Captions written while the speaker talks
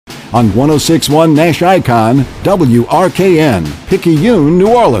on 106.1 Nash Icon, WRKN, Picayune, New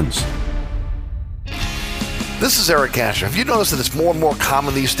Orleans. This is Eric Asher. Have you noticed that it's more and more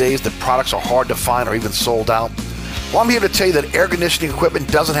common these days that products are hard to find or even sold out? Well, I'm here to tell you that air conditioning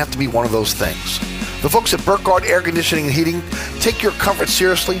equipment doesn't have to be one of those things. The folks at Burkhardt Air Conditioning and Heating take your comfort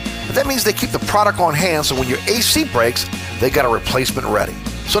seriously, and that means they keep the product on hand so when your AC breaks, they got a replacement ready.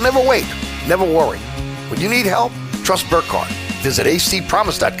 So never wait, never worry. When you need help, trust Burkhardt. Visit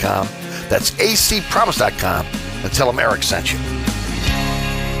acpromise.com. That's acpromise.com and tell them Eric sent you.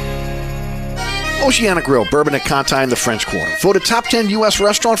 Oceana Grill, Bourbon at Conti in the French Quarter. Voted top 10 U.S.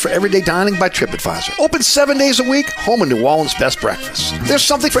 restaurant for everyday dining by TripAdvisor. Open 7 days a week, home of New Orleans' best breakfast. There's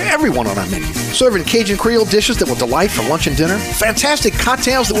something for everyone on our menu. Serving Cajun Creole dishes that will delight for lunch and dinner. Fantastic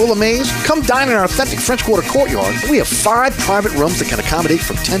cocktails that will amaze. Come dine in our authentic French Quarter courtyard. We have 5 private rooms that can accommodate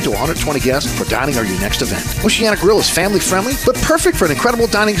from 10 to 120 guests for dining or your next event. Oceana Grill is family friendly, but perfect for an incredible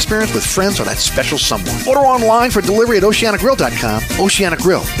dining experience with friends or that special someone. Order online for delivery at oceanagrill.com. Oceana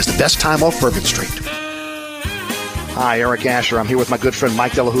Grill is the best time off Bourbon Street. Hi, Eric Asher. I'm here with my good friend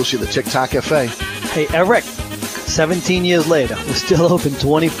Mike Delahousie of the TikTok Cafe. Hey, Eric, 17 years later, we're still open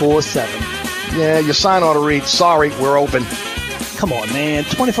 24/7. Yeah, your sign ought to read, sorry, we're open. Come on, man,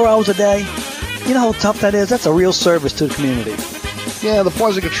 24 hours a day? You know how tough that is? That's a real service to the community. Yeah, the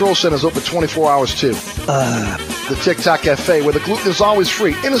Poison Control Center is open 24 hours, too. The TikTok Cafe, where the gluten is always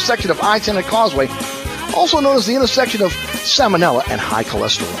free, intersection of I-10 and Causeway, also known as the intersection of salmonella and high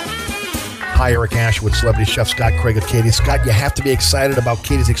cholesterol. Hi, Eric Asher with Celebrity Chef Scott Craig of Katie's. Scott, you have to be excited about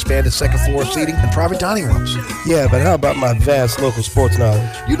Katie's expanded second floor seating and private dining rooms. Yeah, but how about my vast local sports knowledge?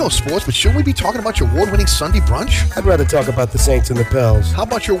 You know sports, but shouldn't we be talking about your award-winning Sunday brunch? I'd rather talk about the Saints and the Pels. How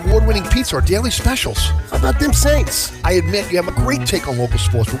about your award-winning pizza or daily specials? How about them Saints? I admit you have a great take on local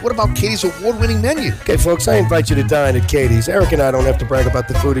sports, but what about Katie's award-winning menu? Okay, folks, I invite you to dine at Katie's. Eric and I don't have to brag about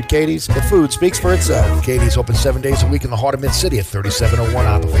the food at Katie's. The food speaks for itself. Katie's open 7 days a week in the heart of Mid-City at 3701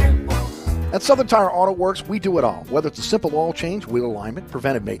 Opperville. At Southern Tire Auto Works, we do it all. Whether it's a simple oil change, wheel alignment,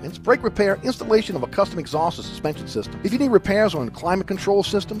 preventive maintenance, brake repair, installation of a custom exhaust or suspension system. If you need repairs on climate control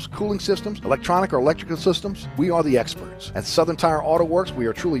systems, cooling systems, electronic or electrical systems, we are the experts. At Southern Tire Auto Works, we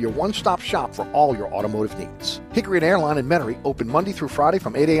are truly your one-stop shop for all your automotive needs. Hickory and Airline in Metairie, open Monday through Friday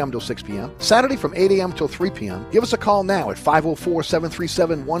from 8 a.m. till 6 p.m., Saturday from 8 a.m. till 3 p.m. Give us a call now at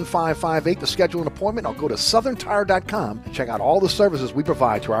 504-737-1558 to schedule an appointment or go to southerntire.com and check out all the services we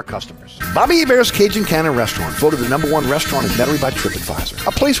provide to our customers. Bobby Hebert's Cajun Cannon Restaurant, voted the #1 restaurant in Metairie by TripAdvisor.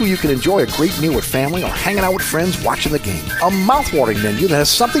 A place where you can enjoy a great meal with family or hanging out with friends watching the game. A mouth-watering menu that has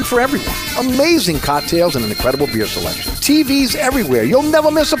something for everyone. Amazing cocktails and an incredible beer selection. TVs everywhere. You'll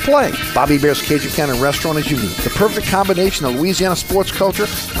never miss a play. Bobby Hebert's Cajun Cannon Restaurant is unique. The perfect combination of Louisiana sports culture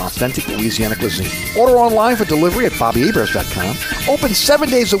and authentic Louisiana cuisine. Order online for delivery at BobbyHeberts.com. Open 7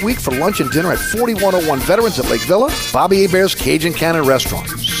 days a week for lunch and dinner at 4101 Veterans at Lake Villa. Bobby Hebert's Cajun Cannon Restaurant.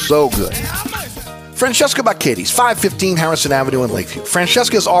 So good. Francesca by Katie's, 515 Harrison Avenue in Lakeview.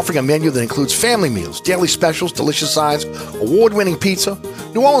 Francesca is offering a menu that includes family meals, daily specials, delicious sides, award-winning pizza,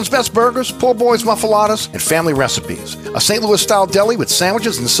 New Orleans' best burgers, poor boys' muffulettas, and family recipes. A St. Louis-style deli with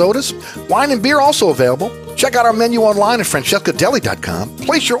sandwiches and sodas. Wine and beer also available. Check out our menu online at francescadeli.com.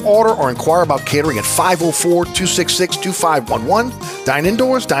 Place your order or inquire about catering at 504-266-2511. Dine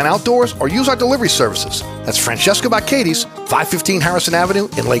indoors, dine outdoors, or use our delivery services. That's Francesca by Katie's, 515 Harrison Avenue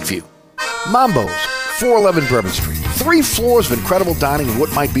in Lakeview. Mambo's, 411 Bourbon Street. 3 floors of incredible dining in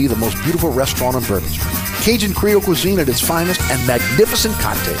what might be the most beautiful restaurant on Bourbon Street. Cajun Creole cuisine at its finest and magnificent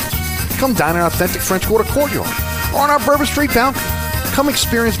cocktails. Come dine in our authentic French Quarter courtyard or on our Bourbon Street balcony. Come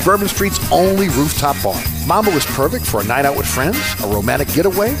experience Bourbon Street's only rooftop bar. Mambo is perfect for a night out with friends, a romantic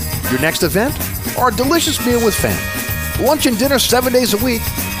getaway, your next event, or a delicious meal with family. Lunch and dinner 7 days a week.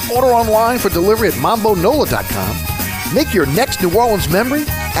 Order online for delivery at mambonola.com. Make your next New Orleans memory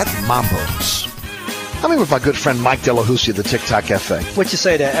at Mambo's. I'm here with my good friend Mike Delahousie of the TikTok Cafe. What you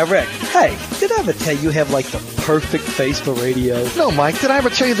say there, Eric? Hey, did I ever tell you have like the perfect face for radio? No, Mike, did I ever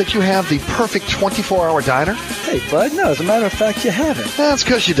tell you that you have the perfect 24-hour diner? Hey, bud, no, as a matter of fact, you haven't. That's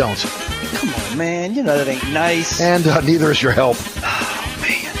because you don't. Come on, man, you know that ain't nice. And neither is your help. Oh,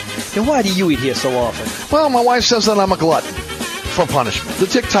 man. Then why do you eat here so often? Well, my wife says that I'm a glutton. For punishment. The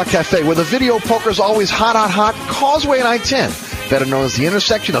TikTok Cafe, where the video poker is always hot, Causeway and I-10, better known as the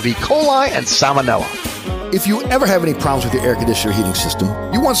intersection of E. coli and salmonella. If you ever have any problems with your air conditioner heating system,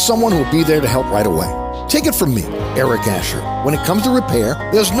 you want someone who will be there to help right away. Take it from me, Eric Asher. When it comes to repair,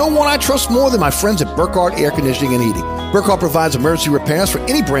 there's no one I trust more than my friends at Burkhardt Air Conditioning and Heating. Burkhardt provides emergency repairs for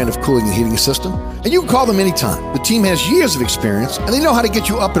any brand of cooling and heating system, and you can call them anytime. The team has years of experience, and they know how to get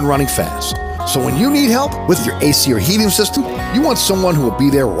you up and running fast. So when you need help with your AC or heating system, you want someone who will be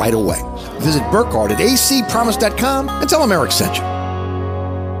there right away. Visit Burkhardt at acpromise.com and tell them Eric sent you.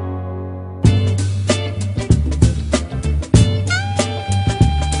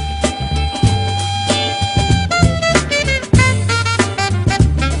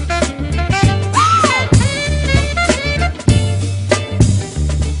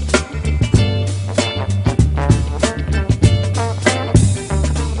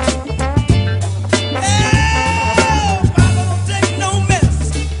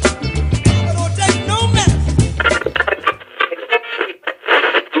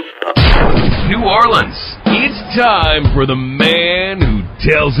 Time for the man who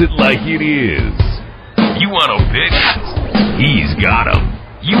tells it like it is. You want opinions? He's got them.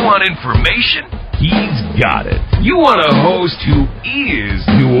 You want information? He's got it. You want a host who is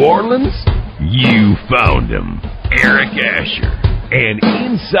New Orleans? You found him. Eric Asher and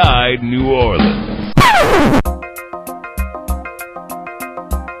Inside New Orleans.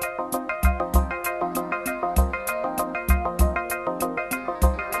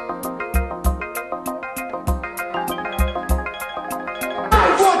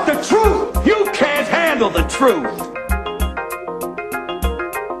 The truth.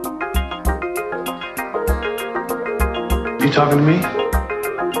 You talking to me?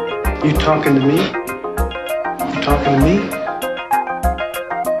 You talking to me? You talking to me?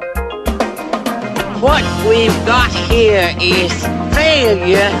 What we've got here is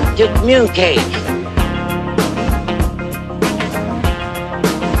failure to communicate.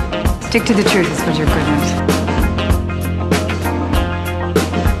 Stick to the truth is what you're good at.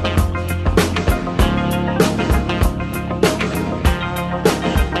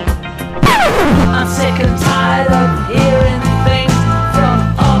 I'm sick and tired of hearing things from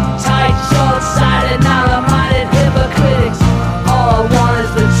uptight, short-sighted, narrow-minded hypocrites. All I want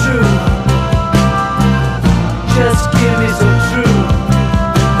is the truth. Just give me some truth.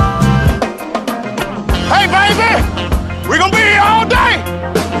 Hey, baby! We're gonna be here all day!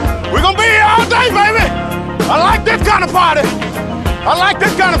 We're gonna be here all day, baby! I like this kind of party! I like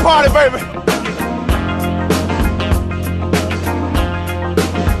this kind of party, baby!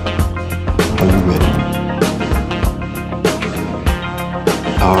 Are you ready?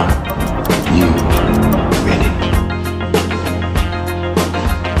 Are you ready?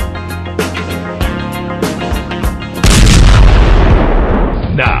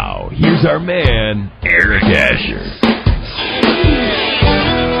 Now, here's our man, Eric Asher.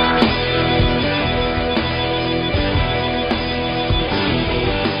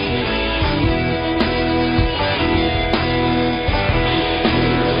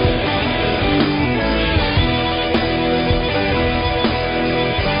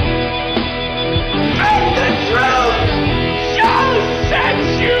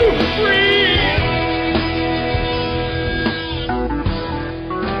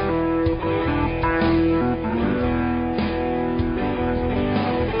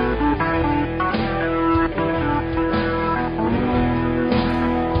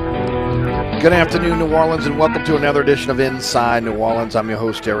 Good afternoon, New Orleans, and welcome to another edition of Inside New Orleans. I'm your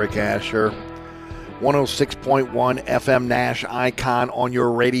host, Eric Asher. 106.1 FM Nash Icon on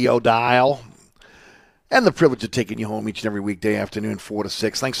your radio dial. And the privilege of taking you home each and every weekday afternoon, 4 to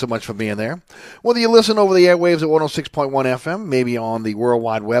 6. Thanks so much for being there. Whether you listen over the airwaves at 106.1 FM, maybe on the World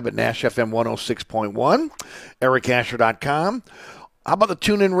Wide Web at Nash FM 106.1, ericasher.com. How about the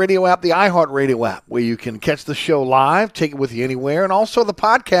TuneIn Radio app, the iHeartRadio app, where you can catch the show live, take it with you anywhere, and also the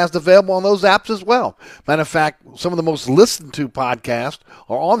podcast available on those apps as well. Matter of fact, some of the most listened to podcasts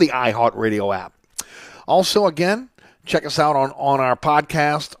are on the iHeartRadio app. Also, again, check us out on our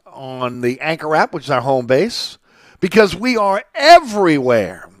podcast on the Anchor app, which is our home base, because we are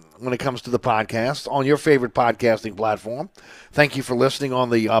everywhere when it comes to the podcast on your favorite podcasting platform. Thank you for listening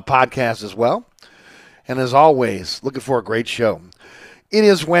on the podcast as well. And as always, looking for a great show. It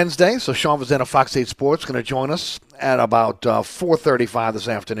is Wednesday, so Sean Vazan of Fox 8 Sports is going to join us at about 4:35 this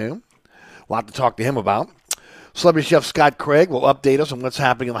afternoon. A lot to talk to him about. Celebrity Chef Scott Craig will update us on what's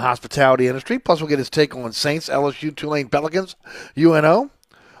happening in the hospitality industry. Plus, we'll get his take on Saints, LSU, Tulane Pelicans, UNO,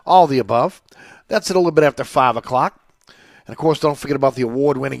 all the above. That's at a little bit after 5 o'clock. And, of course, don't forget about the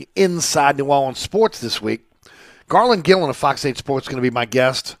award-winning Inside New Orleans Sports this week. Garland Gillen of Fox 8 Sports is going to be my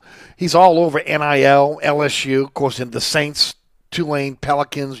guest. He's all over NIL, LSU, of course, in the Saints, Tulane,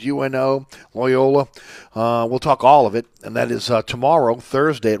 Pelicans, UNO, Loyola. We'll talk all of it. and that is tomorrow,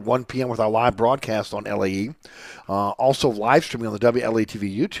 Thursday at 1 p.m. with our live broadcast on LAE. Also live streaming on the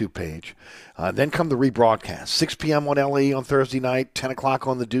WLATV YouTube page. Then come the rebroadcast, 6 p.m. on LAE on Thursday night, 10 o'clock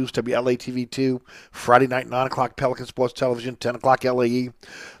on the Deuce, WLATV2. Friday night, 9 o'clock, Pelican Sports Television, 10 o'clock LAE.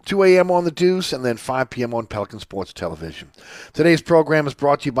 2 a.m. on the Deuce, and then 5 p.m. on Pelican Sports Television. Today's program is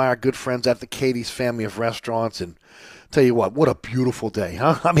brought to you by our good friends at the Katie's family of restaurants. And tell you what a beautiful day,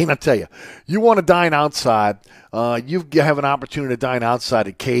 huh? I mean, I tell you, you want to dine outside, you have an opportunity to dine outside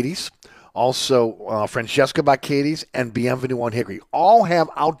at Katie's. Also, Francesca by Katie's and Bienvenue on Hickory all have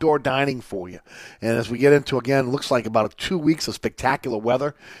outdoor dining for you. And as we get into, again, looks like about 2 weeks of spectacular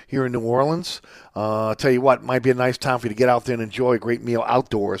weather here in New Orleans. I'll tell you what, might be a nice time for you to get out there and enjoy a great meal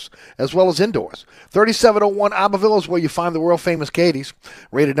outdoors as well as indoors. 3701 Abbeville is where you find the world-famous Katie's.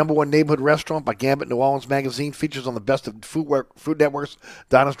 Rated #1 neighborhood restaurant by Gambit New Orleans Magazine. Features on the best of food networks,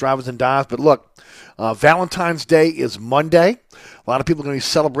 diners, drivers, and dives. But look, Valentine's Day is Monday. A lot of people are going to be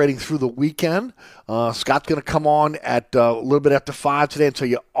celebrating through the weekend. Scott's going to come on at a little bit after 5 today and tell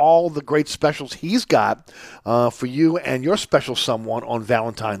you all the great specials he's got for you and your special someone on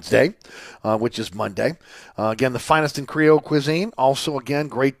Valentine's Day, which is Monday. Again, the finest in Creole cuisine. Also, again,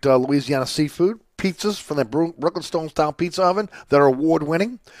 great Louisiana seafood. Pizzas from the Brooklyn Stone-style pizza oven that are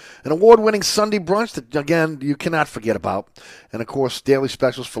award-winning. An award-winning Sunday brunch that, again, you cannot forget about. And, of course, daily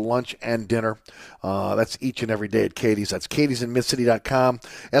specials for lunch and dinner. That's each and every day at Katie's. That's katie'sinmidcity.com.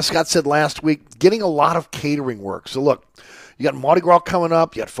 As Scott said last week, getting a lot of catering work. So, look, you got Mardi Gras coming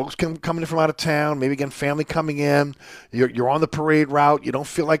up. You got folks coming in from out of town. Maybe, again, family coming in. You're on the parade route. You don't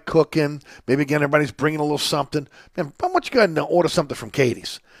feel like cooking. Maybe, again, everybody's bringing a little something. Man, how much you go ahead and order something from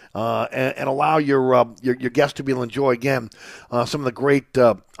Katie's? And allow your guests to be able to enjoy, again, some of the great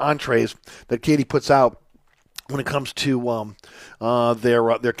entrees that Katie puts out when it comes to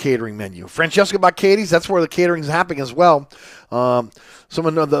their catering menu. Francesca by Katie's, that's where the catering is happening as well. Some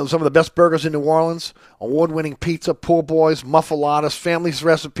of the best burgers in New Orleans, award-winning pizza, poor boys, muffaladas, family's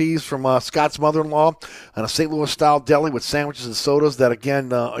recipes from Scott's mother-in-law, and a St. Louis-style deli with sandwiches and sodas that,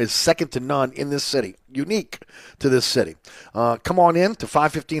 again, is second to none in this city. Unique to this city. Come on in to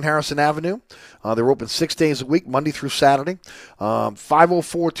 515 Harrison Avenue. They're open 6 days a week, Monday through Saturday.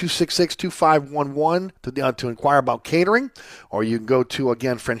 504-266-2511 to inquire about catering. Or you can go to,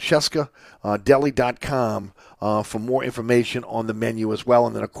 again, francescadeli.com for more information on the menu as well.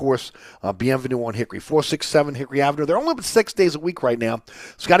 And then, of course, Bienvenue on Hickory, 467 Hickory Avenue. They're only open 6 days a week right now.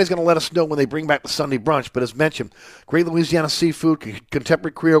 Scotty's going to let us know when they bring back the Sunday brunch. But as mentioned, great Louisiana seafood,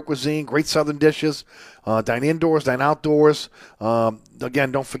 contemporary Creole cuisine, great Southern dishes. Dine indoors, dine outdoors.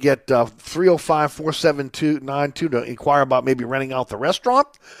 Again, don't forget 305-472-92 to inquire about maybe renting out the restaurant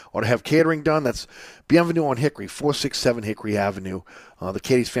or to have catering done. That's Bienvenue on Hickory, 467 Hickory Avenue. The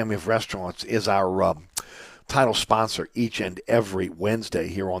Katie's family of restaurants is our title sponsor each and every Wednesday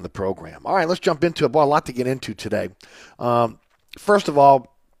here on the program. All right, let's jump into it. Boy, a lot to get into today. First of all,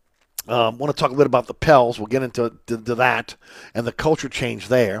 I want to talk a little about the Pels. We'll get into that and the culture change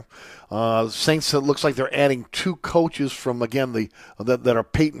there. Saints, it looks like they're adding 2 coaches from, again, that are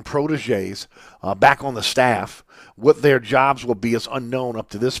Peyton proteges back on the staff. What their jobs will be is unknown up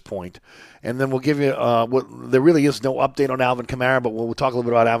to this point. And then we'll give you there really is no update on Alvin Kamara, but we'll talk a little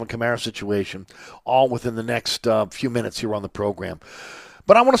bit about Alvin Kamara's situation all within the next few minutes here on the program.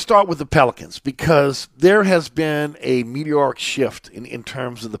 But I want to start with the Pelicans because there has been a meteoric shift in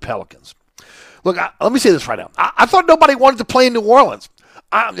terms of the Pelicans. Look, let me say this right now. I thought nobody wanted to play in New Orleans.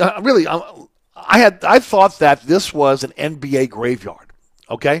 I thought that this was an NBA graveyard.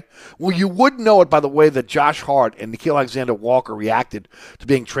 Okay? Well, you would know it by the way that Josh Hart and Nickeil Alexander-Walker reacted to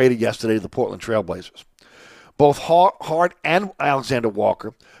being traded yesterday to the Portland Trailblazers. Both Hart and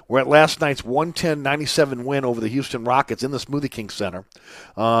Alexander-Walker were at last night's 110-97 win over the Houston Rockets in the Smoothie King Center.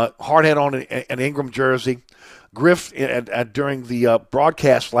 Hart had on an Ingram jersey. Griff, during the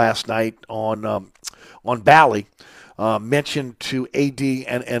broadcast last night on Bally, mentioned to AD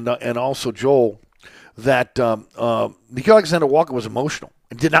and also Joel that Nickeil Alexander-Walker was emotional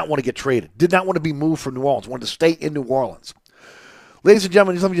and did not want to get traded, did not want to be moved from New Orleans, wanted to stay in New Orleans. Ladies and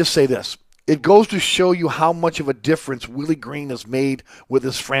gentlemen, let me just say this. It goes to show you how much of a difference Willie Green has made with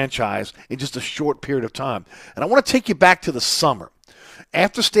this franchise in just a short period of time. And I want to take you back to the summer.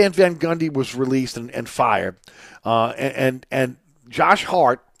 After Stan Van Gundy was released and fired, and Josh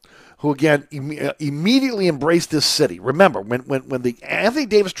Hart, who, again, immediately embraced this city. Remember, when the Anthony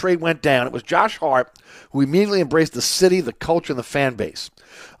Davis trade went down, it was Josh Hart who immediately embraced the city, the culture, and the fan base.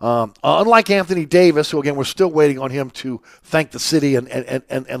 Unlike Anthony Davis, who, again, we're still waiting on him to thank the city and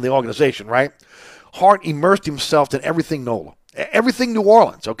the organization, right? Hart immersed himself in everything NOLA, everything New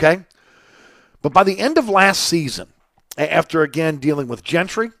Orleans, okay? But by the end of last season, after again dealing with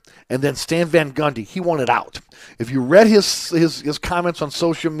Gentry and then Stan Van Gundy, he wanted out. If you read his comments on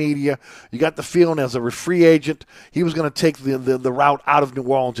social media, you got the feeling as a free agent, he was going to take the route out of New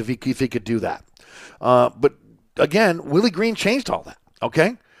Orleans if he could do that. But again, Willie Green changed all that.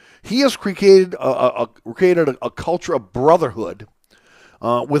 Okay, he has created a culture of brotherhood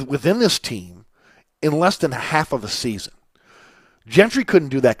within this team in less than half of a season. Gentry couldn't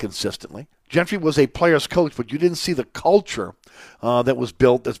do that consistently. Gentry was a player's coach, but you didn't see the culture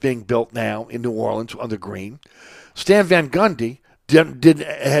that's being built now in New Orleans under Green. Stan Van Gundy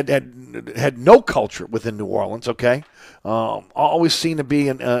had no culture within New Orleans. Okay, always seemed to be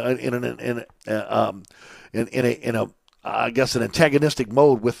in I guess an antagonistic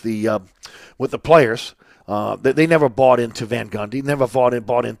mode with the players. They never bought into Van Gundy, never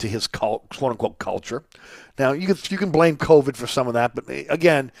bought into his quote unquote culture. Now you can blame COVID for some of that, but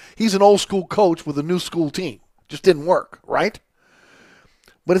again, he's an old school coach with a new school team. Just didn't work, right?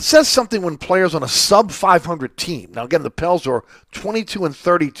 But it says something when players on a sub 500 team. Now again, the Pels are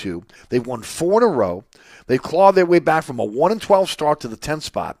 22-32. They've won 4 in a row. They've clawed their way back from a 1-12 start to the 10th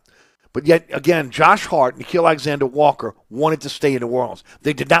spot. But yet again, Josh Hart and Nickeil Alexander-Walker wanted to stay in New Orleans.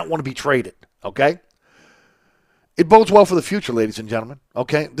 They did not want to be traded. Okay. It bodes well for the future, ladies and gentlemen,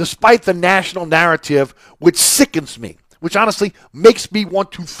 okay? Despite the national narrative, which sickens me, which honestly makes me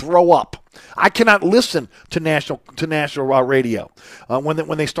want to throw up. I cannot listen to national radio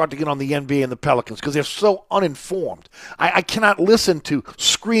when they start to get on the NBA and the Pelicans because they're so uninformed. I cannot listen to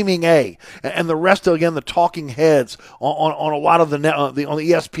Screaming A and the rest of, again, the talking heads on a lot of on the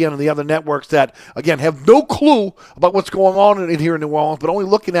ESPN and the other networks that, again, have no clue about what's going on in here in New Orleans, but only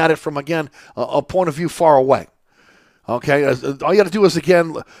looking at it from, again, a point of view far away. Okay, all you got to do is,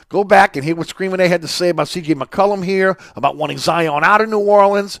 again, go back and hear what Screaming A had to say about C.J. McCollum here, about wanting Zion out of New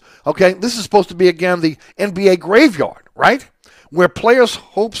Orleans. Okay, this is supposed to be, again, the NBA graveyard, right? Where players'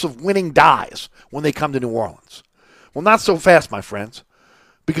 hopes of winning dies when they come to New Orleans. Well, not so fast, my friends.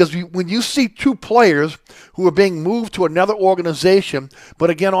 Because when you see 2 players who are being moved to another organization, but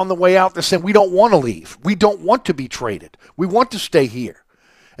again, on the way out, they're saying, we don't want to leave. We don't want to be traded. We want to stay here.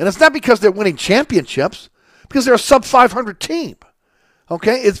 And it's not because they're winning championships. Because they're a sub-500 team,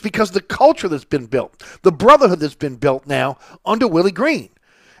 okay? It's because the culture that's been built, the brotherhood that's been built now under Willie Green.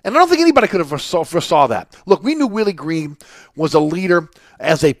 And I don't think anybody could have foresaw that. Look, we knew Willie Green was a leader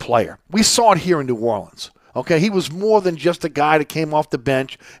as a player. We saw it here in New Orleans, okay? He was more than just a guy that came off the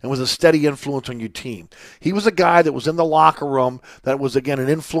bench and was a steady influence on your team. He was a guy that was in the locker room that was, again, an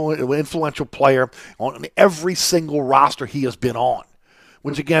influential player on every single roster he has been on.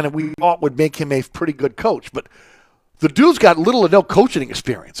 Which, again, we thought would make him a pretty good coach. But the dude's got little or no coaching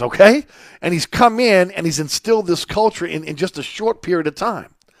experience, okay? And he's come in and he's instilled this culture in just a short period of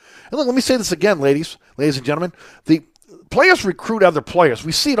time. And look, let me say this again, ladies and gentlemen. The players recruit other players.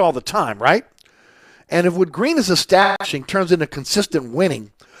 We see it all the time, right? And if what Green is establishing turns into consistent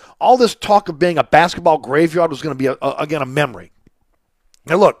winning, all this talk of being a basketball graveyard was going to be, again, a memory.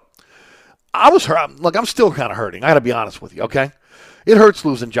 Now, look, I'm still kind of hurting. I got to be honest with you, okay? It hurts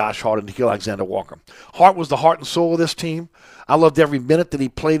losing Josh Hart and Nickeil Alexander-Walker. Hart was the heart and soul of this team. I loved every minute that he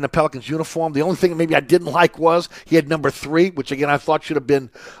played in the Pelicans uniform. The only thing maybe I didn't like was he had number 3, which, again, I thought should have been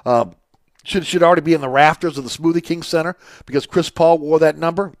should already be in the rafters of the Smoothie King Center because Chris Paul wore that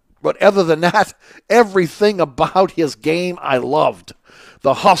number. But other than that, everything about his game I loved.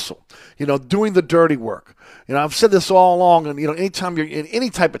 The hustle, doing the dirty work. I've said this all along, and, anytime you're in any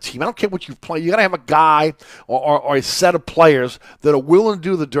type of team, I don't care what you play, you got to have a guy or a set of players that are willing to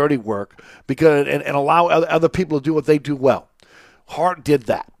do the dirty work and allow other people to do what they do well. Hart did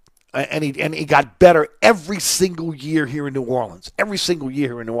that, and he got better every single year here in New Orleans. Every single year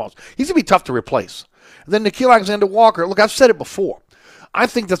here in New Orleans. He's going to be tough to replace. And then Nickeil Alexander-Walker, look, I've said it before. I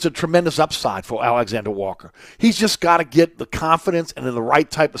think that's a tremendous upside for Alexander Walker. He's just got to get the confidence and in the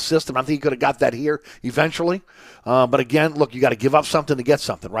right type of system. I think he could have got that here eventually. But again, look, you got to give up something to get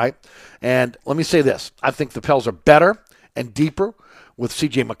something, right? And let me say this. I think the Pels are better and deeper with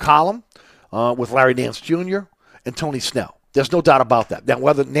C.J. McCollum, with Larry Nance Jr., and Tony Snell. There's no doubt about that. Now,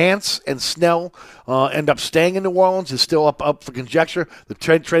 whether Nance and Snell end up staying in New Orleans is still up for conjecture. The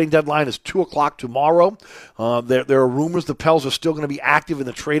trading deadline is 2 o'clock tomorrow. There are rumors the Pels are still going to be active in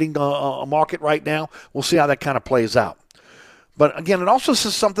the trading market right now. We'll see how that kind of plays out. But, again, it also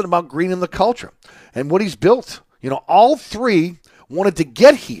says something about Green and the culture and what he's built. All 3 wanted to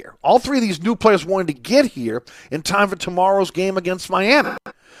get here. All 3 of these new players wanted to get here in time for tomorrow's game against Miami,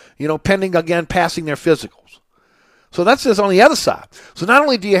 pending, again, passing their physicals. So that's just on the other side. So not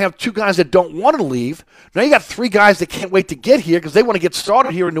only do you have 2 guys that don't want to leave, now you got 3 guys that can't wait to get here because they want to get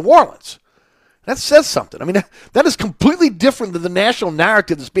started here in New Orleans. That says something. I mean, that is completely different than the national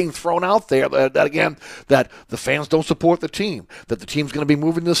narrative that's being thrown out there, that the fans don't support the team, that the team's going to be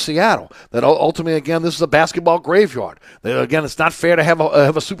moving to Seattle, that ultimately, again, this is a basketball graveyard. That, again, it's not fair to have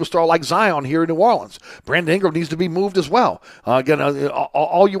a superstar like Zion here in New Orleans. Brandon Ingram needs to be moved as well.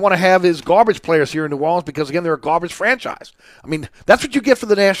 All you want to have is garbage players here in New Orleans because, again, they're a garbage franchise. I mean, that's what you get for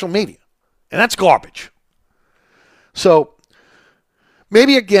the national media, and that's garbage. So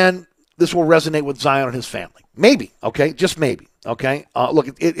maybe, again, this will resonate with Zion and his family. Maybe, okay? Just maybe, okay? Look,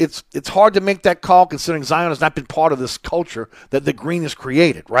 it's hard to make that call considering Zion has not been part of this culture that the Green has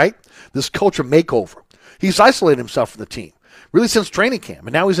created, right? This culture makeover. He's isolated himself from the team, really since training camp,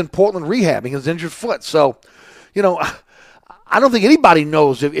 and now he's in Portland rehabbing his injured foot. So, I don't think anybody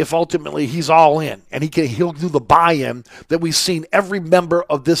knows if ultimately he's all in and he'll do the buy-in that we've seen every member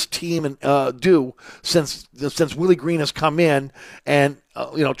of this team do since Willie Green has come in and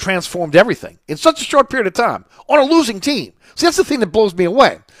transformed everything in such a short period of time on a losing team. See, that's the thing that blows me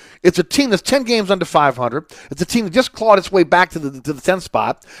away. It's a team that's 10 games under 500. It's a team that just clawed its way back to the 10th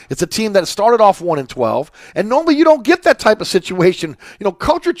spot. It's a team that started off 1-12. And normally you don't get that type of situation.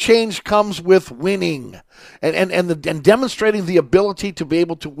 Culture change comes with winning and demonstrating the ability to be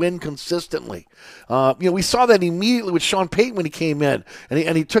able to win consistently. We saw that immediately with Sean Payton when he came in.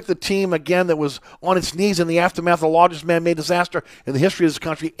 And he took the team, again, that was on its knees in the aftermath of the largest man-made disaster in the history of this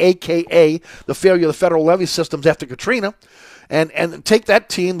country, a.k.a. the failure of the federal levee systems after Katrina. And take that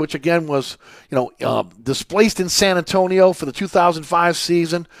team, which again was, displaced in San Antonio for the 2005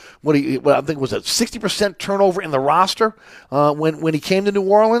 season. What I think was a 60% turnover in the roster when he came to New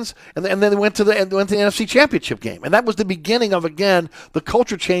Orleans, and then they went to the NFC Championship game, and that was the beginning of, again, the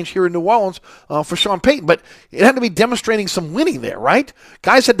culture change here in New Orleans for Sean Payton. But it had to be demonstrating some winning there, right?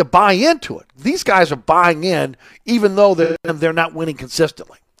 Guys had to buy into it. These guys are buying in, even though they're not winning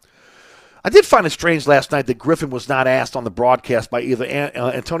consistently. I did find it strange last night that Griffin was not asked on the broadcast by either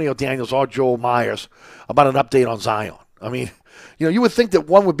Antonio Daniels or Joel Myers about an update on Zion. I mean, you would think that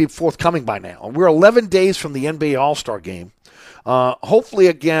one would be forthcoming by now. We're 11 days from the NBA All-Star game. Hopefully,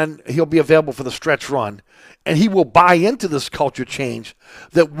 again, he'll be available for the stretch run, and he will buy into this culture change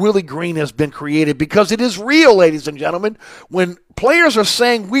that Willie Green has been created, because it is real, ladies and gentlemen. When players are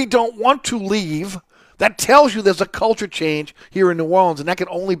saying we don't want to leave, that tells you there's a culture change here in New Orleans, and that can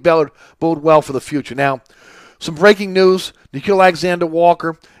only bode well for the future. Now, some breaking news. Nickeil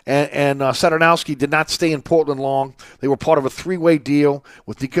Alexander-Walker and Sadornowski did not stay in Portland long. They were part of a three-way deal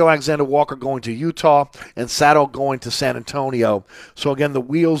with Nickeil Alexander-Walker going to Utah and Sado going to San Antonio. So, again, the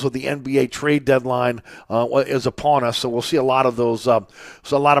wheels of the NBA trade deadline is upon us, so we'll see a lot of those, a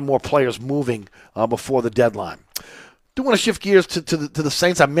lot of more players moving before the deadline. Do want to shift gears to the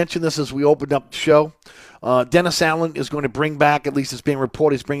Saints. I mentioned this as we opened up the show. Dennis Allen is going to bring back, at least it's being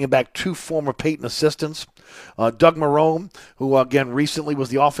reported, he's bringing back two former Peyton assistants. Doug Marrone, who, again, recently was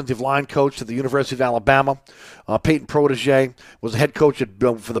the offensive line coach at the University of Alabama. Peyton protege, was the head coach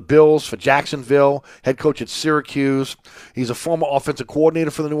for the Bills, for Jacksonville, head coach at Syracuse. He's a former offensive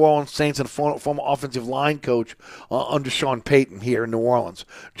coordinator for the New Orleans Saints and a former offensive line coach under Sean Payton here in New Orleans.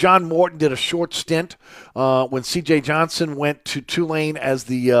 John Morton did a short stint when C.J. Johnson went to Tulane as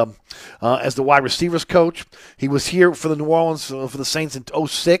the wide receivers coach. He was here for the New Orleans for the Saints in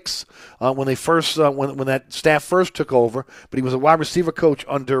 2006 when they first when that staff first took over. But he was a wide receiver coach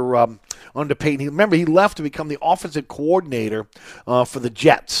under Payton. Remember, he left to become the offensive coordinator for the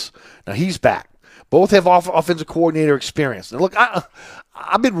Jets. Now he's back. Both have offensive coordinator experience. Now look,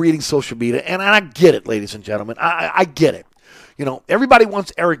 I've been reading social media, and I get it, ladies and gentlemen. I get it. Everybody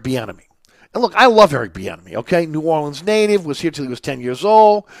wants Eric Bieniemy. And look, I love Eric Bieniemy, okay? New Orleans native, was here till he was 10 years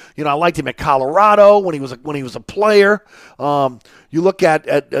old. I liked him at Colorado when he was a player. You look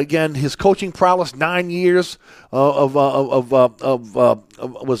at again his coaching prowess, 9 years was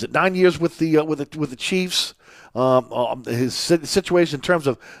it 9 years with the Chiefs? His situation in terms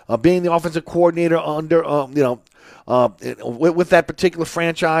of being the offensive coordinator under with that particular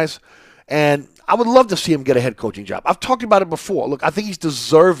franchise, and I would love to see him get a head coaching job. I've talked about it before. Look, I think he's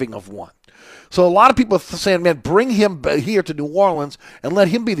deserving of one. So a lot of people are saying, man, bring him here to New Orleans and let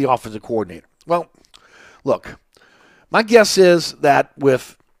him be the offensive coordinator. Well, look, my guess is that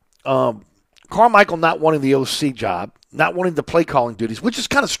with Carmichael not wanting the OC job, not wanting the play calling duties, which is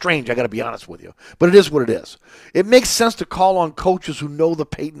kind of strange, I got to be honest with you, but it is what it is. It makes sense to call on coaches who know the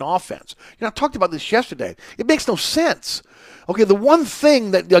Peyton offense. I talked about this yesterday. It makes no sense. Okay, the one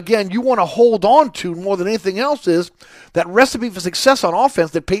thing that, again, you want to hold on to more than anything else is that recipe for success on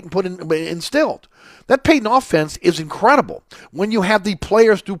offense that Peyton instilled. That Peyton offense is incredible when you have the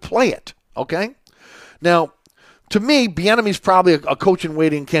players to play it, okay? Now, to me, Bieniemy's probably a coach in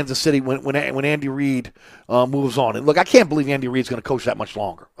waiting in Kansas City when Andy Reid moves on. And look, I can't believe Andy Reid's going to coach that much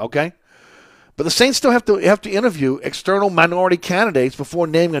longer. Okay, but the Saints still have to interview external minority candidates before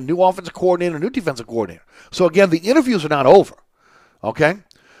naming a new offensive coordinator, a new defensive coordinator. So again, the interviews are not over. Okay,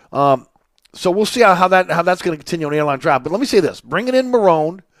 so we'll see how that's going to continue on Airline Drive. But let me say this: bringing in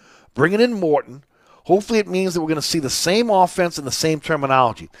Marrone, bringing in Morton. Hopefully it means that we're going to see the same offense and the same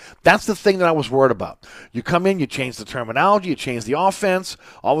terminology. That's the thing that I was worried about. You come in, you change the terminology, you change the offense.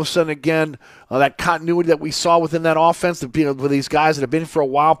 All of a sudden, again, that continuity that we saw within that offense with these guys that have been for a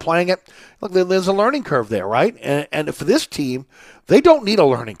while playing it, look, there's a learning curve there, right? And for this team, they don't need a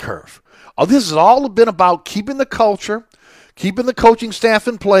learning curve. This has all been about keeping the culture, keeping the coaching staff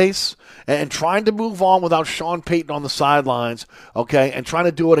in place, and trying to move on without Sean Payton on the sidelines, okay, and trying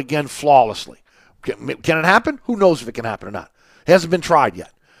to do it again flawlessly. Can it happen? Who knows if it can happen or not? It hasn't been tried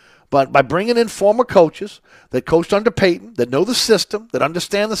yet. But by bringing in former coaches that coached under Payton, that know the system, that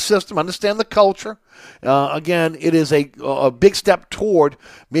understand the system, understand the culture, again, it is a big step toward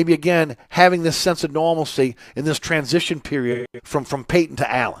maybe, again, having this sense of normalcy in this transition period from Payton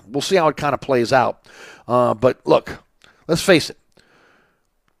to Allen. We'll see how it kind of plays out. But look, let's face it.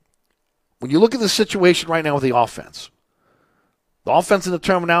 When you look at the situation right now with the offense and the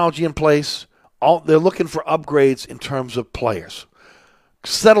terminology in place, they're looking for upgrades in terms of players.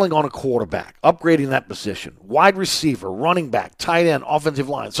 Settling on a quarterback, upgrading that position, wide receiver, running back, tight end, offensive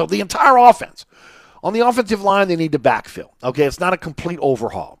line. So the entire offense. On the offensive line, they need to backfill. Okay, it's not a complete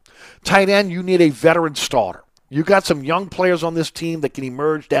overhaul. Tight end, you need a veteran starter. You got some young players on this team that can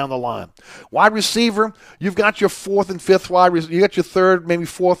emerge down the line. Wide receiver, you've got your fourth and fifth wide receiver. You got your third, maybe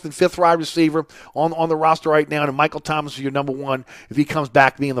fourth and fifth wide receiver on the roster right now, and Michael Thomas is your number one if he comes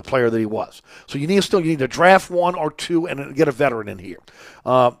back being the player that he was. So you need to draft one or two and get a veteran in here.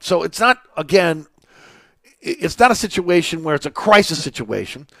 So it's not, again, it's not a situation where it's a crisis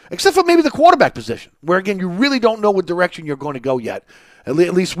situation, except for maybe the quarterback position, where, again, you really don't know what direction you're going to go yet. At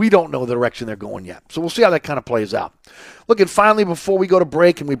least we don't know the direction they're going yet. So we'll see how that kind of plays out. Look, and finally, before we go to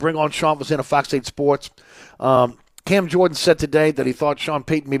break and we bring on Sean Fazende of Fox 8 Sports, Cam Jordan said today that he thought Sean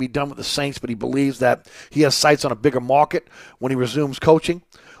Payton may be done with the Saints, but he believes that he has sights on a bigger market when he resumes coaching.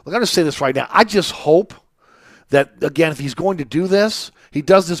 Look, I'm going to say this right now. I just hope that, again, if he's going to do this, he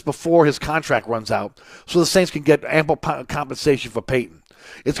does this before his contract runs out so the Saints can get ample compensation for Payton.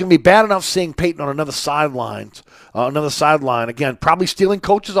 It's going to be bad enough seeing Payton on another sideline, again, probably stealing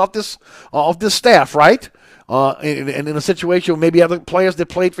coaches off this staff, right? In a situation where maybe other players that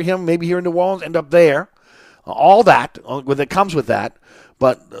played for him, maybe here in New Orleans, end up there. All that comes with that.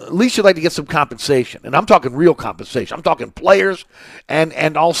 But at least you'd like to get some compensation. And I'm talking real compensation. I'm talking players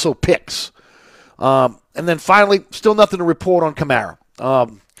and also picks. And then finally, still nothing to report on Kamara.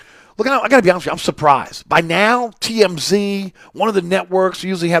 Look, I got to be honest with you, I'm surprised. By now, TMZ, one of the networks,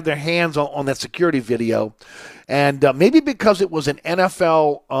 usually have their hands on that security video. And maybe because it was an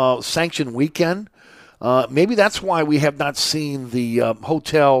NFL sanctioned weekend, maybe that's why we have not seen the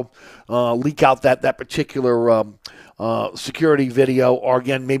hotel leak out that particular security video, or,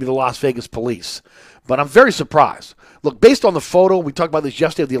 again, maybe the Las Vegas police. But I'm very surprised. Look, based on the photo, we talked about this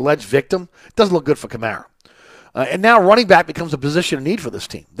yesterday, of the alleged victim, it doesn't look good for Kamara. And now running back becomes a position of need for this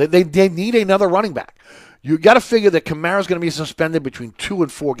team. They need another running back. You got to figure that Kamara's going to be suspended between 2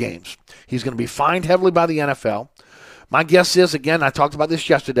 and 4 games. He's going to be fined heavily by the NFL. My guess is, again, I talked about this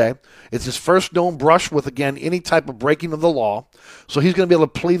yesterday, it's his first known brush with, again, any type of breaking of the law. So he's going to be able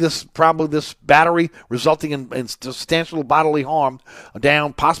to plead this battery resulting in substantial bodily harm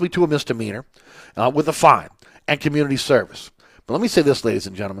down, possibly to a misdemeanor, with a fine and community service. But let me say this, ladies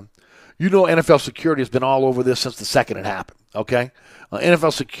and gentlemen. You know NFL security has been all over this since the second it happened, okay?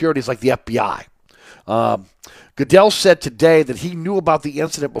 NFL security is like the FBI. Goodell said today that he knew about the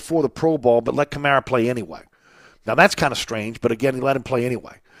incident before the Pro Bowl but let Kamara play anyway. Now, that's kind of strange, but, again, he let him play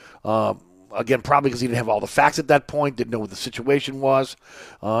anyway. Again, probably because he didn't have all the facts at that point, didn't know what the situation was.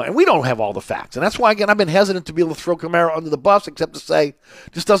 And we don't have all the facts. And that's why, again, I've been hesitant to be able to throw Kamara under the bus, except to say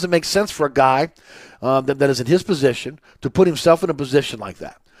this doesn't make sense for a guy that is in his position to put himself in a position like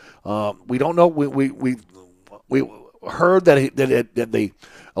that. We don't know. We heard that the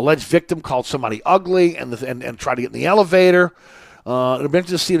alleged victim called somebody ugly and tried to get in the elevator. It'll be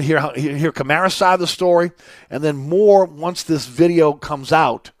interesting to hear Kamara's side of the story, and then more once this video comes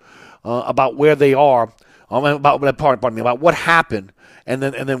out about where they are, about what happened, and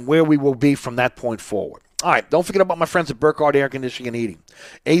then where we will be from that point forward. All right, don't forget about my friends at Burkhardt Air Conditioning and Heating.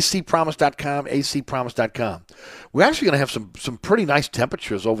 acpromise.com, acpromise.com. We're actually going to have some pretty nice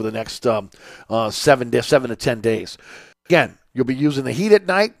temperatures over the next 7 to 10 days. Again, you'll be using the heat at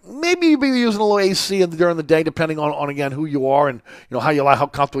night, maybe maybe you'll be using a little AC during the day, depending on again who you are and how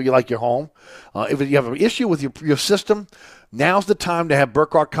comfortable you like your home. If you have an issue with your system, now's the time to have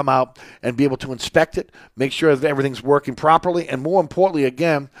Burkhardt come out and be able to inspect it, make sure that everything's working properly, and more importantly,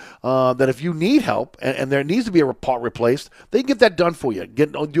 again, that if you need help and there needs to be a part replaced, they can get that done for you,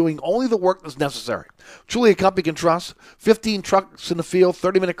 doing only the work that's necessary. Truly a company you can trust. 15 trucks in the field,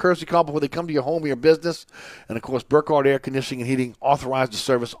 30-minute courtesy call before they come to your home or your business. And, of course, Burkhardt Air Conditioning and Heating, authorized to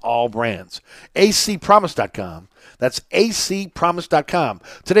service all brands. acpromise.com. That's acpromise.com.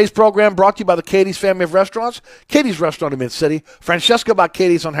 Today's program brought to you by the Katie's family of restaurants. Katie's Restaurant in Mid-City, Francesca by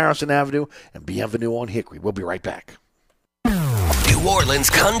Katie's on Harrison Avenue, and Bienvenue on Hickory. We'll be right back. New Orleans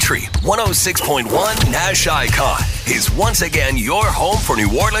Country 106.1 Nash Icon is once again your home for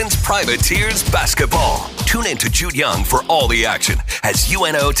New Orleans Privateers basketball. Tune in to Jude Young for all the action as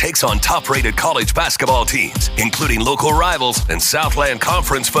UNO takes on top-rated college basketball teams, including local rivals and Southland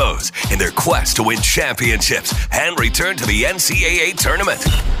Conference foes, in their quest to win championships and return to the NCAA tournament.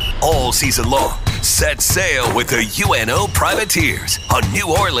 All season long, set sail with the UNO Privateers on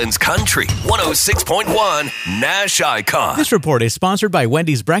New Orleans Country 106.1 Nash Icon. This report is sponsored by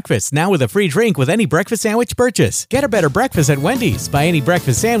Wendy's Breakfast, now with a free drink with any breakfast sandwich purchase. Get a better breakfast at Wendy's. Buy any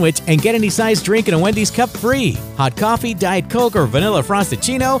breakfast sandwich and get any size drink in a Wendy's cup free. Hot coffee, Diet Coke, or vanilla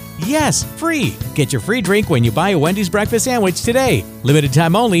frosted-chino? Yes, free. Get your free drink when you buy a Wendy's breakfast sandwich today. Limited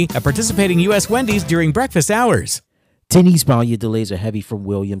time only at participating U.S. Wendy's during breakfast hours. 10 eastbound, your delays are heavy from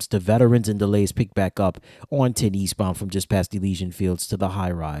Williams to Veterans, and delays pick back up on 10 eastbound from just past Elysian Fields to the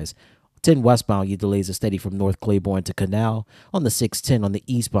high rise. 10 westbound, your delays are steady from North Claiborne to Canal. On the 610 on the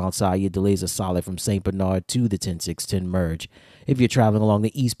eastbound side, your delays are solid from St. Bernard to the 10610 merge. If you're traveling along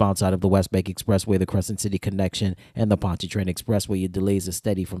the eastbound side of the West Bank Expressway, the Crescent City Connection, and the Pontchartrain Expressway, your delays are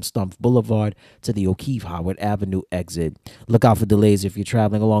steady from Stumpf Boulevard to the O'Keefe Howard Avenue exit. Look out for delays if you're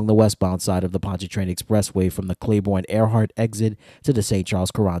traveling along the westbound side of the Pontchartrain Expressway from the Claiborne Earhart exit to the St.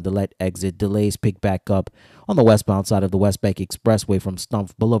 Charles Carondelet exit. Delays pick back up on the westbound side of the West Bank Expressway from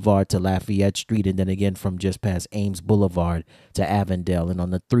Stumpf Boulevard to Lafayette Street, and then again from just past Ames Boulevard to Avondale. And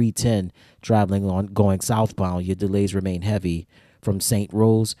on the 310, traveling on going southbound, your delays remain heavy from St.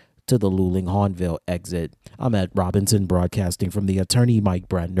 Rose to the Luling-Hahnville exit. I'm Ed Robinson, broadcasting from the Attorney Mike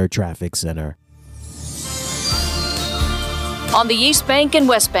Brandner Traffic Center. On the East Bank and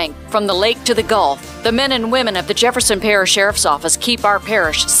West Bank, from the lake to the Gulf, the men and women of the Jefferson Parish Sheriff's Office keep our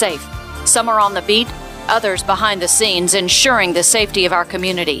parish safe. Some are on the beat, others behind the scenes, ensuring the safety of our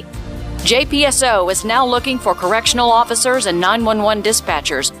community. JPSO is now looking for correctional officers and 911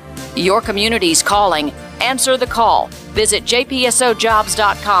 dispatchers. Your community's calling. Answer the call. Visit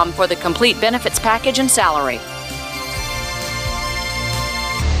jpsojobs.com for the complete benefits package and salary.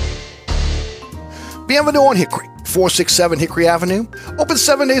 Bienvenue on Hickory, 467 Hickory Avenue. Open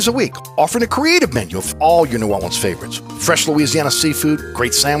 7 days a week, offering a creative menu of all your New Orleans favorites. Fresh Louisiana seafood,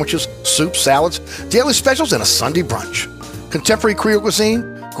 great sandwiches, soups, salads, daily specials, and a Sunday brunch. Contemporary Creole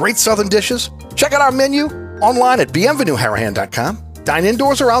cuisine, great Southern dishes. Check out our menu online at bienvenueharahan.com. Dine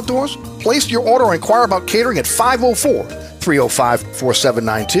indoors or outdoors. Place your order or inquire about catering at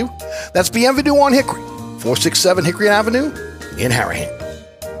 504-305-4792. That's Bienvenue on Hickory, 467 Hickory Avenue in Harahan.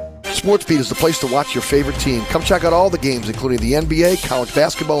 SportsBeat is the place to watch your favorite team. Come check out all the games, including the NBA, college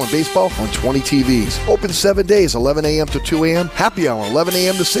basketball, and baseball on 20 TVs. Open 7 days, 11 a.m. to 2 a.m. Happy hour, 11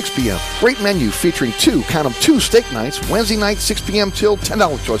 a.m. to 6 p.m. Great menu featuring two steak nights. Wednesday night, 6 p.m. till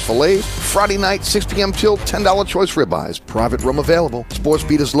 $10 choice fillets. Friday night, 6 p.m. till $10 choice ribeyes. Private room available.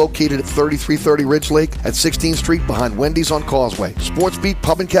 SportsBeat is located at 3330 Ridge Lake at 16th Street behind Wendy's on Causeway. SportsBeat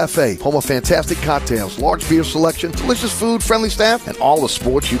Pub and Cafe, home of fantastic cocktails, large beer selection, delicious food, friendly staff, and all the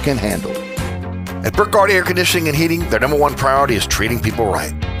sports you can handle. At Burkhardt Air Conditioning and Heating, their number one priority is treating people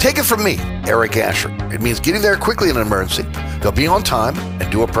right. Take it from me, Eric Asher. It means getting there quickly in an emergency. They'll be on time and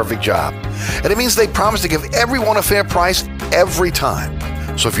do a perfect job. And it means they promise to give everyone a fair price every time.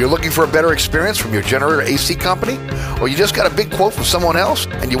 So if you're looking for a better experience from your generator AC company, or you just got a big quote from someone else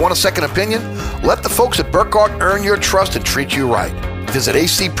and you want a second opinion, let the folks at Burkhardt earn your trust and treat you right. Visit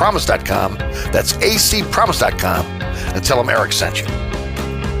acpromise.com. That's acpromise.com, and tell them Eric sent you.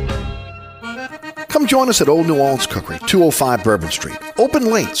 Come join us at Old New Orleans Cookery, 205 Bourbon Street.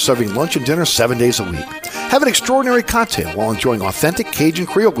 Open late, serving lunch and dinner 7 days a week. Have an extraordinary cocktail while enjoying authentic Cajun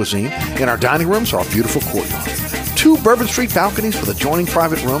Creole cuisine in our dining rooms or our beautiful courtyard. 2 Bourbon Street balconies with adjoining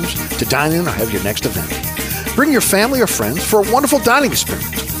private rooms to dine in or have your next event. Bring your family or friends for a wonderful dining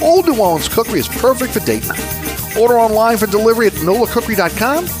experience. Old New Orleans Cookery is perfect for date night. Order online for delivery at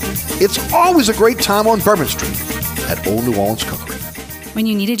nolacookery.com. It's always a great time on Bourbon Street at Old New Orleans Cookery. When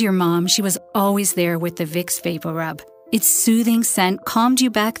you needed your mom, she was always there with the Vicks Vapor Rub. Its soothing scent calmed you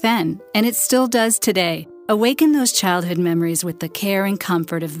back then, and it still does today. Awaken those childhood memories with the care and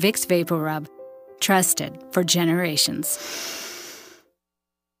comfort of Vicks VapoRub. Trusted for generations.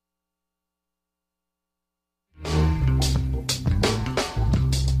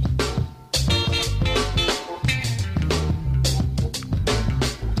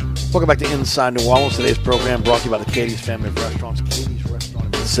 Welcome back to Inside New Orleans. Today's program brought to you by the Katie's family of restaurants. Katie's Restaurant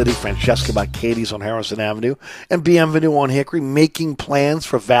in the City, Francesca by Katie's on Harrison Avenue, and Bienvenue on Hickory. Making plans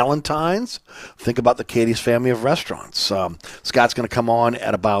for Valentine's? Think about the Katie's family of restaurants. Scott's going to come on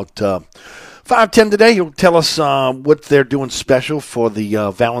at about 5:10 today. He'll tell us what they're doing special for the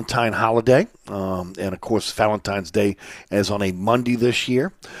Valentine holiday. And, of course, Valentine's Day is on a Monday this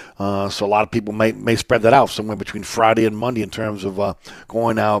year. So a lot of people may spread that out somewhere between Friday and Monday in terms of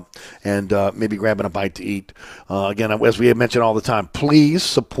going out and maybe grabbing a bite to eat. Again, as we have mentioned all the time, please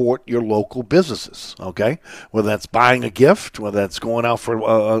support your local businesses, okay? Whether that's buying a gift, whether that's going out for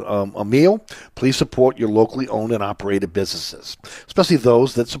a meal, please support your locally owned and operated businesses, especially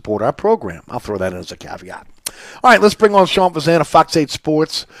those that support our program. I'll throw that in as a caveat. All right, let's bring on Sean Fazan of Fox 8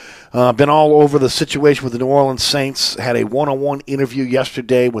 Sports. Been all over the situation with the New Orleans Saints. Had a one-on-one interview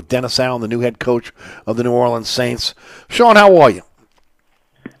yesterday with Dennis Allen, the new head coach of the New Orleans Saints. Sean, how are you?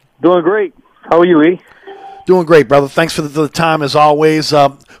 Doing great. How are you, E? Doing great, brother. Thanks for the time, as always.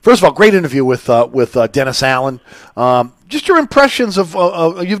 First of all, great interview with Dennis Allen. Just your impressions of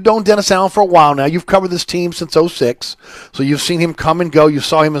you've known Dennis Allen for a while now. You've covered this team since '06, so you've seen him come and go. You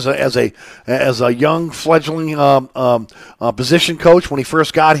saw him as a young fledgling position coach when he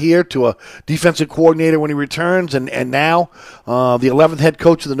first got here, to a defensive coordinator when he returns, and now the 11th head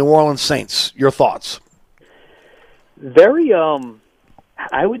coach of the New Orleans Saints. Your thoughts? Very,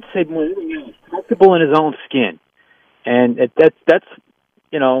 I would say, more comfortable in his own skin, and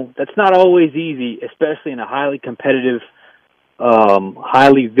that's not always easy, especially in a highly competitive,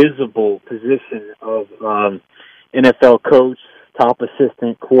 highly visible position of NFL coach, top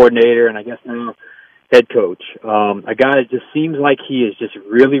assistant, coordinator, and I guess now head coach. A guy that just seems like he is just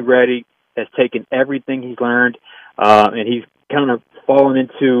really ready, has taken everything he's learned, and he's kind of fallen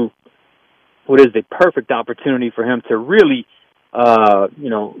into what is the perfect opportunity for him to really,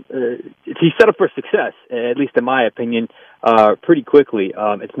 he's set up for success, at least in my opinion, pretty quickly.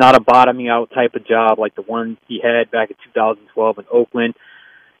 It's not a bottoming out type of job like the one he had back in 2012 in Oakland.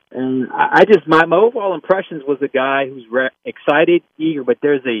 And my overall impressions was a guy who's excited, eager, but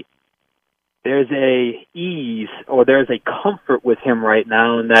there's a ease, or there's a comfort with him right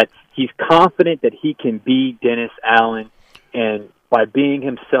now, in that he's confident that he can be Dennis Allen, and by being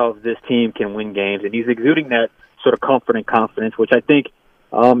himself, this team can win games. And he's exuding that sort of comfort and confidence, which I think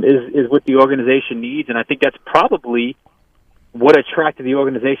is what the organization needs, and I think that's probably what attracted the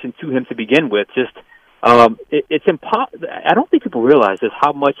organization to him to begin with. Just it's impossible. I don't think people realize just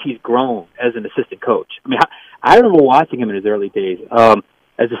how much he's grown as an assistant coach. I mean, I remember watching him in his early days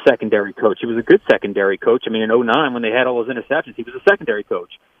as a secondary coach. He was a good secondary coach. I mean, in 2009, when they had all those interceptions, he was a secondary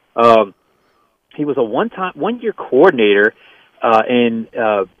coach. He was a one-year coordinator in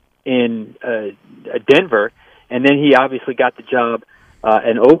Denver. And then he obviously got the job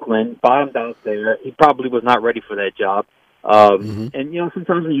in Oakland, bottomed out there. He probably was not ready for that job. And,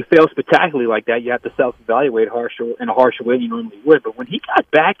 sometimes when you fail spectacularly like that, you have to self-evaluate in a harsher way than you normally would. But when he got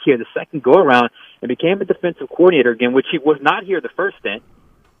back here the second go-around and became a defensive coordinator again, which he was not here the first stint,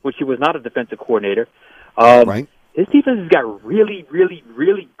 which he was not a defensive coordinator, right. His defenses got really, really,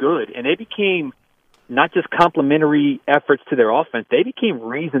 really good. And they became not just complementary efforts to their offense, they became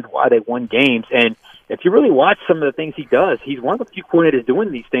reasons why they won games. And if you really watch some of the things he does, he's one of the few coordinators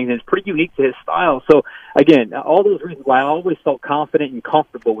doing these things, and it's pretty unique to his style. So, again, all those reasons why I always felt confident and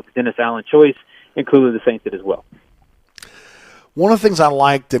comfortable with the Dennis Allen choice, including the Saints did as well. One of the things I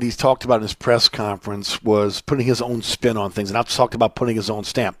liked that he's talked about in his press conference was putting his own spin on things, and I've talked about putting his own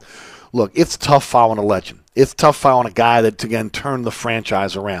stamp. Look, it's tough following a legend. It's tough following a guy that, again, turned the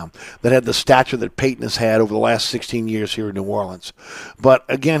franchise around, that had the stature that Peyton has had over the last 16 years here in New Orleans. But,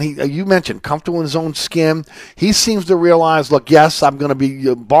 again, you mentioned comfortable in his own skin. He seems to realize, look, yes, I'm going to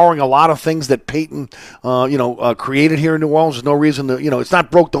be borrowing a lot of things that Peyton, created here in New Orleans. There's no reason to, it's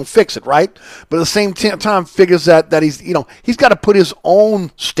not broke, don't fix it, right? But at the same time, figures that he's, he's got to put his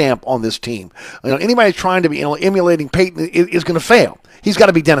own stamp on this team. Anybody trying to be emulating Peyton is going to fail. He's got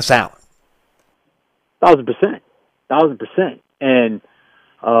to be Dennis Allen. 1,000%. And,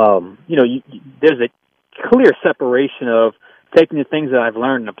 there's a clear separation of taking the things that I've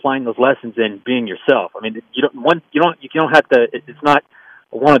learned and applying those lessons and being yourself. I mean, you don't have to, it's not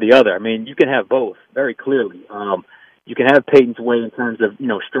one or the other. I mean, you can have both very clearly. you can have Peyton's way in terms of,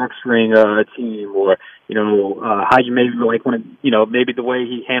 structuring a team or, how you maybe maybe the way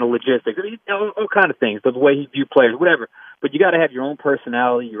he handled logistics, all kind of things, the way he viewed players, whatever. But you got to have your own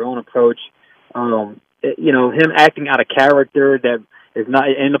personality, your own approach. Him acting out of character that is not,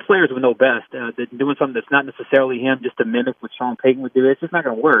 and the players would know best, doing something that's not necessarily him just to mimic what Sean Payton would do. It's just not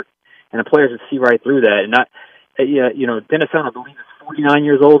going to work. And the players would see right through that. And Dennis Allen, I believe, is 49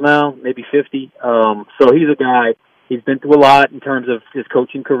 years old now, maybe 50. So he's a guy, he's been through a lot in terms of his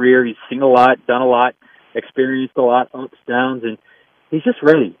coaching career. He's seen a lot, done a lot, experienced a lot, ups, downs, and he's just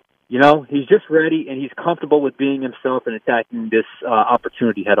ready. He's just ready, and he's comfortable with being himself and attacking this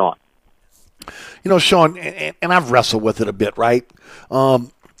opportunity head on. Sean, and I've wrestled with it a bit, right?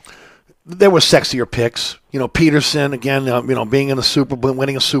 There were sexier picks. Peterson, again, being in the Super Bowl,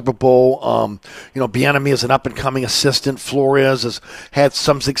 winning a Super Bowl. Bieniemy is an up-and-coming assistant. Flores has had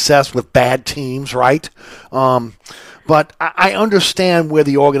some success with bad teams, right? But I understand where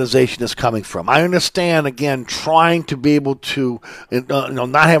the organization is coming from. I understand, again, trying to be able to,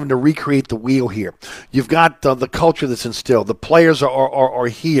 not having to recreate the wheel here. You've got the culture that's instilled. The players are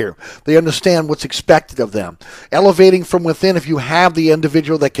here. They understand what's expected of them. Elevating from within, if you have the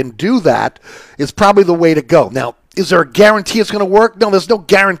individual that can do that, is probably the way to go. Now, is there a guarantee it's going to work? No, there's no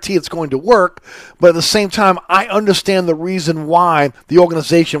guarantee it's going to work. But at the same time, I understand the reason why the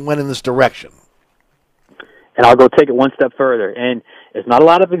organization went in this direction. And I'll go take it one step further. And there's not a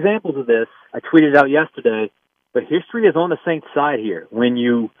lot of examples of this. I tweeted out yesterday, but history is on the Saints' side here when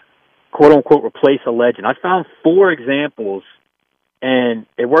you, quote-unquote, replace a legend. I found 4 examples, and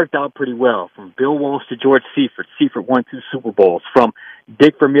it worked out pretty well, from Bill Walsh to George Seifert. Seifert won 2 Super Bowls. From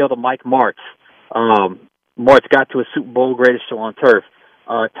Dick Vermeil to Mike Martz. Martz got to a Super Bowl, greatest show on turf.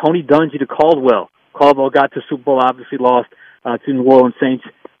 Tony Dungy to Caldwell. Caldwell got to a Super Bowl, obviously lost to New Orleans Saints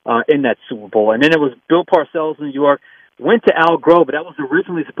in that Super Bowl. And then it was Bill Parcells in New York, went to Al Grove, but that was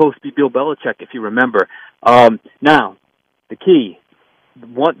originally supposed to be Bill Belichick, if you remember. Now, the key,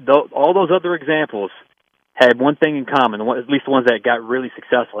 all those other examples had one thing in common, at least the ones that got really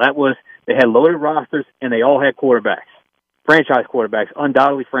successful. That was they had loaded rosters, and they all had quarterbacks, franchise quarterbacks,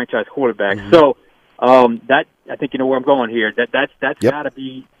 undoubtedly franchise quarterbacks. Mm-hmm. So that, I think you know where I'm going here. That's got to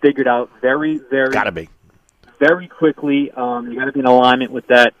be figured out very, very very quickly. You got to be in alignment with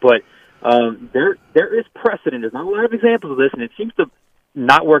that. But there is precedent. There's not a lot of examples of this, and it seems to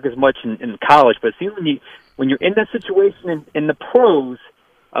not work as much in college. But it seems when you're in that situation in the pros,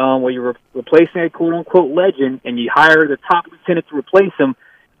 where you're replacing a quote-unquote legend, and you hire the top lieutenant to replace him,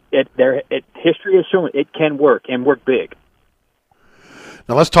 history has shown it can work and work big.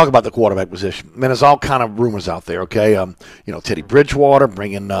 Now let's talk about the quarterback position. There's all kind of rumors out there, okay? Teddy Bridgewater,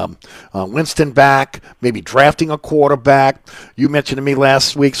 bringing Winston back, maybe drafting a quarterback. You mentioned to me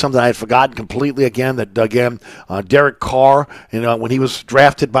last week something I had forgotten completely again, Derek Carr, when he was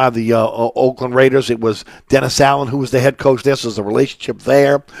drafted by the Oakland Raiders, it was Dennis Allen who was the head coach there, so there's a relationship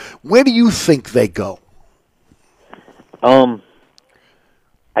there. Where do you think they go?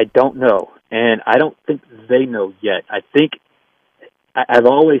 I don't know, and I don't think they know yet. I think I've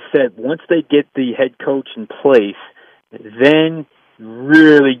always said once they get the head coach in place, then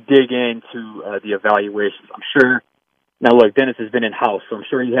really dig into the evaluations. I'm sure. Now, look, Dennis has been in-house, so I'm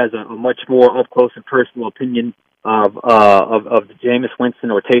sure he has a much more up-close and personal opinion of Jameis Winston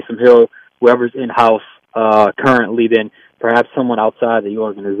or Taysom Hill, whoever's in-house currently, than perhaps someone outside the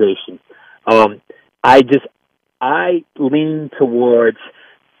organization. I lean towards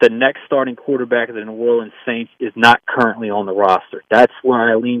the next starting quarterback of the New Orleans Saints is not currently on the roster. That's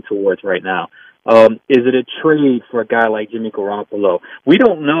where I lean towards right now. Is it a trade for a guy like Jimmy Garoppolo? We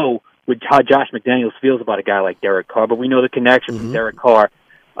don't know how Josh McDaniels feels about a guy like Derek Carr, but we know the connection from Derek Carr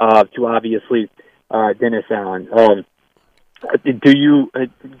to obviously Dennis Allen. Do you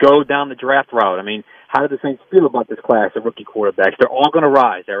go down the draft route? I mean, how do the Saints feel about this class of rookie quarterbacks? They're all going to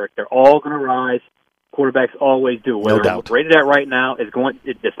rise, Eric. They're all going to rise. Quarterbacks always do. Whether no doubt. We're rated at right now, it's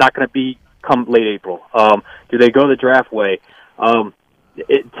not going to be come late April. Do they go the draft way? To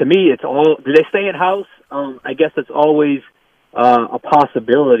me, it's all. Do they stay in house? I guess that's always a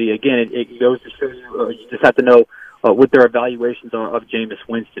possibility. Again, it goes to show you just have to know what their evaluations are of Jameis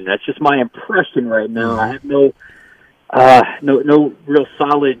Winston. That's just my impression right now. I have no real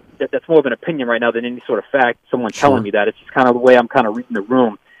solid. That's more of an opinion right now than any sort of fact. Someone telling me that. It's just kind of the way I'm kind of reading the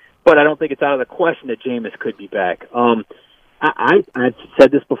room. But I don't think it's out of the question that Jameis could be back. I've said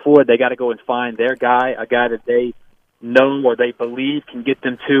this before. They got to go and find their guy, a guy that they know or they believe can get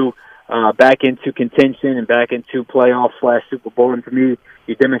them to back into contention and back into playoff / Super Bowl. And for me,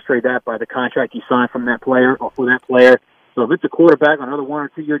 you demonstrate that by the contract you sign from that player or for that player. So if it's a quarterback on another 1 or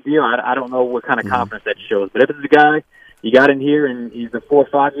 2 year deal, I don't know what kind of confidence that shows. But if it's a guy you got in here and he's a 4 or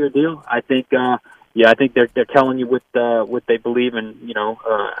 5 year deal, I think I think they're telling you what they believe and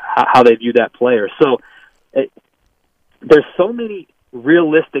how they view that player. So there's so many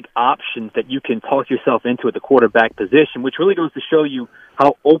realistic options that you can talk yourself into at the quarterback position, which really goes to show you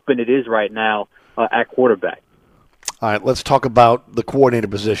how open it is right now at quarterback. All right, let's talk about the coordinator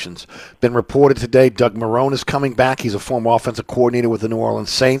positions. Been reported today, Doug Marrone is coming back. He's a former offensive coordinator with the New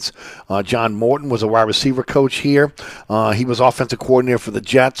Orleans Saints. John Morton was a wide receiver coach here. He was offensive coordinator for the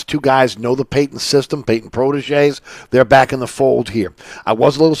Jets. Two guys know the Peyton system, Peyton proteges. They're back in the fold here. I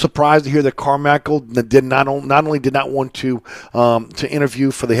was a little surprised to hear that Carmichael did not only did not want to interview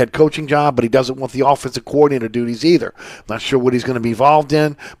for the head coaching job, but he doesn't want the offensive coordinator duties either. I'm not sure what he's going to be involved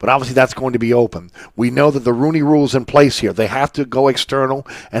in, but obviously that's going to be open. We know that the Rooney Rule is in place here. They have to go external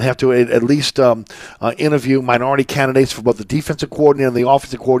and have to at least interview minority candidates for both the defensive coordinator and the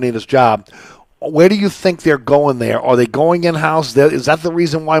offensive coordinator's job. Where do you think they're going there? Are they going in-house? Is that the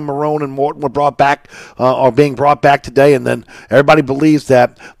reason why Marrone and Morton were brought back, are being brought back today? And then everybody believes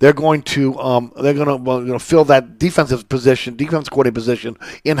that they're going to fill that defensive coordinator position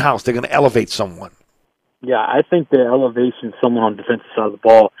in-house. They're going to elevate someone. Yeah, I think the elevation of someone on the defensive side of the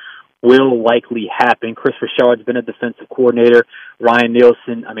ball will likely happen. Chris Richard's been a defensive coordinator. Ryan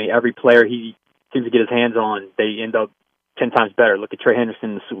Nielsen, every player he seems to get his hands on, they end up 10 times better. Look at Trey Henderson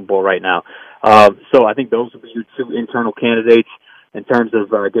in the Super Bowl right now. So I think those will be your two internal candidates in terms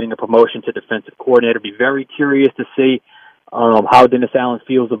of getting a promotion to defensive coordinator. Be very curious to see how Dennis Allen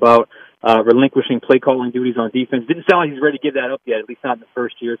feels about relinquishing play calling duties on defense. Didn't sound like he's ready to give that up yet, at least not in the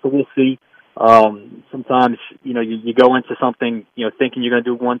first year. So we'll see. Sometimes, you go into something, thinking you're going to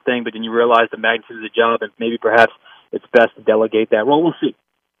do one thing, but then you realize the magnitude of the job and maybe perhaps it's best to delegate that role. We'll see.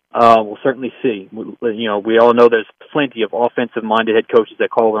 We'll certainly see. We all know there's plenty of offensive-minded head coaches that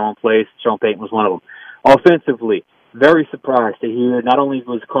call their own plays. Sean Payton was one of them. Offensively, very surprised to hear not only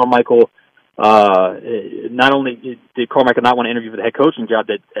was Carmichael, not only did Carmichael not want to interview for the head coaching job,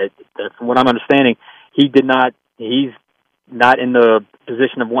 that from what I'm understanding, he's not in the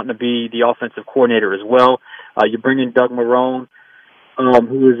position of wanting to be the offensive coordinator as well. You bring in Doug Marrone,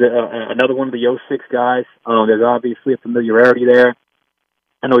 who is another one of the 06 guys. There's obviously a familiarity there.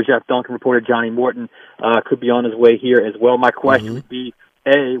 I know Jeff Duncan reported Johnny Morton could be on his way here as well. My question would be,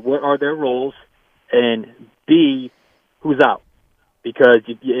 A, what are their roles? And B, who's out? Because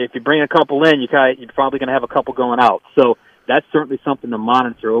if you bring a couple in, you're probably going to have a couple going out. So that's certainly something to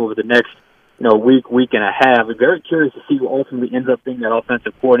monitor over the next week and a half. I'm very curious to see who ultimately ends up being that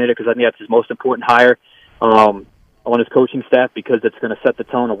offensive coordinator, because I think that's his most important hire on his coaching staff, because it's going to set the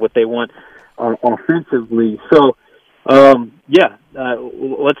tone of what they want offensively. So,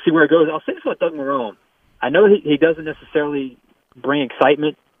 let's see where it goes. I'll say this about Doug Marrone. I know he doesn't necessarily bring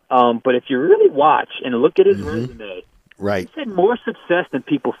excitement, but if you really watch and look at his resume, right, he's had more success than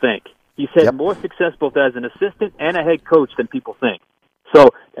people think. He's had more success both as an assistant and a head coach than people think. So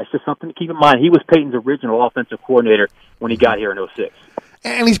that's just something to keep in mind. He was Peyton's original offensive coordinator when he got here in 06.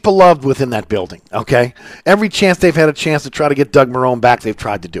 And he's beloved within that building, okay? Every chance they've had a chance to try to get Doug Marrone back, they've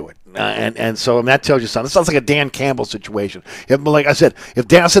tried to do it. And so that tells you something. It sounds like a Dan Campbell situation. Like I said, if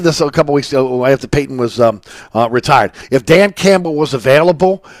Dan, I said this a couple weeks ago after Peyton was retired. If Dan Campbell was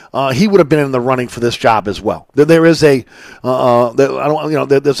available, he would have been in the running for this job as well. There is there's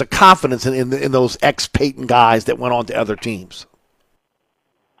a confidence in those ex-Peyton guys that went on to other teams.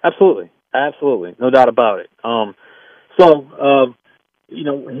 Absolutely, no doubt about it.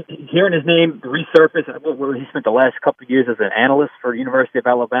 Hearing his name resurface, he spent the last couple of years as an analyst for the University of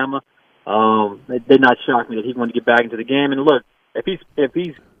Alabama. It did not shock me that he wanted to get back into the game. And look, if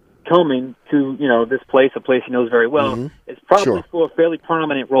he's coming to this place, a place he knows very well, it's probably for a fairly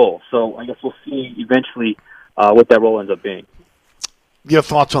prominent role. So I guess we'll see eventually what that role ends up being. Your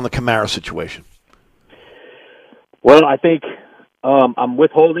thoughts on the Kamara situation? Well, I think I'm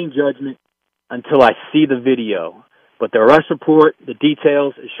withholding judgment until I see the video. But the arrest report, the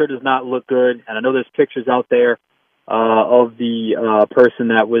details, it sure does not look good. And I know there's pictures out there of the person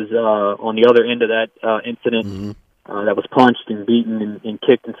that was on the other end of that incident that was punched and beaten and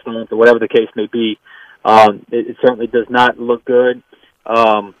kicked and stomped, or whatever the case may be. It certainly does not look good.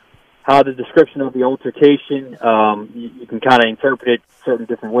 How the description of the altercation, you can kind of interpret it certain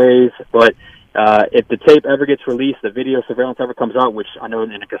different ways. But if the tape ever gets released, the video surveillance ever comes out, which I know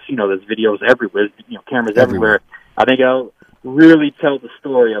in a casino there's videos everywhere, cameras everywhere. I think it'll really tell the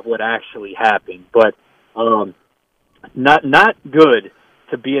story of what actually happened. But not good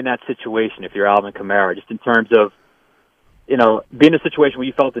to be in that situation if you're Alvin Kamara, just in terms of be in a situation where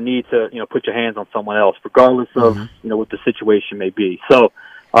you felt the need to, put your hands on someone else, regardless of, what the situation may be. So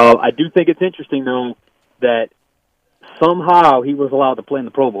I do think it's interesting, though, that somehow he was allowed to play in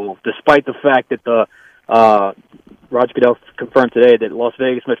the Pro Bowl, despite the fact that the Roger Goodell confirmed today that Las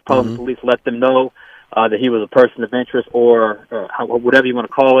Vegas Metropolitan Police let them know that he was a person of interest, or whatever you want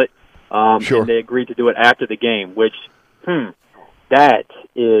to call it. Sure. And they agreed to do it after the game, which, that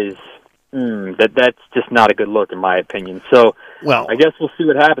is... that's just not a good look, in my opinion. So, I guess we'll see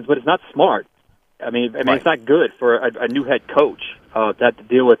what happens, but it's not smart. I mean, it's not good for a new head coach to have to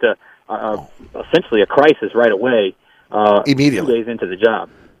deal with essentially a crisis right away, immediately 2 days into the job.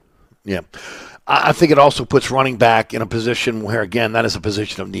 Yeah. I think it also puts running back in a position where, again, that is a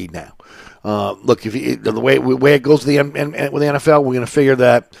position of need now. Look, if the way it goes with the NFL, we're going to figure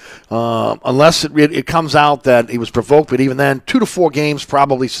that unless it comes out that he was provoked, but even then, 2 to 4 games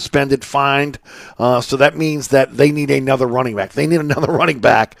probably suspended, fined. So that means that they need another running back. They need another running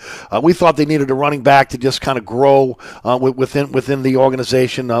back. We thought they needed a running back to just kind of grow within the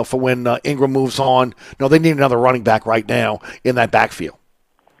organization for when Ingram moves on. No, they need another running back right now in that backfield.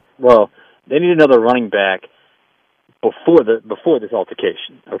 Well, they need another running back before this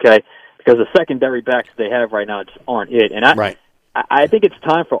altercation, okay? Because the secondary backs they have right now just aren't it. And I think it's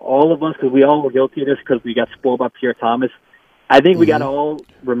time for all of us, because we all were guilty of this because we got spoiled by Pierre Thomas. I think we got to all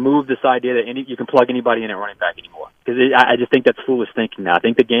remove this idea that you can plug anybody in at running back anymore. Because I just think that's foolish thinking now. I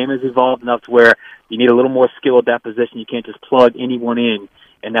think the game has evolved enough to where you need a little more skill at that position. You can't just plug anyone in,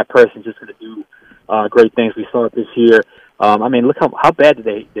 and that person's just going to do great things. We saw it this year. I mean, look how bad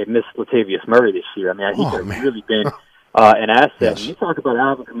did they miss Latavius Murray this year. I mean, he could have really been an asset. Yes. When you talk about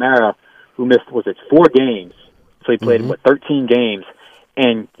Alvin Kamara, who missed, 4 games? So he played, 13 games,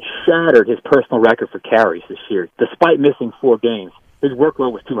 and shattered his personal record for carries this year, despite missing 4 games. His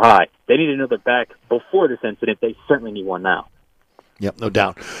workload was too high. They needed another back before this incident. They certainly need one now. Yep, no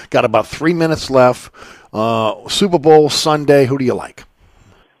doubt. Got about 3 minutes left. Super Bowl Sunday, who do you like?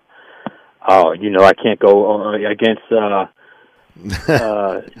 Oh, I can't go against Joe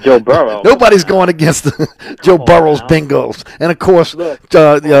Burrow. Nobody's going against Joe Burrow's Bengals. And, of course,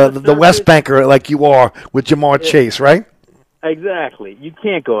 the West Banker like you are with Jamar Chase, right? Exactly. You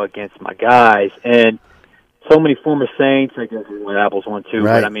can't go against my guys. And so many former Saints, I guess is what Apple's one too.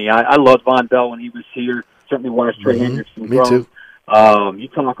 Right. But, I mean, I loved Von Bell when he was here. Certainly watched Trey Hendrickson Me grow. too. You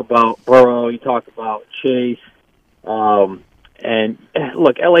talk about Burrow. You talk about Chase. And,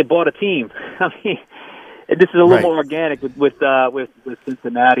 look, L.A. bought a team. I mean, this is a little more organic with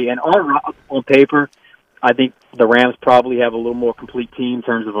Cincinnati. And on paper, I think the Rams probably have a little more complete team in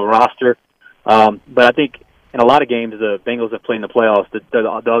terms of a roster. But I think in a lot of games, the Bengals have played in the playoffs.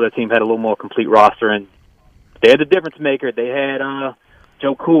 The other team had a little more complete roster, and they had the difference maker. They had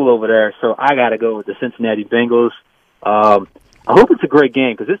Joe Cool over there. So I got to go with the Cincinnati Bengals. I hope it's a great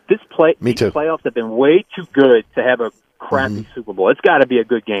game, because these playoffs have been way too good to have a crappy Super Bowl. It's got to be a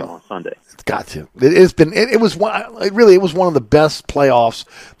good game on Sunday. It's got to. It was one of the best playoffs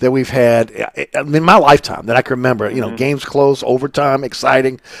that we've had in my lifetime that I can remember. Games close, overtime,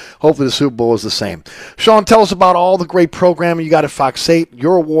 exciting. Hopefully the Super Bowl is the same. Sean, tell us about all the great programming you got at Fox 8,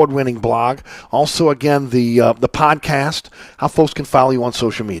 your award-winning blog. Also, again, the podcast, how folks can follow you on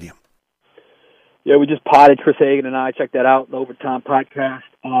social media. Yeah, we just potted, Chris Hagan and I. Check that out, the Overtime Podcast,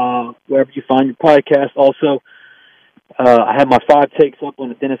 wherever you find your podcast. Also, I have my 5 takes up on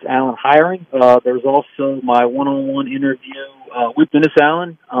the Dennis Allen hiring. There's also my one-on-one interview with Dennis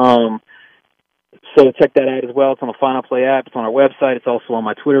Allen. So check that out as well. It's on the Final Play app. It's on our website. It's also on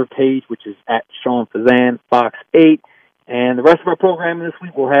my Twitter page, which is at Sean Fazan, Fox 8. And the rest of our programming this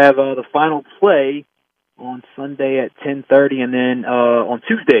week, we'll have the Final Play on Sunday at 10:30. And then on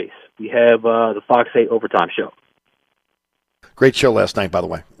Tuesdays, we have the Fox 8 Overtime Show. Great show last night, by the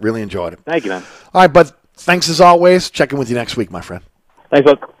way. Really enjoyed it. Thank you, man. All right, bud. Thanks as always. Check in with you next week, my friend.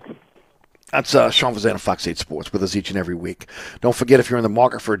 Thanks, bud. That's Sean Fazan of Fox 8 Sports with us each and every week. Don't forget, if you're in the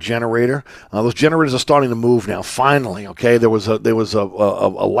market for a generator, those generators are starting to move now. Finally, okay. There was a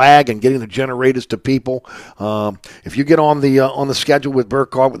lag in getting the generators to people. If you get on the schedule with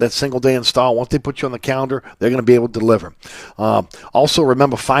Burkhardt with that single day install, once they put you on the calendar, they're going to be able to deliver. Also,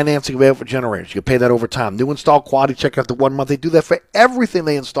 remember, financing available for generators. You can pay that over time. New install quality. Check out the 1 month. They do that for everything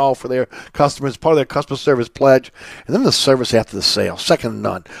they install for their customers, part of their customer service pledge, and then the service after the sale, second to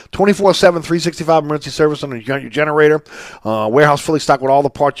none. 24/7. 365 emergency service on your generator. Warehouse fully stocked with all the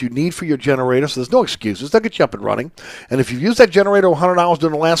parts you need for your generator, so there's no excuses. They'll get you up and running. And if you've used that generator 100 hours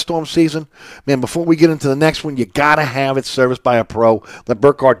during the last storm season, man, before we get into the next one, you got to have it serviced by a pro. Let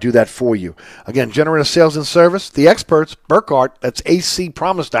Burkhardt do that for you. Again, generator sales and service, the experts, Burkhardt, that's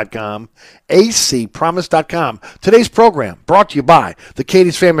acpromise.com, acpromise.com. Today's program brought to you by the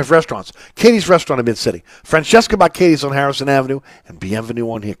Katie's family of restaurants. Katie's Restaurant in Mid-City, Francesca by Katie's on Harrison Avenue, and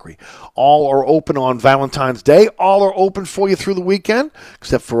Bienvenue on Hickory. All are open on Valentine's Day. All are open for you through the weekend,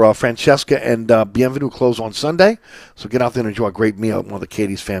 except for Francesca and Bienvenue close on Sunday. So get out there and enjoy a great meal at one of the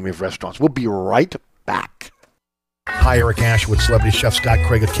Katie's family of restaurants. We'll be right back. Hi, Eric Ashwood, celebrity chef Scott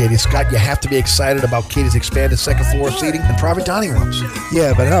Craig of Katie's. Scott, you have to be excited about Katie's expanded second floor seating and private dining rooms.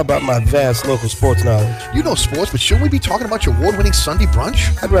 Yeah, but how about my vast local sports knowledge? You know sports, but shouldn't we be talking about your award-winning Sunday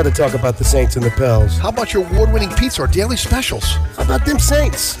brunch? I'd rather talk about the Saints and the Pels. How about your award-winning pizza or daily specials? How about them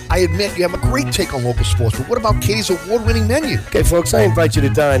Saints? I admit you have a great take on local sports, but what about Katie's award-winning menu? Okay, folks, I invite you to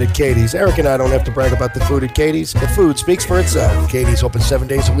dine at Katie's. Eric and I don't have to brag about the food at Katie's. The food speaks for itself. Katie's open 7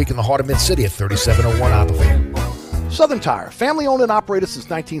 days a week in the heart of Mid-City at 3701 Opperville. Southern Tire, family owned and operated since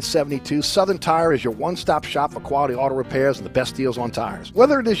 1972, Southern Tire is your one-stop shop for quality auto repairs and the best deals on tires.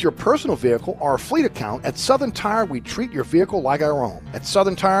 Whether it is your personal vehicle or a fleet account, at Southern Tire we treat your vehicle like our own. At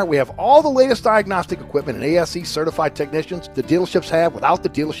Southern Tire we have all the latest diagnostic equipment and ASE certified technicians the dealerships have without the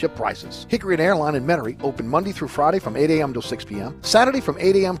dealership prices. Hickory and Airline in Metairie open Monday through Friday from 8 a.m. till 6 p.m., Saturday from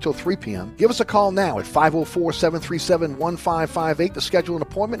 8 a.m. till 3 p.m. Give us a call now at 504-737-1558 to schedule an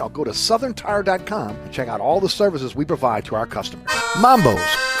appointment or go to southerntire.com and check out all the services we provide to our customers. Mambo's,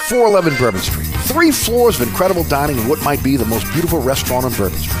 411 Bourbon Street. 3 floors of incredible dining in what might be the most beautiful restaurant on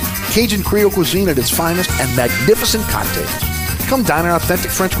Bourbon Street. Cajun Creole cuisine at its finest and magnificent cocktails. Come dine in our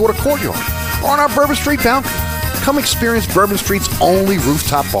authentic French Quarter courtyard or on our Bourbon Street balcony. Come experience Bourbon Street's only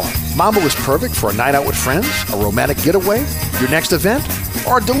rooftop bar. Mambo is perfect for a night out with friends, a romantic getaway, your next event,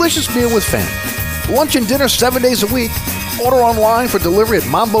 or a delicious meal with family. Lunch and dinner 7 days a week. Order online for delivery at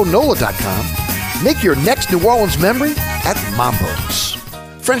mambonola.com. Make your next New Orleans memory at Mambo's.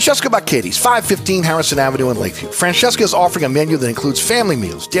 Francesca by Katie's, 515 Harrison Avenue in Lakeview. Francesca is offering a menu that includes family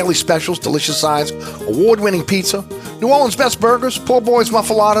meals, daily specials, delicious sides, award-winning pizza, New Orleans' best burgers, poor boys'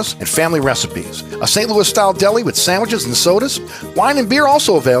 muffulettas, and family recipes. A St. Louis-style deli with sandwiches and sodas. Wine and beer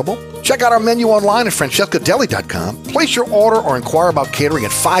also available. Check out our menu online at francescadeli.com. Place your order or inquire about catering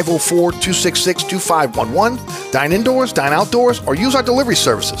at 504-266-2511. Dine indoors, dine outdoors, or use our delivery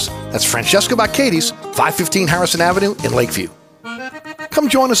services. That's Francesca by Katie's, 515 Harrison Avenue in Lakeview. Come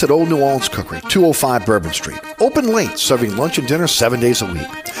join us at Old New Orleans Cookery, 205 Bourbon Street. Open late, serving lunch and dinner 7 days a week.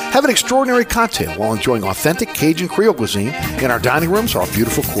 Have an extraordinary cocktail while enjoying authentic Cajun Creole cuisine in our dining rooms or our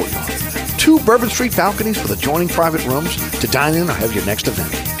beautiful courtyard. 2 Bourbon Street balconies with adjoining private rooms to dine in or have your next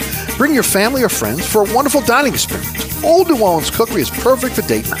event. Bring your family or friends for a wonderful dining experience. Old New Orleans Cookery is perfect for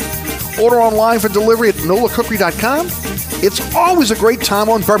date night. Order online for delivery at nolacookery.com. It's always a great time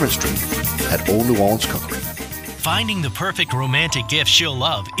on Bourbon Street at Old New Orleans Cookery. Finding the perfect romantic gift she'll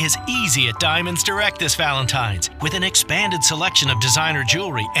love is easy at Diamonds Direct this Valentine's. With an expanded selection of designer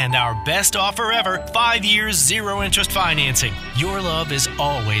jewelry and our best offer ever, 5 years, 0 interest financing. Your love is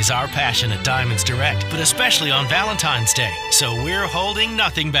always our passion at Diamonds Direct, but especially on Valentine's Day. So we're holding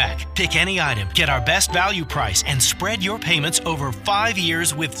nothing back. Pick any item, get our best value price, and spread your payments over 5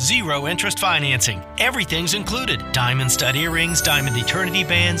 years with 0 interest financing. Everything's included. Diamond stud earrings, diamond eternity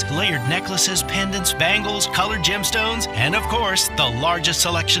bands, layered necklaces, pendants, bangles, colored gemstones, and of course, the largest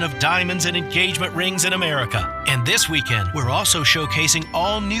selection of diamonds and engagement rings in America. And this weekend, we're also showcasing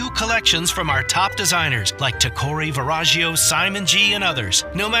all new collections from our top designers like Tacori, Verragio, Simon G, and others.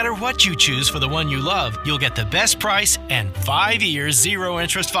 No matter what you choose for the one you love, you'll get the best price and 5 years, 0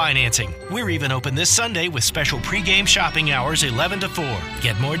 interest financing. We're even open this Sunday with special pregame shopping hours 11 to 4.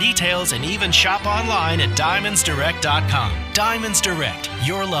 Get more details and even shop online at diamondsdirect.com. Diamonds Direct,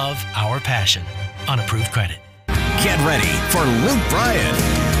 your love, our passion. Unapproved credit. Get ready for Luke Bryan.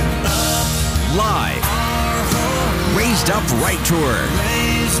 Live. Raised Up Right Tour.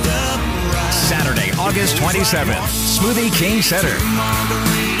 Saturday, August 27th, Smoothie King Center.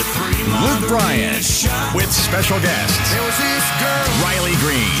 Luke Bryan with special guests Riley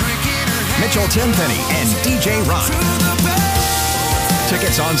Green, Mitchell Tenpenny, and DJ Rock.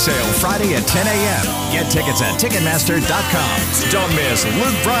 Tickets on sale Friday at 10 a.m. Get tickets at Ticketmaster.com. Don't miss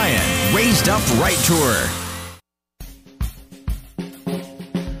Luke Bryan, Raised Up Right Tour.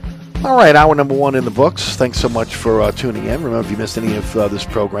 All right, hour number 1 in the books. Thanks so much for tuning in. Remember, if you missed any of this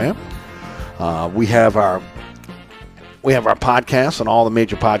program, we have our podcasts on all the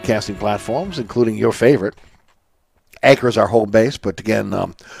major podcasting platforms, including your favorite, Anchor is our home base, but again,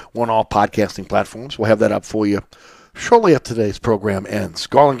 we're on all podcasting platforms. We'll have that up for you shortly after today's program ends.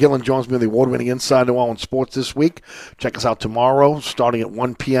 Garland Gillen joins me on the award-winning Inside New Orleans Sports this week. Check us out tomorrow, starting at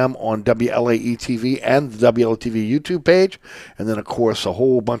 1 p.m. on WLAE-TV and the WLAE-TV YouTube page. And then, of course, a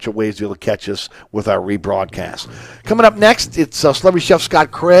whole bunch of ways you'll catch us with our rebroadcast. Coming up next, it's Celebrity Chef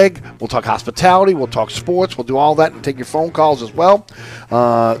Scott Craig. We'll talk hospitality. We'll talk sports. We'll do all that and take your phone calls as well.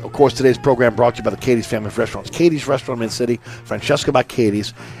 Of course, today's program brought to you by the Katie's Family of Restaurants. Katie's Restaurant in Mid-City, Francesca by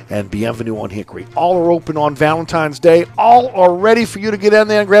Katie's, and Bienvenue on Hickory. All are open on Valentine's Day. All are ready for you to get in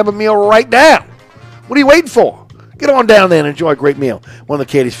there and grab a meal right now. What are you waiting for? Get on down there and enjoy a great meal. One of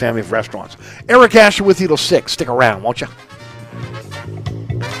the Katie's Family of Restaurants. Eric Asher with you till 6. Stick around, won't you?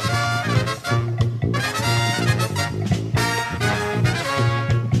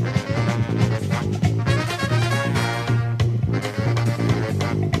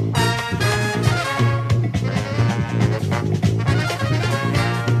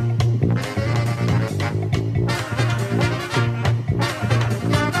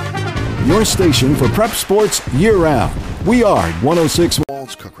 Your station for prep sports year-round. We are 106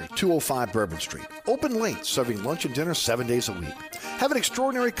 Walls Cookery, 205 Bourbon Street. Open late, serving lunch and dinner 7 days a week. Have an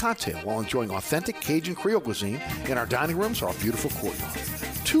extraordinary cocktail while enjoying authentic Cajun Creole cuisine in our dining rooms or our beautiful courtyard.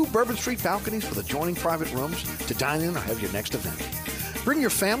 2 Bourbon Street balconies with adjoining private rooms to dine in or have your next event. Bring your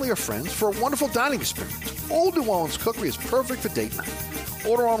family or friends for a wonderful dining experience. Old New Orleans Cookery is perfect for date night.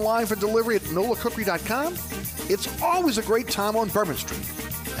 Order online for delivery at nolacookery.com. It's always a great time on Bourbon Street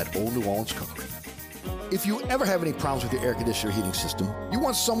at Old New Orleans Cookery. If you ever have any problems with your air conditioner heating system, you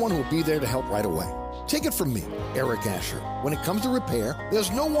want someone who will be there to help right away. Take it from me, Eric Asher. When it comes to repair, there's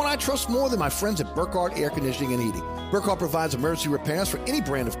no one I trust more than my friends at Burkhardt Air Conditioning and Heating. Burkhardt provides emergency repairs for any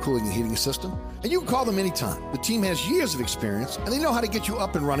brand of cooling and heating system, and you can call them anytime. The team has years of experience, and they know how to get you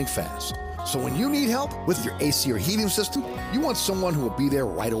up and running fast. So when you need help with your AC or heating system, you want someone who will be there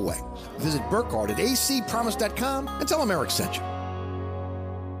right away. Visit Burkhardt at acpromise.com and tell them Eric sent you.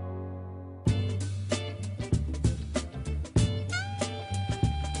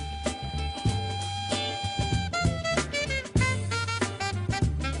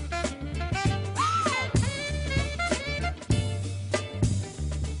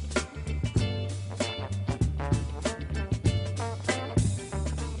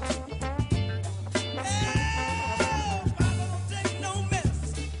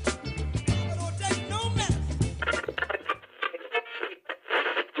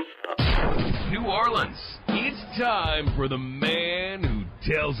 For the man who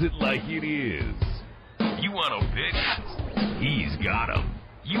tells it like it is. You want a pick? He's got 'em.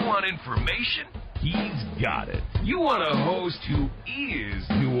 You want information? He's got it. You want a host who is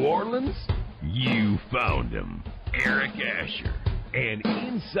New Orleans? You found him. Eric Asher and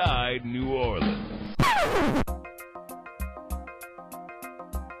Inside New Orleans.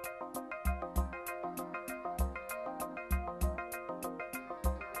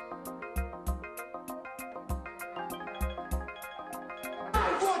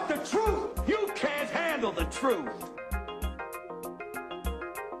 The truth.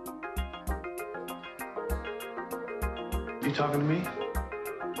 You talking to me?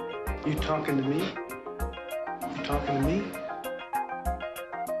 You talking to me? You talking to me?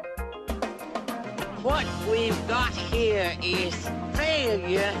 What we've got here is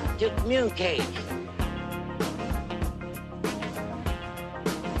failure to communicate.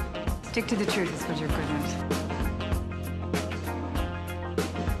 Stick to the truth is what you're good at.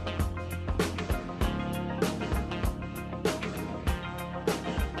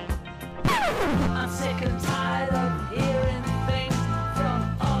 I'm sick and tired of hearing things from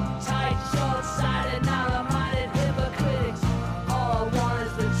uptight, short-sighted, narrow-minded hypocrites. All I want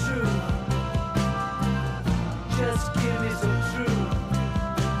is the truth. Just give me some truth.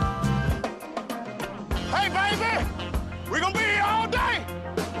 Hey, baby! We're gonna be here all day!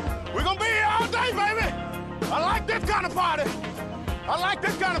 We're gonna be here all day, baby! I like this kind of party! I like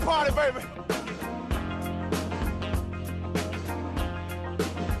this kind of party, baby!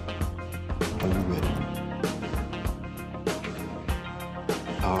 Are you ready?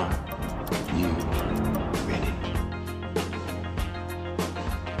 Are you ready?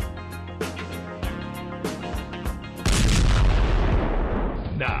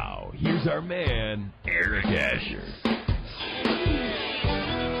 Now, here's our man, Eric Asher.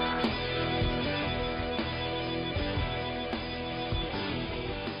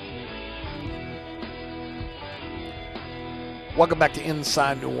 Welcome back to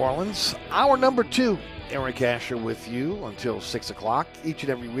Inside New Orleans. Hour number 2, Eric Asher with you until 6 o'clock. Each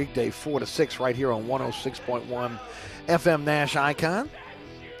and every weekday, 4 to 6, right here on 106.1 FM Nash Icon.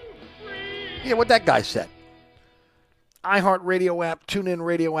 Yeah, what that guy said. iHeartRadio app, TuneIn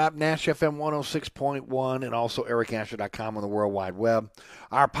Radio app, Nash FM 106.1, and also ericasher.com on the World Wide Web.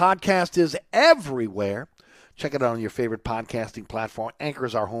 Our podcast is everywhere. Check it out on your favorite podcasting platform. Anchor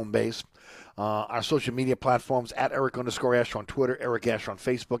is our home base. Our social media platforms, at Eric_Asher on Twitter, Eric Asher on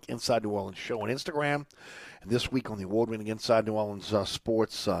Facebook, Inside New Orleans Show on Instagram. And this week on the award-winning Inside New Orleans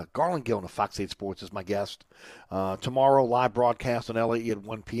Sports, Garland Gillen of Fox 8 Sports is my guest. Tomorrow, live broadcast on LAE at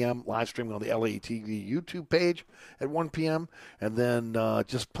 1 p.m., live streaming on the LAE TV YouTube page at 1 p.m., and then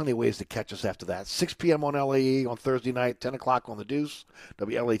just plenty of ways to catch us after that. 6 p.m. on LAE on Thursday night, 10 o'clock on The Deuce,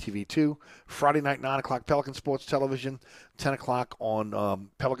 WLATV 2. Friday night, 9 o'clock, Pelican Sports Television, 10 o'clock on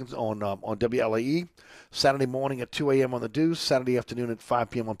Pelicans on WLAE. Saturday morning at 2 a.m. on The Deuce. Saturday afternoon at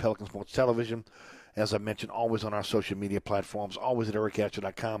 5 p.m. on Pelican Sports Television. As I mentioned, always on our social media platforms, always at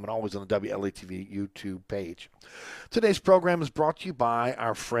ericasher.com, and always on the WLATV YouTube page. Today's program is brought to you by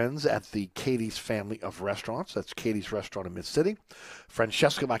our friends at the Katie's family of restaurants. That's Katie's Restaurant in Mid-City,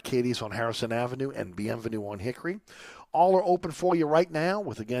 Francesca by Katie's on Harrison Avenue, and Bienvenue on Hickory. All are open for you right now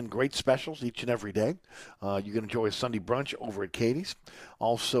with, again, great specials each and every day. You can enjoy a Sunday brunch over at Katie's.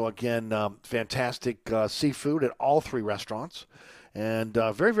 Also, again, fantastic seafood at all three restaurants. And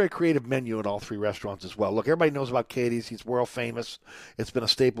very, very creative menu at all three restaurants as well. Look, everybody knows about Katie's. He's world famous. It's been a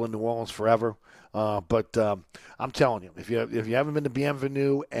staple in New Orleans forever. But I'm telling you, if you haven't been to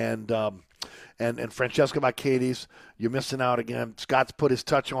Bienvenue and Francesca by Katie's, you're missing out again. Scott's put his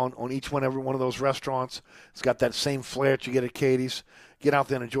touch on every one of those restaurants. It's got that same flair that you get at Katie's. Get out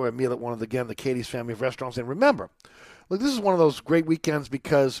there and enjoy a meal at one of the Katie's family of restaurants. And remember, look, this is one of those great weekends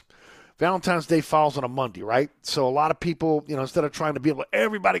because Valentine's Day falls on a Monday, right? So a lot of people, instead of trying to be able to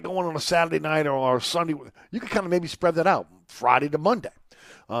everybody going on a Saturday night or Sunday, you can kind of maybe spread that out, Friday to Monday.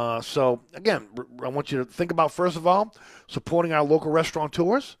 So, again, I want you to think about, first of all, supporting our local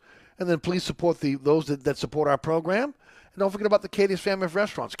restaurateurs, and then please support those that support our program. And don't forget about the Katie's family of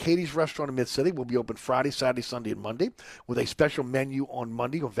restaurants. Katie's Restaurant in Mid-City will be open Friday, Saturday, Sunday, and Monday with a special menu on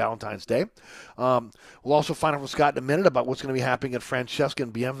Monday on Valentine's Day. We'll also find out from Scott in a minute about what's going to be happening at Francesca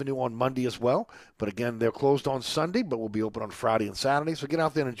and Bienvenue on Monday as well. But, again, they're closed on Sunday, but will be open on Friday and Saturday. So get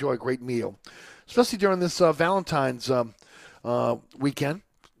out there and enjoy a great meal, especially during this Valentine's weekend.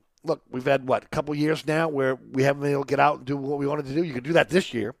 Look, we've had, a couple years now where we haven't been able to get out and do what we wanted to do. You can do that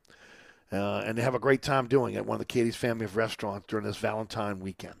this year. And they have a great time doing it at one of the Katie's family of restaurants during this Valentine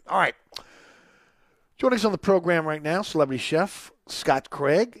weekend. All right. Joining us on the program right now, celebrity chef Scott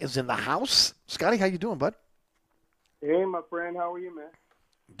Craig is in the house. Scotty, how you doing, bud? Hey, my friend. How are you, man?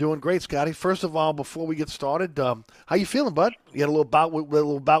 Doing great, Scotty. First of all, before we get started, how you feeling, bud? You had a little bout with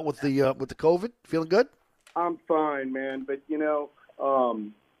the COVID. Feeling good? I'm fine, man. But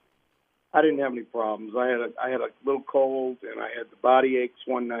I didn't have any problems. I had a little cold and I had the body aches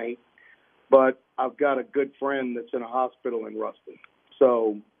one night. But I've got a good friend that's in a hospital in Ruston,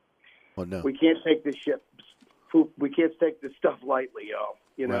 so we can't take this we can't take this stuff lightly, y'all.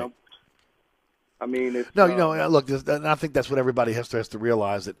 You know, right. I mean, it's look, and I think that's what everybody has to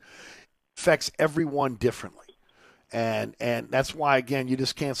realize, that it affects everyone differently. And that's why, again, you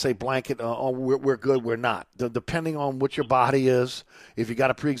just can't say blanket, we're good, we're not. Depending on what your body is, if you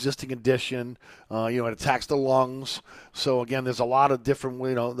got a pre-existing condition, it attacks the lungs. So, again, there's a lot of different,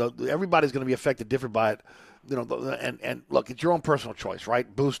 everybody's going to be affected different by it. And look, it's your own personal choice,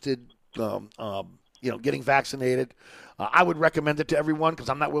 right? Boosted, getting vaccinated. I would recommend it to everyone because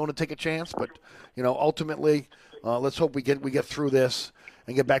I'm not willing to take a chance. But, ultimately, let's hope we get through this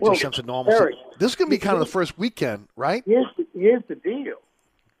and get back to a sense of normalcy. Eric, this is going to be kind of the first weekend, right? Here's the deal.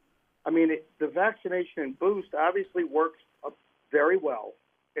 I mean, the vaccination and boost obviously works very well,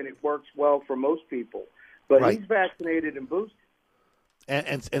 and it works well for most people. But right. He's vaccinated and boosted,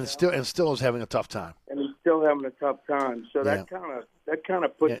 and still is having a tough time. And he's still having a tough time. So that kind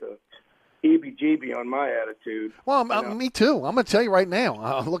of puts a heebie-jeebie on my attitude. Well, me too. I'm going to tell you right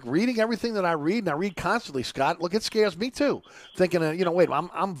now. Look, reading everything that I read, and I read constantly, Scott, look, it scares me too. Thinking, wait,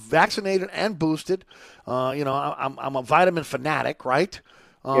 I'm vaccinated and boosted. I'm a vitamin fanatic, right?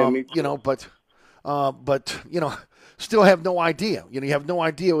 Me too. But still have no idea. You have no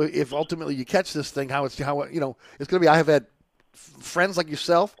idea if ultimately you catch this thing, it's going to be. I have had friends like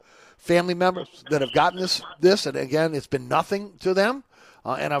yourself, family members that have gotten this, and again, it's been nothing to them.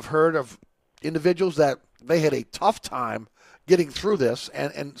 And I've heard of individuals that they had a tough time getting through this,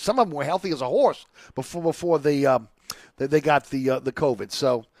 and some of them were healthy as a horse before they got the COVID.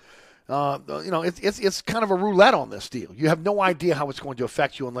 So, it's kind of a roulette on this deal. You have no idea how it's going to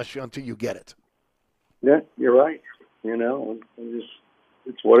affect you until you get it. Yeah, you're right.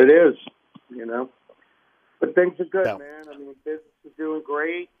 It's what it is. But things are good, man. I mean, business is doing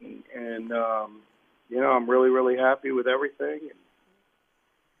great, and I'm really, really happy with everything.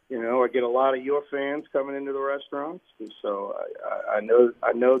 And, I get a lot of your fans coming into the restaurants, and so I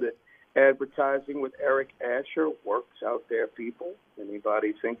know that advertising with Eric Asher works out there, people.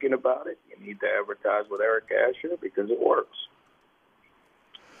 Anybody thinking about it, you need to advertise with Eric Asher because it works.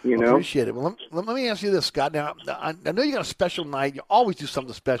 Appreciate it. Well, let me ask you this, Scott. Now, I know you got a special night. You always do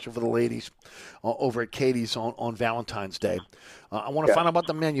something special for the ladies over at Katie's on Valentine's Day. I want to find out about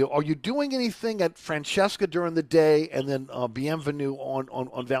the menu. Are you doing anything at Francesca during the day and then Bienvenue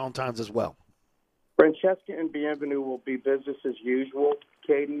on Valentine's as well? Francesca and Bienvenue will be business as usual.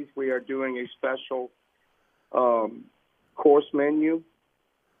 Katie's, we are doing a special course menu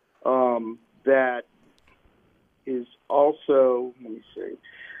that is also, let me see.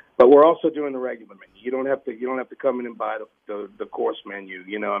 But we're also doing the regular menu. You don't have to come in and buy the course menu.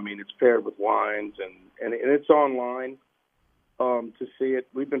 It's paired with wines and it's online to see it.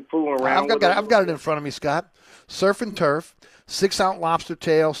 We've been fooling around. I've got it in front of me, Scott. Surf and turf, 6-ounce lobster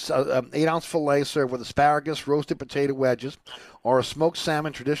tail, 8-ounce fillet served with asparagus, roasted potato wedges, or a smoked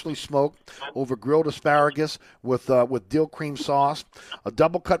salmon traditionally smoked over grilled asparagus with dill cream sauce, a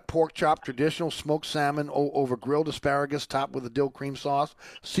double cut pork chop, traditional smoked salmon over grilled asparagus topped with a dill cream sauce,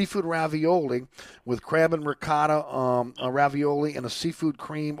 seafood ravioli with crab and ricotta ravioli, and a seafood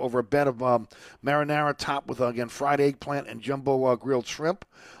cream over a bed of marinara topped with again fried eggplant and jumbo grilled shrimp.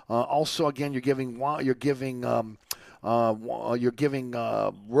 Also, again, you're giving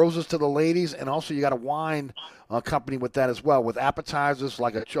roses to the ladies, and also you got a wine company with that as well, with appetizers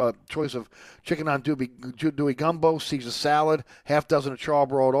like a choice of chicken andouille gumbo, Caesar salad, half dozen of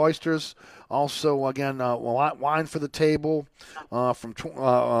charbroiled oysters. Also, again, wine for the table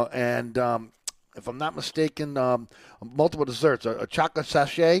if I'm not mistaken, multiple desserts, a chocolate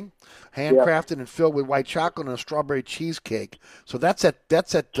sachet, handcrafted and filled with white chocolate, and a strawberry cheesecake. So that's at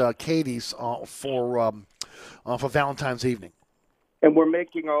Katie's for Valentine's evening. And we're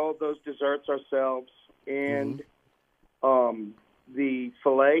making all of those desserts ourselves, and the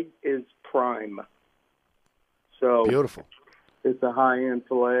filet is prime. So beautiful. It's a high-end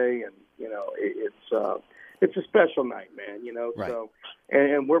filet, and it's a special night, man. Right. So.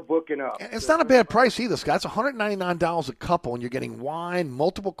 And we're booking up. And it's not a bad price either, Scott. It's $199 a couple, and you're getting wine,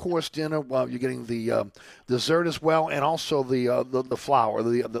 multiple course dinner. Well, you're getting the dessert as well, and also the flower,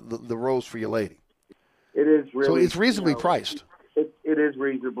 the rose for your lady. It is really. So it's reasonably priced. It is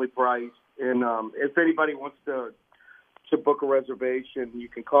reasonably priced, and if anybody wants to book a reservation, you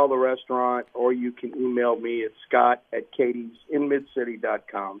can call the restaurant or you can email me at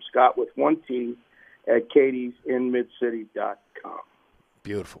scott@katiesinmidcity.com. Scott with one T at katiesinmidcity.com.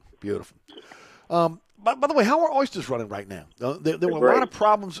 Beautiful. By the way, how are oysters running right now? There were a lot of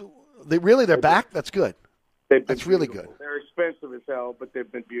problems. They're back? That's good. That's really good. They're expensive as hell, but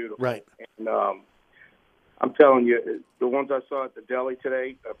they've been beautiful. Right. And I'm telling you, the ones I saw at the deli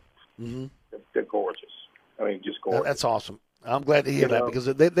today, they're gorgeous. I mean, just gorgeous. That's awesome. I'm glad to hear that because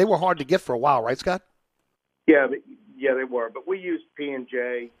they were hard to get for a while, right, Scott? Yeah, they were. But we used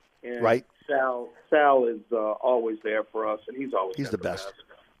P&J. And right. Sal is always there for us, and he's the best.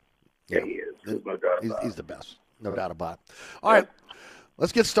 Yeah, he is. There's no doubt about it. He's the best. No doubt about it. All right,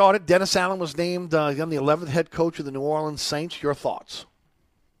 let's get started. Dennis Allen was named the 11th head coach of the New Orleans Saints. Your thoughts?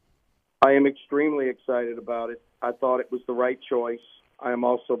 I am extremely excited about it. I thought it was the right choice. I am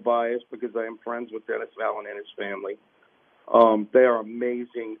also biased because I am friends with Dennis Allen and his family. They are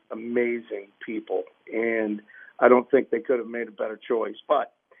amazing, amazing people, and I don't think they could have made a better choice.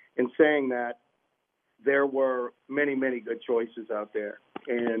 But in saying that, there were many, many good choices out there.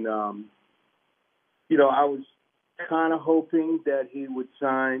 And, I was kind of hoping that he would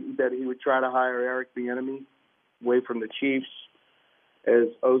try to hire Eric Bieniemy away from the Chiefs as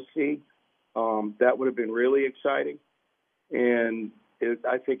OC. That would have been really exciting. And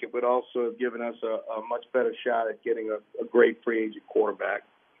I think it would also have given us a much better shot at getting a great free agent quarterback.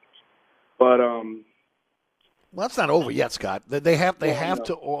 But, well, that's not over yet, Scott. They have to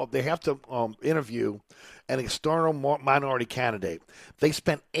interview an external minority candidate. They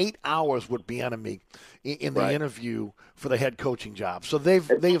spent 8 hours with Bieniemy in the interview for the head coaching job, so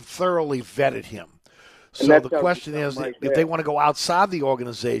they've thoroughly vetted him. So the question is, if they want to go outside the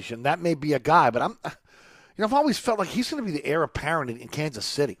organization, that may be a guy. But I've always felt like he's going to be the heir apparent in Kansas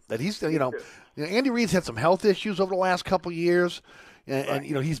City. That he's, Andy Reid's had some health issues over the last couple of years, and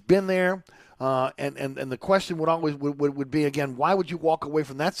he's been there. And the question would be again, why would you walk away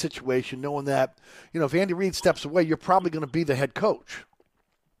from that situation knowing that, if Andy Reid steps away, you're probably going to be the head coach?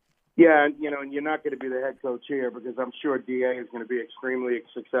 Yeah, and you're not going to be the head coach here because I'm sure DA is going to be extremely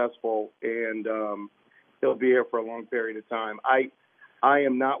successful and he'll be here for a long period of time. I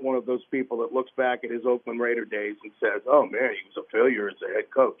am not one of those people that looks back at his Oakland Raider days and says, oh, man, he was a failure as a head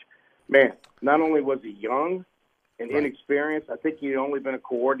coach. Man, not only was he young and inexperienced, I think he'd only been a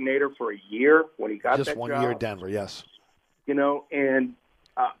coordinator for a year when he got that job. Just 1 year at Denver, yes. You know, and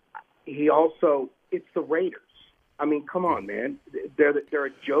he also – it's the Raiders. I mean, come on, man. They're a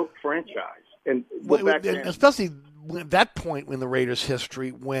joke franchise. And especially at that point in the Raiders' history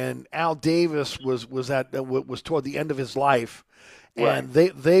when Al Davis was toward the end of his life, and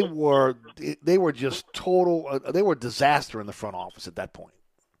they were just total they were a disaster in the front office at that point.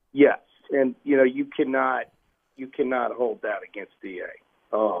 Yes, and you know you cannot hold that against DA.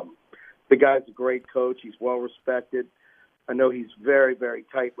 The guy's a great coach. He's well respected. I know he's very, very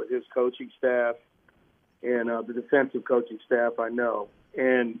tight with his coaching staff and the defensive coaching staff. I know,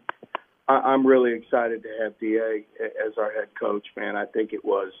 and I'm really excited to have DA as our head coach, man. I think it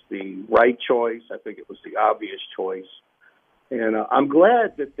was the right choice. I think it was the obvious choice. And I'm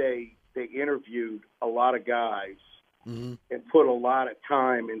glad that they interviewed a lot of guys and put a lot of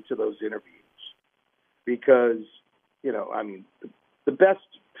time into those interviews because, you know, I mean, the best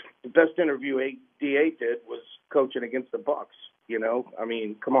interview DA did was coaching against the Bucs, you know. I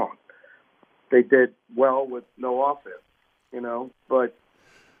mean, come on. They did well with no offense, you know. But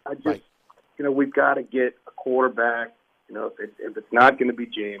I just, you know, we've got to get a quarterback. You know, if it's not going to be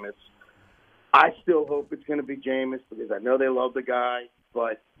Jameis, I still hope it's going to be Jameis because I know they love the guy,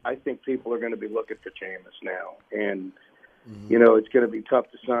 but I think people are going to be looking for Jameis now. And, you know, it's going to be tough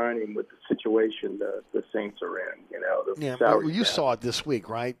to sign him with the situation the Saints are in, you know. Well, you saw it this week,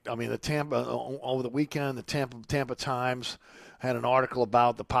 right? I mean, over the weekend, the Tampa Times had an article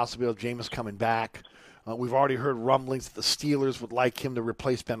about the possibility of Jameis coming back. We've already heard rumblings that the Steelers would like him to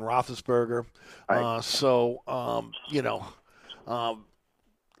replace Ben Roethlisberger. You know,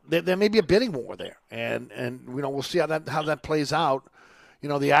 there may be a bidding war there, and you know we'll see how that plays out. You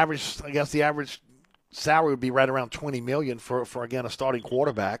know, the average salary would be right around $20 million for again a starting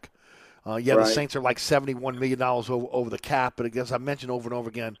quarterback. The Saints are like $71 million over the cap, but as I mentioned over and over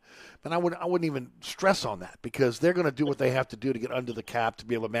again, and I wouldn't even stress on that because they're going to do what they have to do to get under the cap to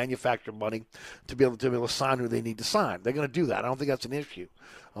be able to manufacture money to be able to sign who they need to sign. They're going to do that. I don't think that's an issue.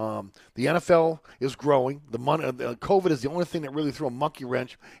 The NFL is growing. The money, COVID is the only thing that really threw a monkey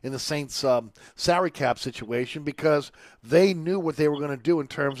wrench in the Saints' salary cap situation because they knew what they were going to do in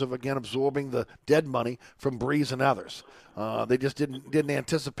terms of again absorbing the dead money from Breeze and others. They just didn't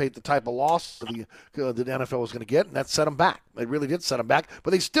anticipate the type of loss that the NFL was going to get, and that set them back. They really did set them back,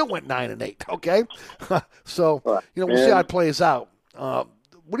 but they still went 9-8. Okay, so you know we'll see how it plays out.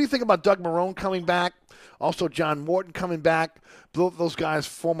 What do you think about Doug Marrone coming back? Also, John Morton coming back. Both those guys,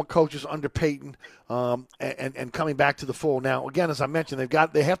 former coaches under Peyton, and coming back to the fold. Now, again, as I mentioned,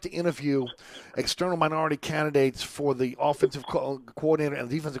 they have to interview external minority candidates for the offensive coordinator and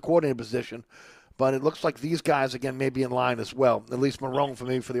defensive coordinator position. But it looks like these guys, again, may be in line as well. At least Marrone for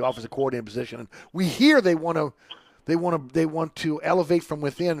the offensive coordinator position. And we hear they want to elevate from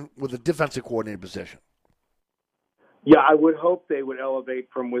within with the defensive coordinator position. Yeah, I would hope they would elevate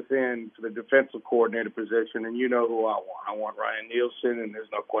from within to the defensive coordinator position. And you know who I want. I want Ryan Nielsen, and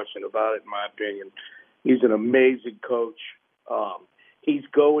there's no question about it, in my opinion. He's an amazing coach. He's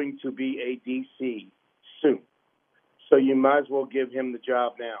going to be a DC soon. So you might as well give him the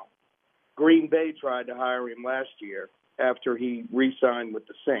job now. Green Bay tried to hire him last year after he re-signed with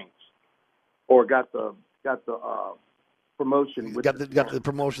the Saints, or got the promotion. Got the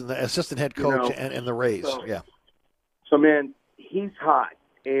promotion, the assistant head coach, you know, and the raise. So, man, he's hot,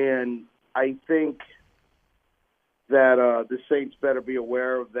 and I think that the Saints better be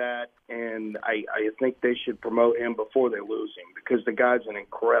aware of that, and I think they should promote him before they lose him because the guy's an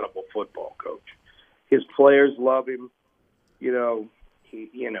incredible football coach. His players love him. You know,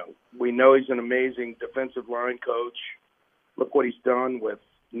 we know he's an amazing defensive line coach. Look what he's done with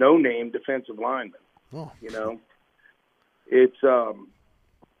no-name defensive linemen. You know, it's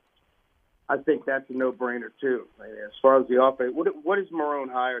I think that's a no-brainer too. As far as the offense, what is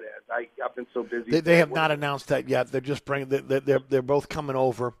Marrone hired as? I've been so busy. They have not announced that yet. They're just they're both coming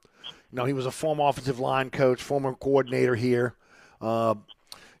over. You know, he was a former offensive line coach, former coordinator here.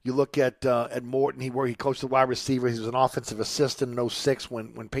 You look at Morton. He coached the wide receiver. He was an offensive assistant in 2006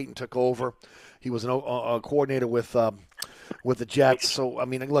 when Peyton took over. He was a coordinator with the Jets. So, I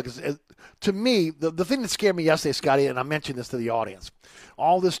mean, look, to me, the thing that scared me yesterday, Scotty, and I mentioned this to the audience,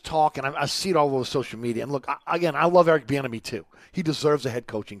 all this talk, and I see it all over social media. And look, I love Eric Bieniemy too. He deserves a head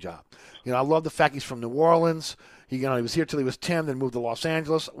coaching job. You know, I love the fact he's from New Orleans. He was here till he was 10, then moved to Los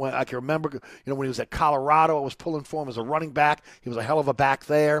Angeles. When I can remember, when he was at Colorado, I was pulling for him as a running back. He was a hell of a back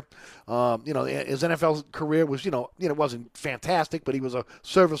there. His NFL career was, it wasn't fantastic, but he was a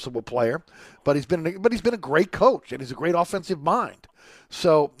serviceable player. But he's been a great coach, and he's a great offensive mind.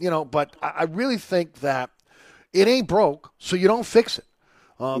 So, but I really think that it ain't broke, so you don't fix it.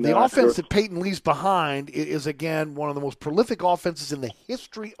 The offense that Peyton leaves behind is, again, one of the most prolific offenses in the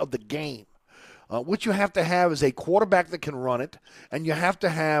history of the game. What you have to have is a quarterback that can run it, and you have to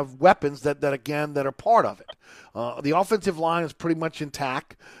have weapons that are part of it. The offensive line is pretty much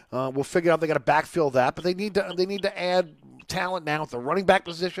intact. We'll figure out they got to backfill that, but they need to add talent now at the running back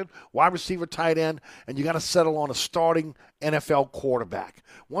position, wide receiver, tight end, and you got to settle on a starting NFL quarterback.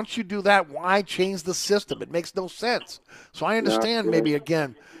 Once you do that, why change the system? It makes no sense. So I understand maybe,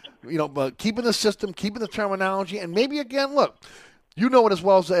 again, but keeping the system, keeping the terminology, and maybe, again, look, you know it as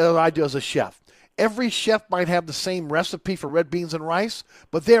well as I do as a chef. Every chef might have the same recipe for red beans and rice,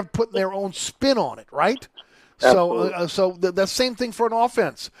 but they're putting their own spin on it, right? So the same thing for an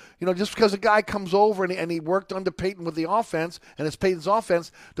offense. Just because a guy comes over and he worked under Peyton with the offense, and it's Peyton's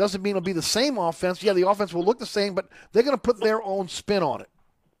offense, doesn't mean it'll be the same offense. Yeah, the offense will look the same, but they're going to put their own spin on it.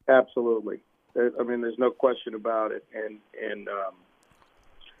 Absolutely. There's no question about it.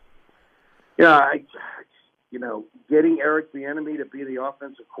 Getting Eric Bieniemy to be the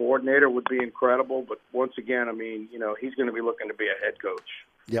offensive coordinator would be incredible. But once again, he's going to be looking to be a head coach.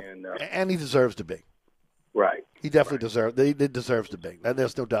 Yep. And he deserves to be. Right. He definitely deserves to be.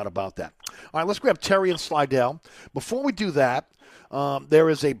 There's no doubt about that. All right, let's grab Terry and Slidell. Before we do that, there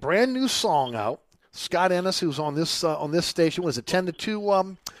is a brand new song out. Scott Ennis, who's on this station, was it 10 to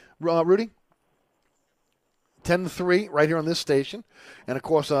 2, Rudy? 10 to 3, right here on this station, and of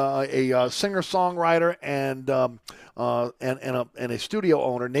course a singer-songwriter and a studio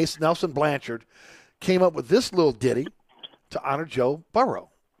owner, Nelson Blanchard, came up with this little ditty to honor Joe Burrow.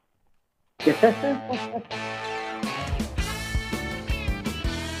 Come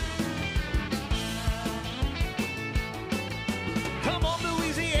on,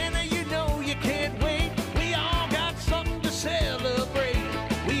 Louisiana, you know you can't wait. We all got something to celebrate.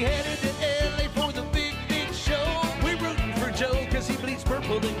 We headed to LA for the big show. We're rooting for Joe because he bleeds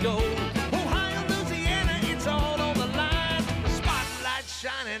purple and gold. Ohio, Louisiana, it's all on the line. Spotlight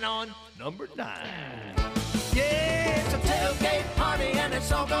shining on number 9. Yeah, it's a tailgate party and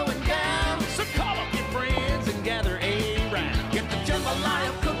it's all going down. So call up your friends and gather around. Get the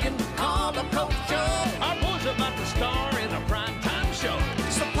jambalaya cooking, call the coach Joe. Our boys about to star in a primetime show.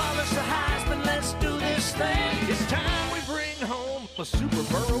 So polish the Heisman, let's do this thing. It's time we bring home a Super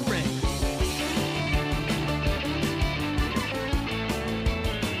Burrow ring.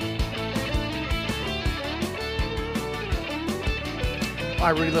 All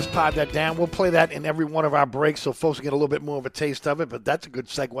right, Rudy, let's pod that down. We'll play that in every one of our breaks so folks get a little bit more of a taste of it, but that's a good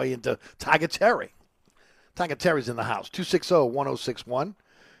segue into Tiger Terry. Tiger Terry's in the house, 260-1061.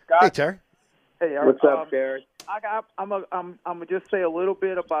 Scott? Hey, Terry. Hey, Eric. What's up, Terry? I'm gonna just say a little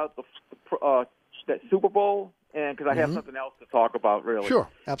bit about that Super Bowl, and because I have something else to talk about, really. Sure,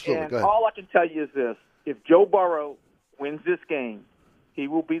 absolutely. And go ahead. all I can tell you is this: if Joe Burrow wins this game, he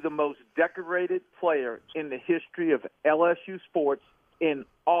will be the most decorated player in the history of LSU sports. In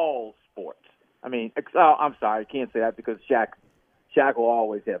all sports. I'm sorry, I can't say that because Shaq will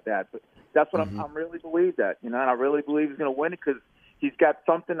always have that. But that's what I really believe that, and I really believe he's going to win it because he's got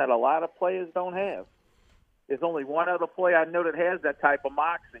something that a lot of players don't have. There's only one other player I know that has that type of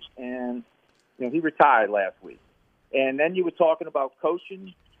moxie, and he retired last week. And then you were talking about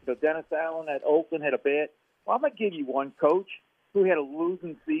coaching. Dennis Allen at Oakland had a bad. Well, I'm going to give you one coach who had a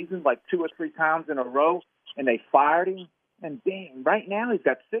losing season like 2 or 3 times in a row, and they fired him. And dang, right now he's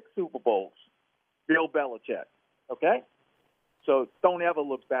got 6 Super Bowls. Bill Belichick. Okay? So don't ever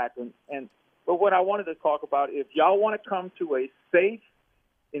look back. But what I wanted to talk about, if y'all want to come to a safe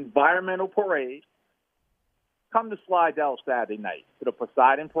environmental parade, come to Slidell Saturday night to the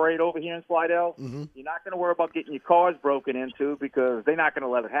Poseidon Parade over here in Slidell. You're not going to worry about getting your cars broken into because they're not going to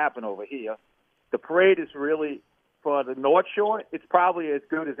let it happen over here. The parade is really, for the North Shore, it's probably as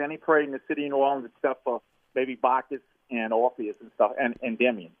good as any parade in the city of New Orleans except for maybe Bacchus and Orpheus and stuff, and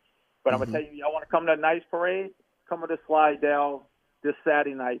Endymion. But I'm going to tell you, y'all want to come to a nice parade? Come to the Slidell this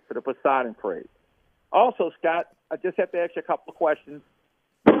Saturday night for the Poseidon Parade. Also, Scott, I just have to ask you a couple of questions.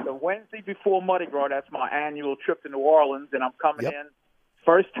 The Wednesday before Mardi Gras, that's my annual trip to New Orleans, and I'm coming in.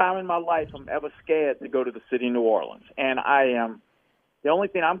 First time in my life I'm ever scared to go to the city of New Orleans. And I am. The only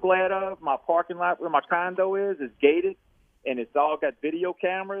thing I'm glad of, my parking lot where my condo is gated, and it's all got video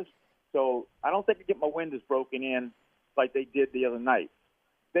cameras. So I don't think I get my windows broken in like they did the other night.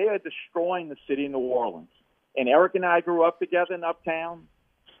 They are destroying the city of New Orleans. And Eric and I grew up together in Uptown.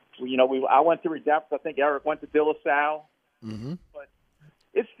 I went to Redemption. I think Eric went to De La Salle. Mm-hmm. But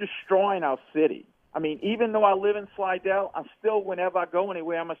it's destroying our city. I mean, even though I live in Slidell, I'm still, whenever I go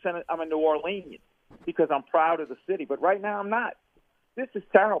anywhere, I'm a New Orleanian because I'm proud of the city. But right now, I'm not. This is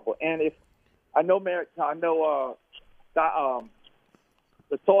terrible. And if I know,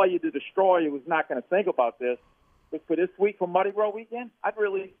 Latoya the Destroyer was not going to think about this, but for this week, for Mardi Gras weekend, I'd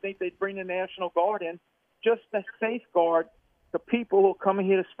really think they'd bring the National Guard in just to safeguard the people who are coming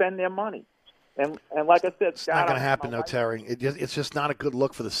here to spend their money. And like I said, it's not going to happen, though, Terry. It's just not a good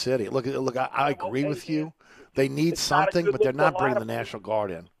look for the city. Look, I agree with you. They need something, but they're not bringing the National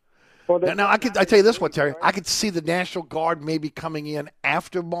Guard in. Now, I tell you this one, Terry. I could see the National Guard maybe coming in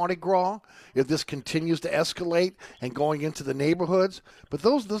after Mardi Gras if this continues to escalate and going into the neighborhoods. But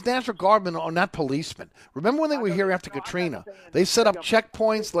those National Guardmen are not policemen. Remember when they were here after Katrina? They set up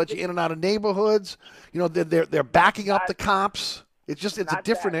checkpoints, let you in and out of neighborhoods. They're backing up the cops. It's a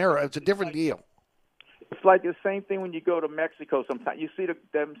different era. It's a different deal. It's like the same thing when you go to Mexico sometimes. You see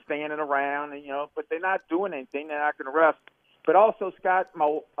them standing around, and but they're not doing anything. They're not going to arrest. But also, Scott,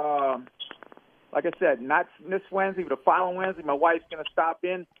 like I said, not this Wednesday, but the following Wednesday, my wife's going to stop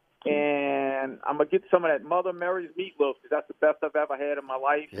in, and I'm going to get some of that Mother Mary's meatloaf because that's the best I've ever had in my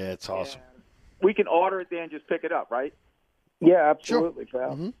life. Yeah, it's awesome. And we can order it there and just pick it up, right? Yeah, absolutely, sure.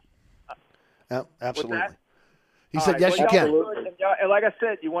 pal. Mm-hmm. Yeah, absolutely. He All said, right, yes, you can. And like I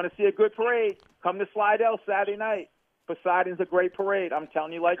said, you want to see a good parade, come to Slidell Saturday night. Poseidon's a great parade. I'm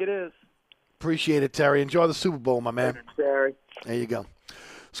telling you like it is. Appreciate it, Terry. Enjoy the Super Bowl, my man. Terry. There you go.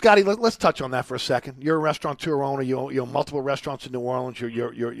 Scotty, let's touch on that for a second. You're a restaurateur owner. You own multiple restaurants in New Orleans. You're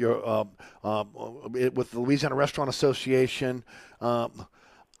with the Louisiana Restaurant Association. I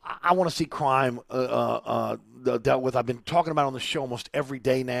want to see crime dealt with. I've been talking about it on the show almost every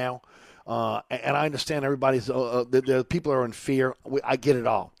day now, and I understand everybody's the people are in fear. I get it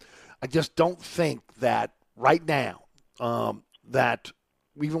all. I just don't think that right now that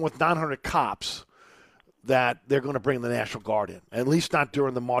even with 900 cops, that they're going to bring the National Guard in, at least not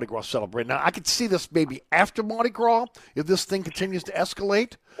during the Mardi Gras celebration. Now, I could see this maybe after Mardi Gras if this thing continues to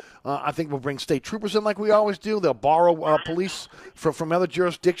escalate. I think we'll bring state troopers in like we always do. They'll borrow police from other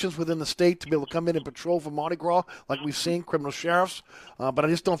jurisdictions within the state to be able to come in and patrol for Mardi Gras like we've seen, criminal sheriffs. But I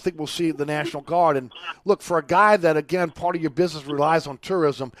just don't think we'll see the National Guard. And, look, for a guy that, again, part of your business relies on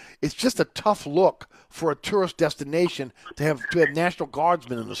tourism, it's just a tough look for a tourist destination to have National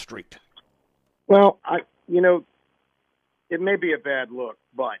Guardsmen in the street. Well, it may be a bad look,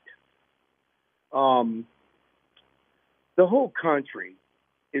 but the whole country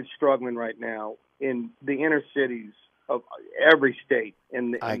is struggling right now in the inner cities of every state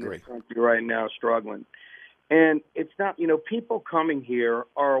in this country right now struggling. And it's not, people coming here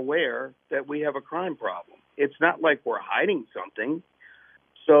are aware that we have a crime problem. It's not like we're hiding something.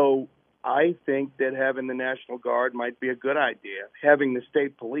 So I think that having the National Guard might be a good idea. Having the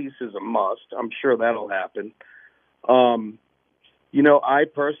state police is a must. I'm sure that'll happen. I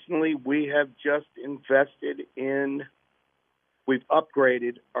personally, we have just invested we've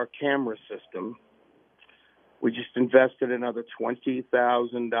upgraded our camera system. We just invested another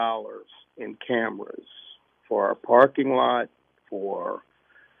 $20,000 in cameras for our parking lot, for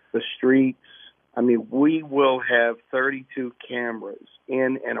the streets. I mean, we will have 32 cameras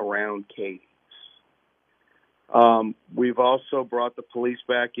in and around Katie's. We've also brought the police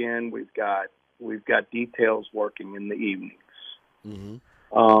back in. We've got details working in the evenings.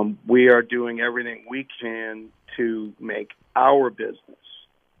 Mm-hmm. We are doing everything we can to make our business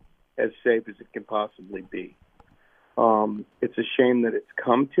as safe as it can possibly be. It's a shame that it's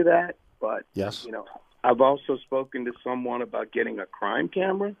come to that, but yes. I've also spoken to someone about getting a crime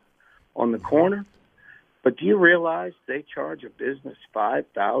camera on the corner. But do you realize they charge a business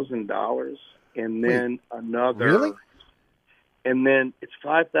 $5,000 and then another? Really? And then it's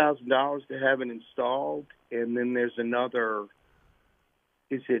 $5,000 to have it installed, and then there's another.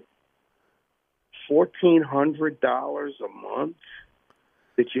 Is it $1,400 a month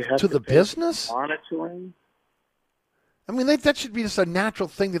that you have to the pay business for monitoring? I mean, that should be just a natural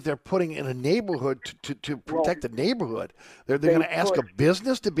thing that they're putting in a neighborhood to protect the neighborhood. They're going to ask a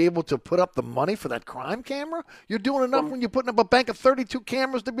business to be able to put up the money for that crime camera? You're doing enough when you're putting up a bank of 32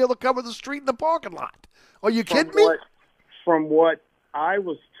 cameras to be able to cover the street and the parking lot. Are you kidding me? From what I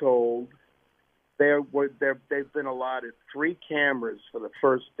was told, they've been allotted 3 cameras for the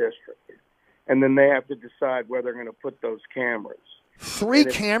first district, and then they have to decide where they're going to put those cameras. 3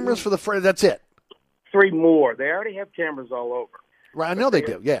 cameras for the first? That's it? 3 more. They already have cameras all over. Right, I know they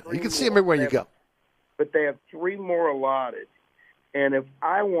do. Yeah, you can see them everywhere you go. But they have 3 more allotted, And if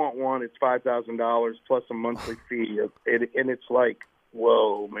I want one, it's $5,000 plus a monthly fee. And it's like,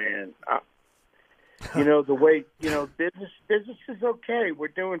 whoa, man. The way, business is okay. We're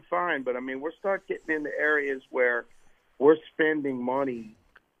doing fine. But, I mean, we're start getting into areas where we're spending money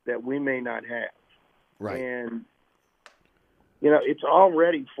that we may not have. Right. And, it's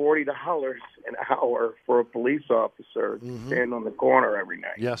already $40 an hour for a police officer to stand on the corner every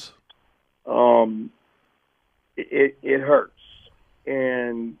night. Yes. It hurts.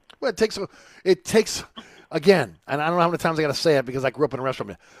 And well, it takes again, and I don't know how many times I got to say it because I grew up in a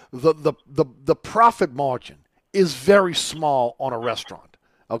restaurant. The profit margin is very small on a restaurant,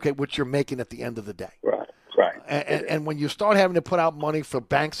 okay, which you're making at the end of the day. Right. And when you start having to put out money for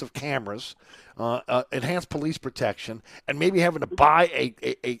banks of cameras, enhanced police protection, and maybe having to buy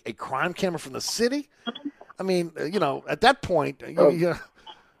a crime camera from the city, I mean, at that point, you're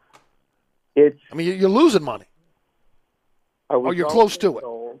losing money. Or you're close to it.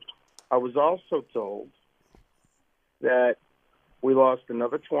 I was also told that we lost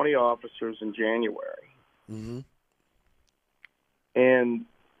another 20 officers in January. Mm-hmm. And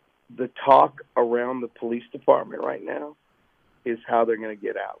the talk around the police department right now is how they're going to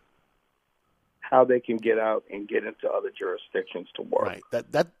get out. How they can get out and get into other jurisdictions to work. Right.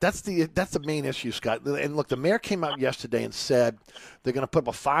 That's the main issue, Scott. And look, the mayor came out yesterday and said they're going to put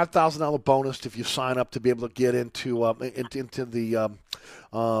up a $5,000 bonus if you sign up to be able to get into the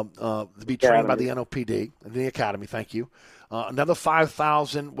to be trained by the NOPD, the academy. Thank you. Another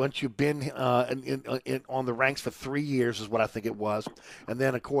 $5,000 once you've been on the ranks for 3 years is what I think it was, and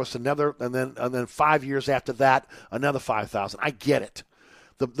then of course another, and then 5 years after that another $5,000. I get it.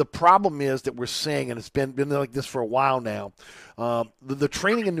 The problem is that we're seeing, and it's been like this for a while now, the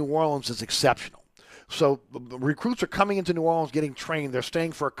training in New Orleans is exceptional. So recruits are coming into New Orleans getting trained. They're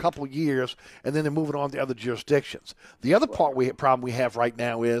staying for a couple of years, and then they're moving on to other jurisdictions. The other problem we have right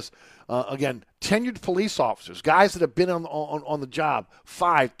now is, again, tenured police officers, guys that have been on the job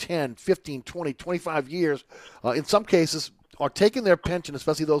 5, 10, 15, 20, 25 years, in some cases are taking their pension,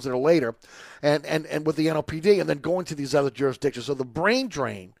 especially those that are later, and with the NOPD, and then going to these other jurisdictions. So the brain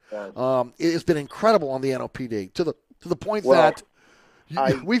drain has been incredible on the NOPD to the point that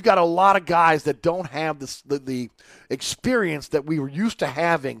we've got a lot of guys that don't have the experience that we were used to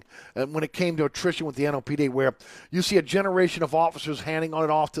having when it came to attrition with the NOPD, where you see a generation of officers handing it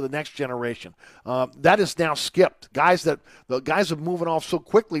off to the next generation. That is now skipped. The guys are moving off so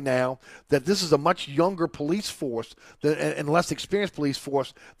quickly now that this is a much younger police force and less experienced police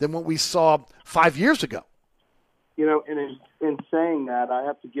force than what we saw 5 years ago. And in saying that, I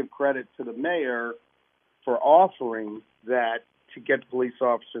have to give credit to the mayor for offering that to get police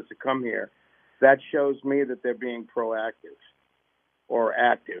officers to come here. That shows me that they're being proactive or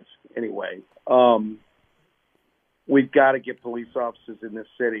active anyway. We've got to get police officers in this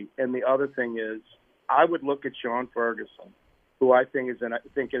city. And the other thing is, I would look at Sean Ferguson, who I think is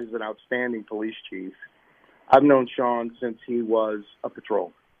an outstanding police chief. I've known Sean since he was a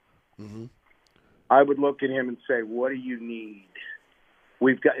patrol. Mm-hmm. I would look at him and say, what do you need?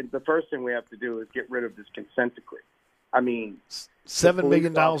 The first thing we have to do is get rid of this consent decree. I mean, $7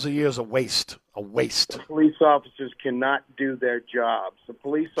 million a year is a waste. The police officers cannot do their jobs. The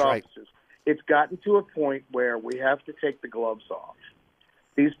police officers, it's gotten to a point where we have to take the gloves off.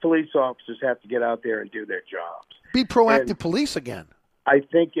 These police officers have to get out there and do their jobs. Be proactive police again. I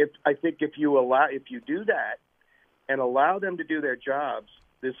think if you do that and allow them to do their jobs,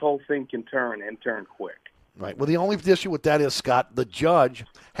 this whole thing can turn quick. Right. Well, the only issue with that is, Scott, the judge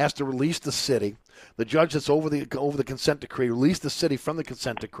has to release the city. The judge that's over the consent decree released the city from the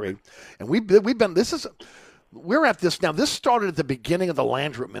consent decree, and we're at this now. This started at the beginning of the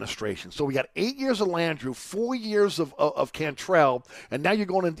Landrieu administration. So we got 8 years of Landrieu, 4 years of Cantrell, and now you're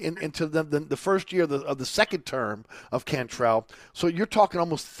going into the first year of the second term of Cantrell. So you're talking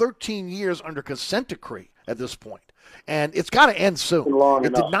almost 13 years under consent decree at this point. And it's got to end soon.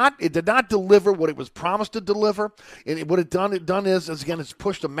 It did not deliver what it was promised to deliver. And what it done is again, it's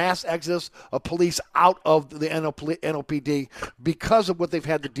pushed a mass exodus of police out of the NOPD because of what they've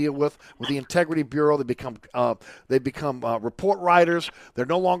had to deal with the Integrity Bureau. They become report writers. They're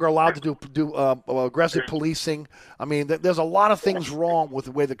no longer allowed to do aggressive policing. I mean, there's a lot of things wrong with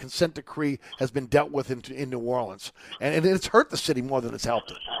the way the consent decree has been dealt with in New Orleans, and it's hurt the city more than it's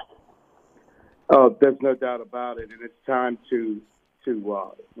helped it. Oh, there's no doubt about it, and it's time to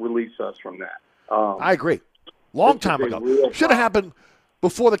release us from that. I agree. Long time ago. Should have happened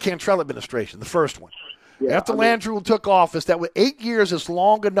before the Cantrell administration, the first one. Yeah, after Landrieu took office, that was 8 years is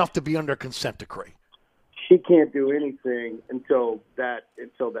long enough to be under consent decree. She can't do anything until that's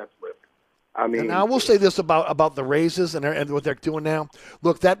lifted. I mean, and I will say this about the raises and what they're doing now.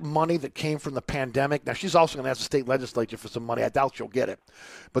 Look, that money that came from the pandemic. Now she's also going to ask the state legislature for some money. I doubt she'll get it,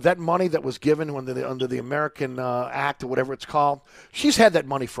 but that money that was given under the American Act or whatever it's called, she's had that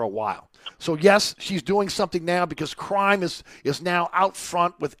money for a while. So yes, she's doing something now because crime is now out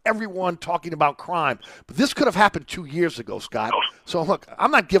front with everyone talking about crime. But this could have happened 2 years ago, Scott. So look,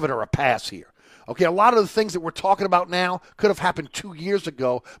 I'm not giving her a pass here. Okay, a lot of the things that we're talking about now could have happened 2 years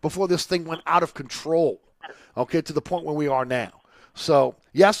ago before this thing went out of control, okay, to the point where we are now. So,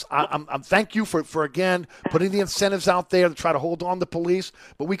 yes, I'm thank you for, again, putting the incentives out there to try to hold on to police,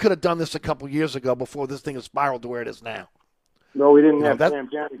 but we could have done this a couple years ago before this thing has spiraled to where it is now. No, we didn't have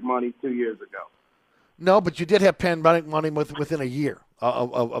pandemic money 2 years ago. No, but you did have pandemic money within a year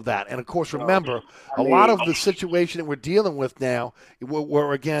of that. And, of course, remember, a lot of the situation that we're dealing with now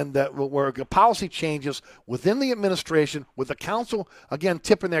were policy changes within the administration with the council, again,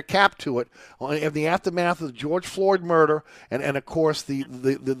 tipping their cap to it in the aftermath of the George Floyd murder and of course,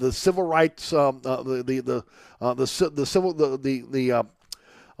 the civil rights, a lot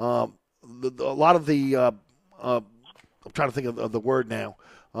of the I'm trying to think of the word now.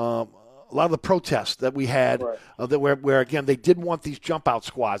 A lot of the protests that we had, where again they didn't want these jump out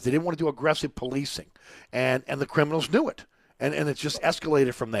squads. They didn't want to do aggressive policing, and the criminals knew it, and it just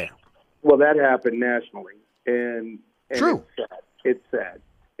escalated from there. Well, that happened nationally, and true. It's sad,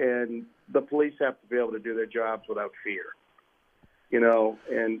 and the police have to be able to do their jobs without fear. You know,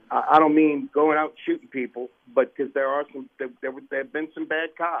 and I don't mean going out shooting people, but because there have been some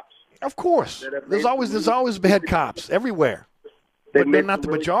bad cops. Of course, there's always bad cops everywhere, but they're not the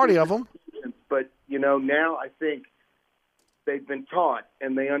majority of them. But you know, now I think they've been taught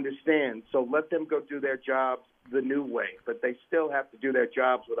and they understand. So let them go do their jobs the new way, but they still have to do their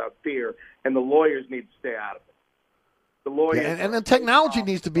jobs without fear, and the lawyers need to stay out of it. The lawyers, and the technology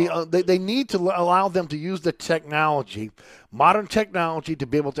needs to be. They need to allow them to use the technology, modern technology, to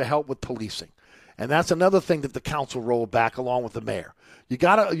be able to help with policing. And that's another thing that the council rolled back along with the mayor. You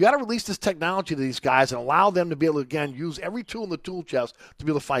gotta release this technology to these guys and allow them to be able to, again, use every tool in the tool chest to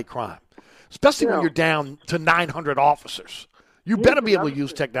be able to fight crime, especially when you're down to 900 officers. You better be able to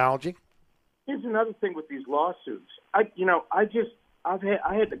use technology. Here's another thing with these lawsuits. I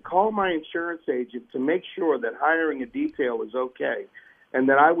had to call my insurance agent to make sure that hiring a detail is okay and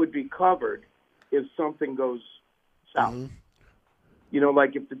that I would be covered if something goes south. Mm-hmm. You know,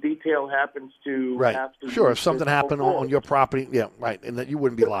 like if the detail happens to have to if something happened on your property, right, and that you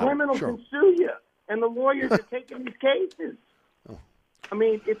wouldn't be liable. Criminals can sue you, and the lawyers are taking these cases. I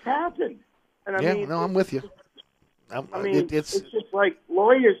mean, it's happened. And I'm with you. It's just like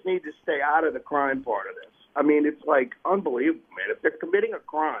lawyers need to stay out of the crime part of this. I mean, it's like unbelievable, man. If they're committing a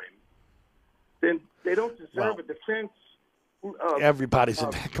crime, then they don't deserve a defense. Everybody's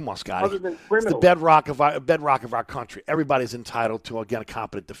come on, Scotty. Other than it's the bedrock of our country. Everybody's entitled to, again, a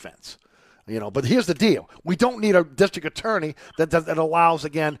competent defense. You know, but here's the deal: we don't need a district attorney that allows,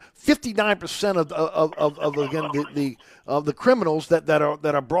 again, 59% of the criminals that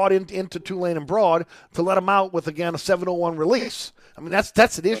are brought into Tulane and Broad to let them out with, again, a 701 release. I mean,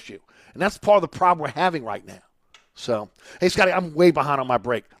 that's an issue, and that's part of the problem we're having right now. So, hey, Scotty, I'm way behind on my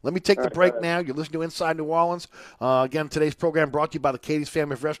break. Let me take the break now. You're listening to Inside New Orleans. Again, today's program brought to you by the Katie's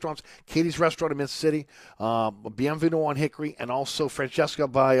Family of Restaurants, Katie's Restaurant in Mid-City, Bienvenue on Hickory, and also Francesca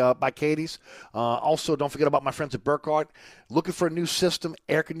by Katie's. Also, don't forget about my friends at Burkhardt. Looking for a new system,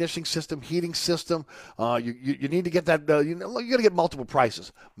 air conditioning system, heating system. You need to get that. You got to get multiple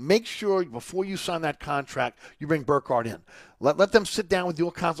prices. Make sure before you sign that contract, you bring Burkhardt in. Let them sit down with you,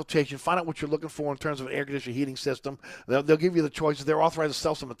 a consultation, find out what you're looking for in terms of an air conditioning heating system. They'll give you the choices. They're authorized to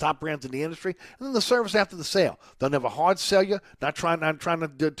sell some of the top brands in the industry, and then the service after the sale. They'll never hard sell you, not trying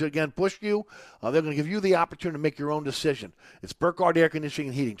to again push you. They're going to give you the opportunity to make your own decision. It's Burkhardt Air Conditioning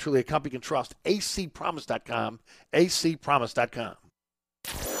and Heating, truly a company you can trust. acpromise.com, acpromise.com.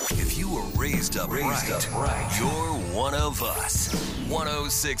 If you were raised up right, you're one of us.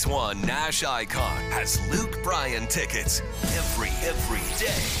 1061 Nash Icon has Luke Bryan tickets every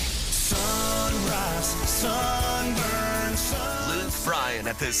day. Sunrise, sunburn, Luke Bryan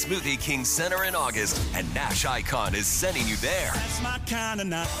at the Smoothie King Center in August, and Nash Icon is sending you there. That's my kind of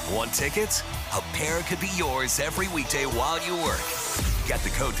night. Want tickets? A pair could be yours every weekday while you work. Get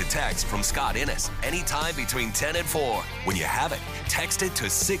the code to text from Scott Innes anytime between 10 and 4. When you have it, text it to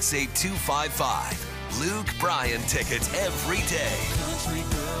 68255. Luke Bryan tickets every day. Country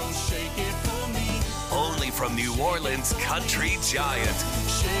girls, shake it for me. Only from New Orleans country giant,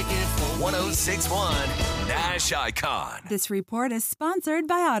 106.1 Nash Icon. This report is sponsored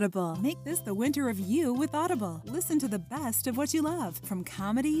by Audible. Make this the winter of you with Audible. Listen to the best of what you love, from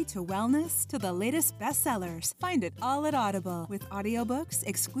comedy to wellness to the latest bestsellers. Find it all at Audible, with audiobooks,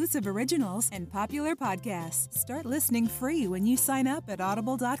 exclusive originals, and popular podcasts. Start listening free when you sign up at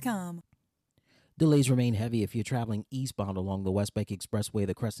audible.com. Delays remain heavy if you're traveling eastbound along the West Bank Expressway,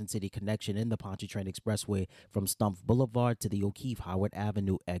 the Crescent City connection in the Pontchartrain Expressway from Stumpf Boulevard to the O'Keefe Howard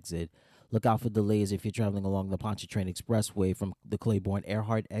Avenue exit. Look out for delays if you're traveling along the Pontchartrain Expressway from the Claiborne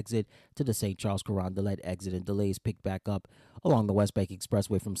Earhart exit to the St. Charles Carondelet exit, and delays pick back up along the West Bank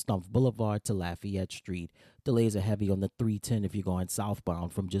Expressway from Stumpf Boulevard to Lafayette Street. Delays are heavy on the 310 if you're going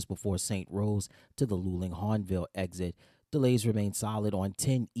southbound from just before St. Rose to the Luling-Hornville exit. Delays remain solid on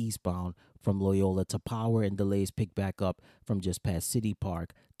 10 eastbound from Loyola to Power, and delays pick back up from just past City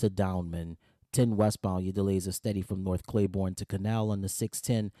Park to Downman. 10 westbound, your delays are steady from North Claiborne to Canal. On the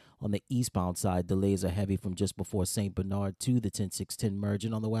 610 on the eastbound side, delays are heavy from just before St. Bernard to the 10610 merge,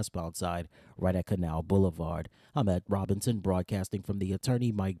 and on the westbound side, right at Canal Boulevard. I'm Ed Robinson, broadcasting from the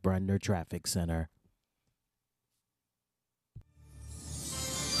Attorney Mike Brandner Traffic Center.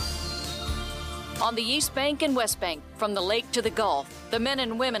 On the East Bank and West Bank, from the lake to the Gulf, the men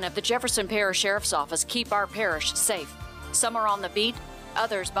and women of the Jefferson Parish Sheriff's Office keep our parish safe. Some are on the beat,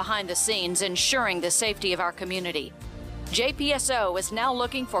 others behind the scenes, ensuring the safety of our community. JPSO is now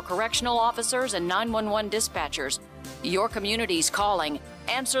looking for correctional officers and 911 dispatchers. Your community's calling.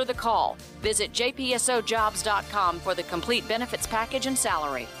 Answer the call. Visit jpsojobs.com for the complete benefits package and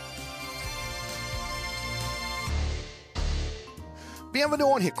salary. Bienvenue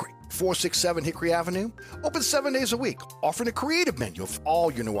on Hickory, 467 Hickory Avenue. Open 7 days a week, offering a creative menu of all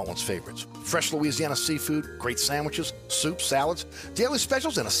your New Orleans favorites. Fresh Louisiana seafood, great sandwiches, soups, salads, daily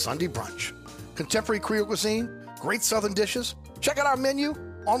specials, and a Sunday brunch. Contemporary Creole cuisine, great southern dishes. Check out our menu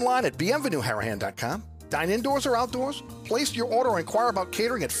online at bienvenueharahan.com. Dine indoors or outdoors. Place your order or inquire about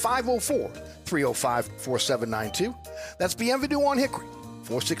catering at 504-305-4792. That's Bienvenue on Hickory,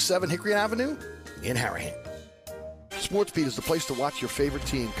 467 Hickory Avenue in Harahan. SportsBeat is the place to watch your favorite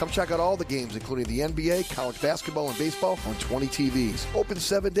team. Come check out all the games, including the NBA, college basketball, and baseball on 20 TVs. Open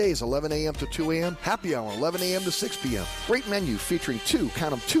 7 days, 11 a.m. to 2 a.m. Happy hour, 11 a.m. to 6 p.m. Great menu featuring two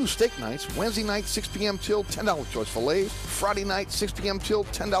steak nights. Wednesday night, 6 p.m. till $10 choice fillets. Friday night, 6 p.m. till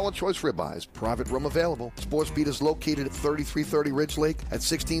 $10 choice ribeyes. Private room available. SportsBeat is located at 3330 Ridge Lake at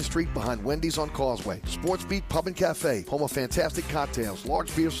 16th Street behind Wendy's on Causeway. SportsBeat Pub and Cafe, home of fantastic cocktails,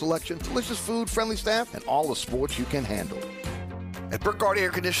 large beer selection, delicious food, friendly staff, and all the sports you can handle. At Burkhardt Air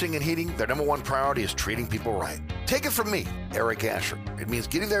Conditioning and Heating, their number one priority is treating people right. Take it from me, Eric Asher. It means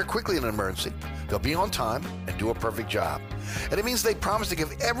getting there quickly in an emergency. They'll be on time and do a perfect job. And it means they promise to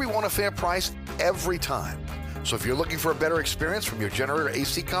give everyone a fair price every time. So if you're looking for a better experience from your generator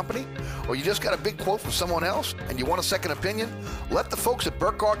AC company, or you just got a big quote from someone else and you want a second opinion, let the folks at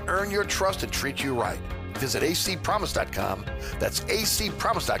Burkhardt earn your trust and treat you right. Visit acpromise.com. That's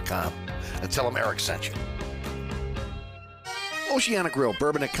acpromise.com, and tell them Eric sent you. Oceana Grill,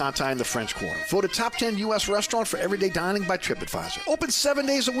 Bourbon at Conti in the French Quarter. Voted top 10 U.S. restaurant for everyday dining by TripAdvisor. Open 7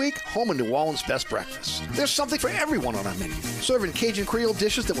 days a week, home of New Orleans' best breakfast. There's something for everyone on our menu. Serving Cajun Creole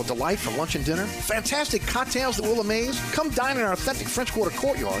dishes that will delight for lunch and dinner. Fantastic cocktails that will amaze. Come dine in our authentic French Quarter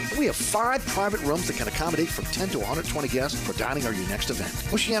courtyard. We have 5 private rooms that can accommodate from 10 to 120 guests for dining or your next event.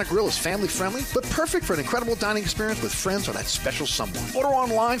 Oceana Grill is family friendly, but perfect for an incredible dining experience with friends or that special someone. Order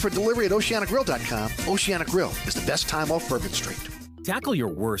online for delivery at oceanagrill.com. Oceana Grill is the best time off Bourbon Street. Tackle your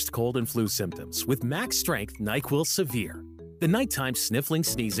worst cold and flu symptoms with Max Strength NyQuil Severe. The nighttime sniffling,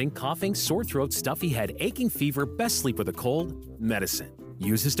 sneezing, coughing, sore throat, stuffy head, aching fever, best sleep with a cold, medicine.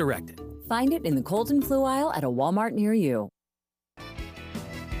 Use as directed. Find it in the cold and flu aisle at a Walmart near you.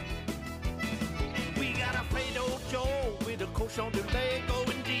 We got a Fredo Joe with a cochon de lait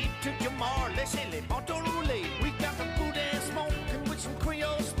going deep to Jamar. Laissez les manteaux roulés. We got the food and smoking with some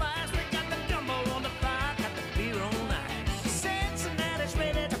Creole spice. We got the gumbo on the fire, got the beer on ice. Cincinnati's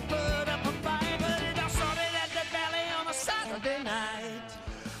ready to put up a fight, but it all started at the Valley on a Saturday night.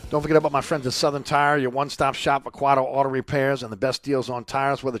 Don't forget about my friends at Southern Tire, your one-stop shop for Quado Auto Repairs and the best deals on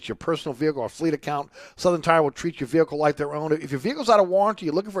tires, whether it's your personal vehicle or fleet account. Southern Tire will treat your vehicle like their own. If your vehicle's out of warranty,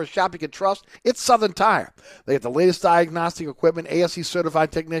 you're looking for a shop you can trust, it's Southern Tire. They have the latest diagnostic equipment,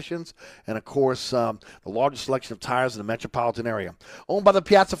 ASE-certified technicians, and, of course, the largest selection of tires in the metropolitan area. Owned by the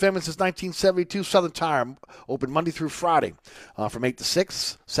Piazza family since 1972, Southern Tire open Monday through Friday from 8 to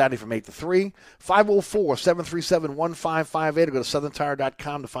 6, Saturday from 8 to 3, 504-737-1558, or go to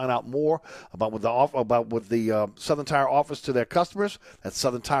southerntire.com to find find out more about what the Southern Tire offers to their customers. That's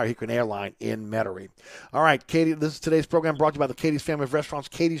Southern Tire, Hickory Airline in Metairie. All right, Katie, this is today's program brought to you by the Katie's family of restaurants.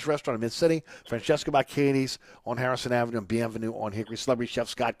 Katie's Restaurant in Mid-City, Francesca by Katie's on Harrison Avenue, and Bienvenue on Hickory. Celebrity chef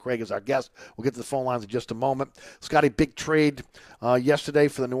Scott Craig is our guest. We'll get to the phone lines in just a moment. Scotty, big trade yesterday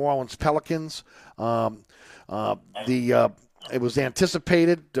for the New Orleans Pelicans. It was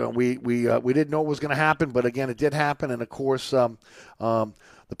anticipated. We didn't know it was going to happen, but again, it did happen. And of course, the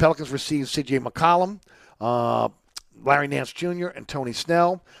Pelicans received C.J. McCollum, Larry Nance Jr., and Tony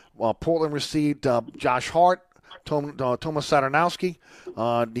Snell. Portland received Josh Hart, Thomas Sadarnowski,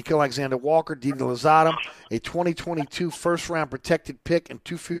 Nickeil Alexander-Walker, Didi Louzada, a 2022 first-round protected pick, and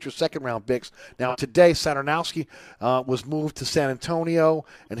 2 future second-round picks. Now, today, Sadarnowski was moved to San Antonio,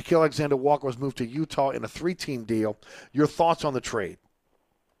 and Nickeil Alexander-Walker was moved to Utah in a 3-team deal. Your thoughts on the trade?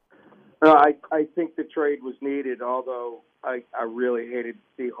 I think the trade was needed, although I really hated to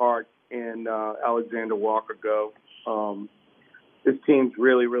see Hart and Alexander-Walker go. This team's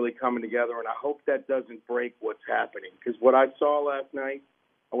really, really coming together, and I hope that doesn't break what's happening. Because what I saw last night,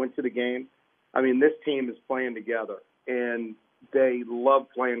 I went to the game. I mean, this team is playing together, and they love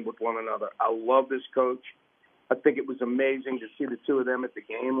playing with one another. I love this coach. I think it was amazing to see the two of them at the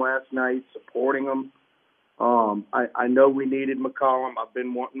game last night, supporting them. I know we needed McCollum. I've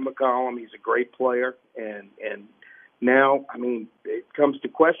been wanting McCollum. He's a great player, and now, I mean, it comes to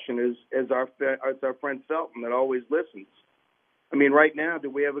question as our friend Felton that always listens. I mean, right now, do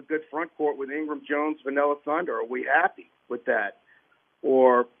we have a good front court with Ingram, Jones, Vanilla Thunder? Are we happy with that?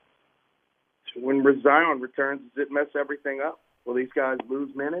 Or when Zion returns, does it mess everything up? Will these guys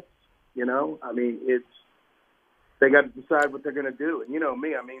lose minutes? You know, I mean, they got to decide what they're going to do. And you know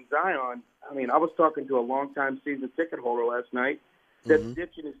me, I mean, Zion, I was talking to a longtime season ticket holder last night that's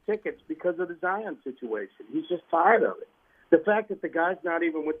ditching his tickets because of the Zion situation. He's just tired of it. The fact that the guy's not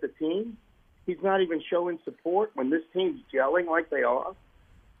even with the team, he's not even showing support when this team's gelling like they are.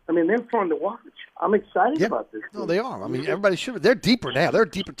 I mean, they're fun to watch. I'm excited about this team. No, they are. I mean, everybody should. They're deeper now. They're a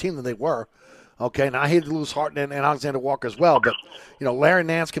deeper team than they were. Okay, now I hate to lose Hart and Alexander Walker as well, but, you know, Larry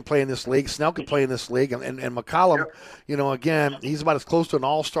Nance can play in this league. Snell can play in this league. And McCollum, you know, again, he's about as close to an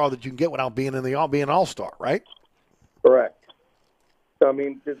all-star that you can get without being being an all-star, right? Correct. So, I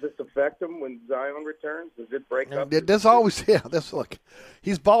mean, does this affect him when Zion returns? Does it break up? There's always, look,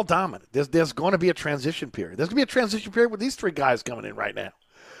 he's ball dominant. There's going to be a transition period. There's going to be a transition period with these 3 guys coming in right now.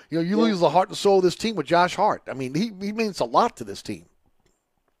 You know, you lose the heart and soul of this team with Josh Hart. I mean, he means a lot to this team.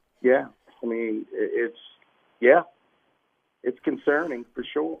 Yeah. I mean, it's concerning for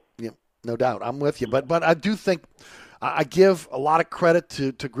sure. Yeah, no doubt. I'm with you. But I do think I give a lot of credit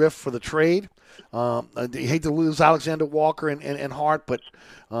to Griff for the trade. I hate to lose Alexander Walker and Hart, but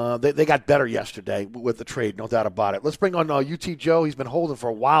they got better yesterday with the trade, no doubt about it. Let's bring on UT Joe. He's been holding for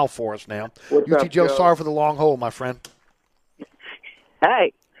a while for us now. What's UT up, Joe, Joe? sorry for the long hold, my friend.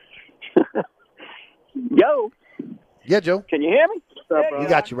 Hey. Yo. Yeah, Joe. Can you hear me? What's up, bro? We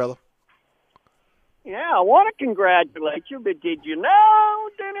got you, brother. Yeah, I want to congratulate you, but did you know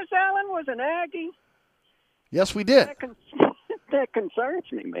Dennis Allen was an Aggie? Yes, we did. That concerns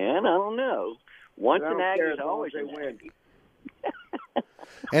me, man. I don't know. Once an Aggie is always an Aggie.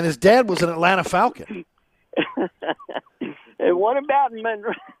 And his dad was an Atlanta Falcon. And what about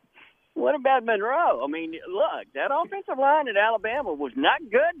Monroe? What about Monroe? I mean, look, that offensive line at Alabama was not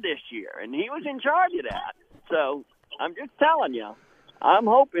good this year, and he was in charge of that. So I'm just telling you, I'm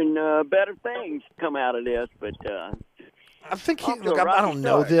hoping better things come out of this. But I think I don't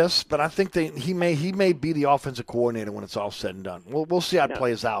know this, but I think he may be the offensive coordinator when it's all said and done. We'll see how it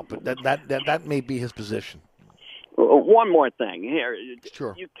plays out, but that may be his position. One more thing here.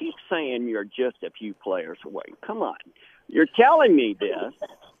 Sure. You keep saying you're just a few players away. Come on. You're telling me this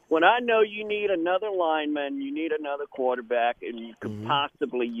when I know you need another lineman, you need another quarterback, and you could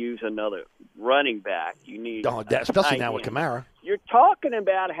possibly use another running back. You need especially now with Kamara. You're talking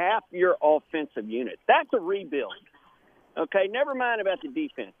about half your offensive unit. That's a rebuild. Okay, never mind about the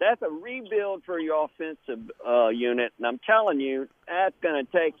defense. That's a rebuild for your offensive unit, and I'm telling you, that's going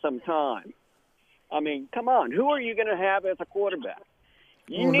to take some time. I mean, come on. Who are you going to have as a quarterback?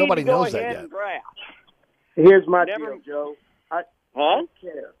 You need nobody to go knows that ahead yet. and draft. Here's my deal, Joe. I Huh? don't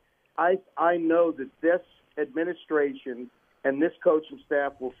care. I know that this administration and this coaching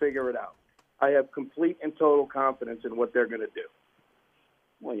staff will figure it out. I have complete and total confidence in what they're going to do.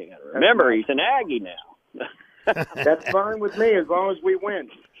 Well, you got to remember, he's an Aggie now. That's fine with me as long as we win.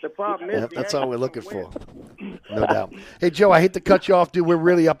 The problem is that's all we're looking for. No doubt. Hey, Joe, I hate to cut you off, dude. We're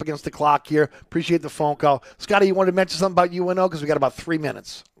really up against the clock here. Appreciate the phone call. Scotty, you wanted to mention something about UNO because we got about 3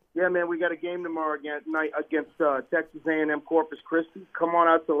 minutes. Yeah, man, we got a game tomorrow against Texas A&M Corpus Christi. Come on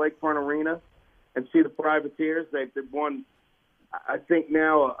out to Lakefront Arena and see the Privateers. They've won, I think,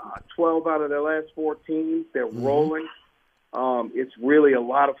 now 12 out of their last 14. They're rolling. It's really a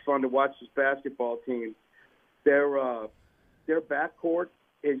lot of fun to watch this basketball team. Their backcourt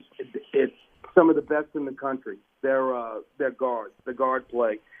is it's some of the best in the country. Their guards, the guard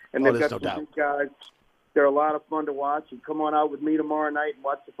play, and they've got some big guys. They're a lot of fun to watch. And come on out with me tomorrow night and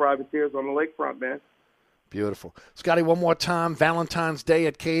watch the Privateers on the lakefront, man. Beautiful. Scotty, one more time, Valentine's Day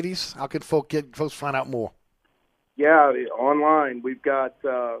at Katie's. How can folks find out more? Yeah, online. We've got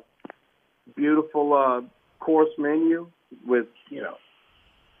beautiful course menu with,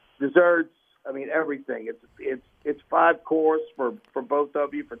 desserts. I mean, everything. It's 5 course for both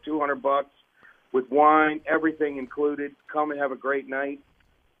of you for $200 with wine, everything included. Come and have a great night.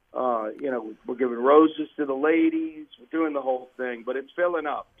 We're giving roses to the ladies. We're doing the whole thing, but it's filling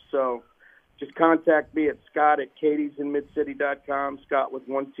up. So just contact me at Scott@katiesinmidcity.com, Scott with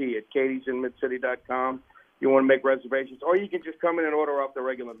 1 T at katiesinmidcity.com. You want to make reservations, or you can just come in and order off the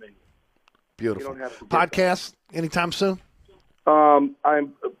regular menu. Beautiful. You don't have to podcast anytime soon? I'm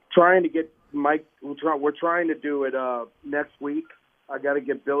trying to get Mike. We're trying to do it next week. I got to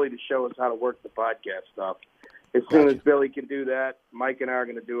get Billy to show us how to work the podcast stuff. As soon as Billy can do that, Mike and I are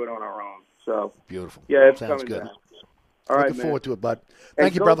going to do it on our own. So beautiful. Yeah, it's Sounds coming good. down. All right, Looking forward to it, bud. And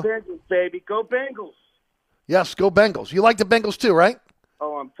Thank you, brother. Go Bengals, baby. Go Bengals. Yes, go Bengals. You like the Bengals too, right?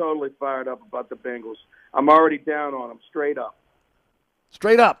 Oh, I'm totally fired up about the Bengals. I'm already down on them, straight up.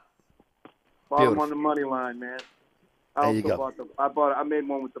 Straight up. Bought them on the money line, man. There you go. I made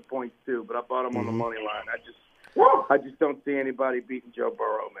one with the points too, but I bought them on the money line. I just don't see anybody beating Joe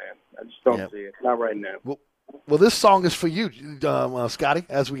Burrow, man. I just don't see it. Not right now. Well, this song is for you, Scotty,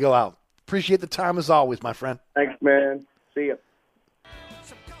 as we go out. Appreciate the time as always, my friend. Thanks, man. See ya.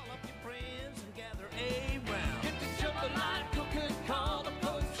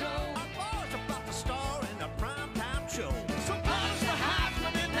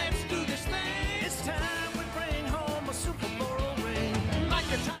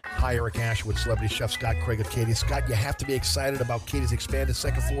 Hi, Eric Ashwood, celebrity chef Scott Craig of Katie's. Scott, you have to be excited about Katie's expanded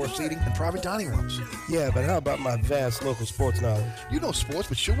second floor seating and private dining rooms. Yeah, but how about my vast local sports knowledge? You know sports,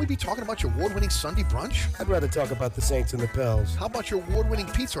 but shouldn't we be talking about your award-winning Sunday brunch? I'd rather talk about the Saints and the Pels. How about your award-winning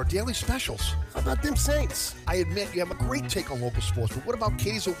pizza or daily specials? How about them Saints? I admit you have a great take on local sports, but what about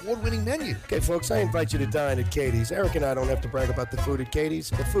Katie's award-winning menu? Okay, folks, I invite you to dine at Katie's. Eric and I don't have to brag about the food at Katie's.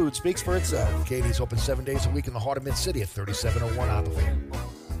 The food speaks for itself. Katie's open 7 days a week in the heart of Mid-City at 3701 Opperville.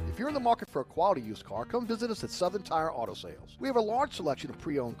 If you're in the market for a quality used car, come visit us at Southern Tire Auto Sales. We have a large selection of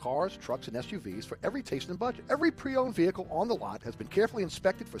pre-owned cars, trucks, and SUVs for every taste and budget. Every pre-owned vehicle on the lot has been carefully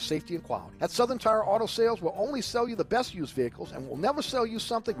inspected for safety and quality. At Southern Tire Auto Sales, we'll only sell you the best used vehicles and we'll never sell you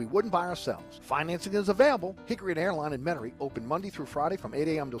something we wouldn't buy ourselves. Financing is available. Hickory and Airline in Metairie, open Monday through Friday from 8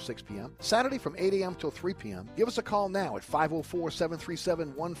 a.m. till 6 p.m., Saturday from 8 a.m. till 3 p.m. Give us a call now at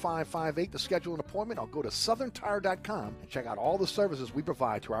 504-737-1558 to schedule an appointment or go to southerntire.com and check out all the services we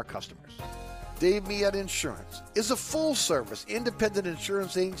provide to our customers. Dave Miette Insurance is a full-service independent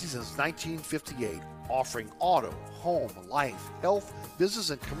insurance agency since 1958, offering auto, home, life, health, business,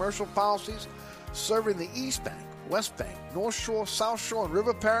 and commercial policies, serving the East Bank, West Bank, North Shore, South Shore, and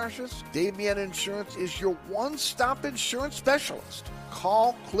River parishes. Dave Miette Insurance is your one-stop insurance specialist.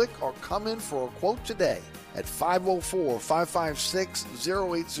 Call, click, or come in for a quote today at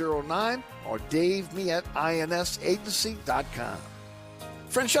 504-556-0809 or DaveMietteINSAgency.com.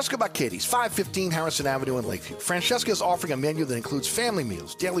 Francesca by Katie's, 515 Harrison Avenue in Lakeview. Francesca is offering a menu that includes family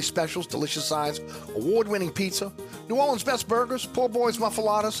meals, daily specials, delicious sides, award-winning pizza, New Orleans' best burgers, poor boys'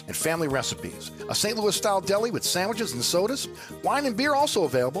 muffulettas, and family recipes. A St. Louis-style deli with sandwiches and sodas. Wine and beer also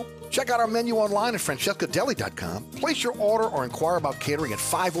available. Check out our menu online at francescadeli.com. Place your order or inquire about catering at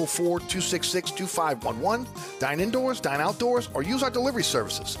 504-266-2511. Dine indoors, dine outdoors, or use our delivery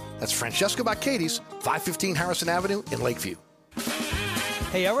services. That's Francesca by Katie's, 515 Harrison Avenue in Lakeview.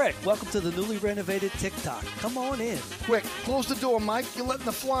 Hey, Eric, welcome to the newly renovated TikTok. Come on in. Quick, close the door, Mike. You're letting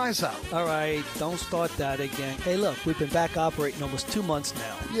the flies out. All right, don't start that again. Hey, look, we've been back operating almost 2 months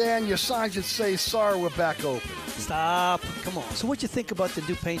now. Yeah, and your sign should say, sorry, we're back open. Stop. Come on. So what you think about the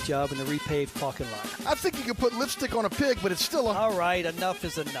new paint job and the repaved parking lot? I think you could put lipstick on a pig, but it's still a... All right, enough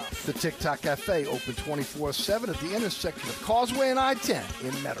is enough. The TikTok Cafe, open 24/7 at the intersection of Causeway and I-10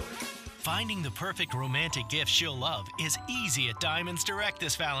 in Metairie. Finding the perfect romantic gift she'll love is easy at Diamonds Direct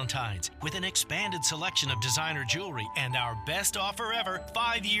this Valentine's. With an expanded selection of designer jewelry and our best offer ever,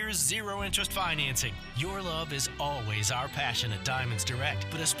 5 years, 0 interest financing. Your love is always our passion at Diamonds Direct,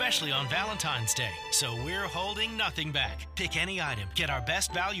 but especially on Valentine's Day. So we're holding nothing back. Pick any item, get our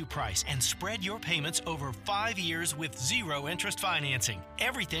best value price, and spread your payments over 5 years with 0 interest financing.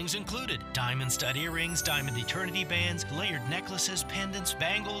 Everything's included. Diamond stud earrings, diamond eternity bands, layered necklaces, pendants,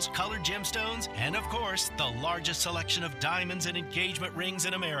 bangles, colored gemstones, and of course, the largest selection of diamonds and engagement rings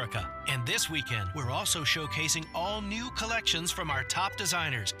in America. And this weekend, we're also showcasing all new collections from our top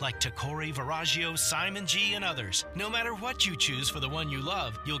designers like Tacori, Verragio, Simon G, and others. No matter what you choose for the one you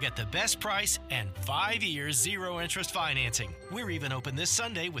love, you'll get the best price and 5 years, 0 interest financing. We're even open this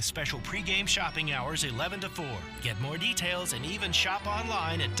Sunday with special pregame shopping hours 11 to 4. Get more details and even shop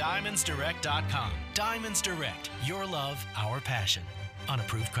online at DiamondsDirect.com. Diamonds Direct, your love, our passion.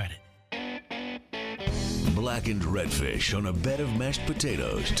 Unapproved credit. Blackened redfish on a bed of mashed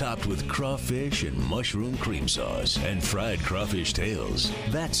potatoes topped with crawfish and mushroom cream sauce and fried crawfish tails.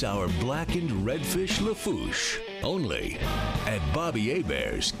 That's our blackened redfish lafouche. Only at Bobby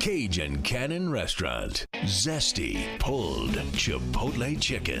Hebert's Cajun Cannon Restaurant. Zesty, pulled Chipotle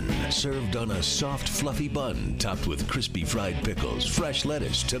chicken. Served on a soft, fluffy bun topped with crispy fried pickles, fresh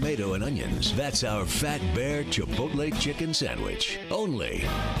lettuce, tomato, and onions. That's our Fat Bear Chipotle chicken sandwich. Only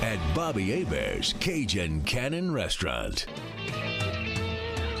at Bobby Hebert's Cajun Cannon Restaurant.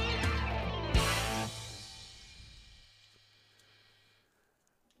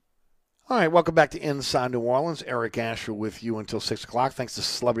 All right, welcome back to Inside New Orleans. Eric Asher with you until 6 o'clock. Thanks to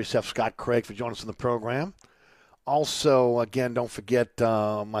celebrity chef Scott Craig for joining us in the program. Also, again, don't forget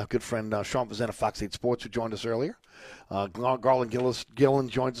my good friend Sean Fazenda of Fox 8 Sports, who joined us earlier. Garland Gillen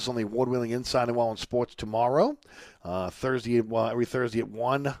joins us on the award-winning Inside New Orleans Sports tomorrow, every Thursday at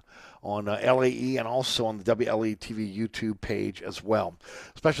 1 on LAE and also on the WLE TV YouTube page as well.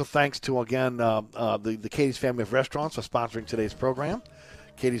 Special thanks to, again, the Katie's family of restaurants for sponsoring today's program.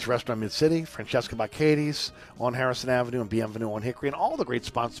 Katie's Restaurant Mid-City, Francesca by Katie's on Harrison Avenue and Bienvenue on Hickory, and all the great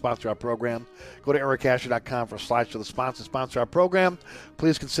sponsors sponsor our program. Go to ericasher.com for a slideshow of the sponsors sponsor our program.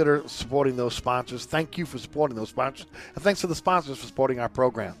 Please consider supporting those sponsors. Thank you for supporting those sponsors, and thanks to the sponsors for supporting our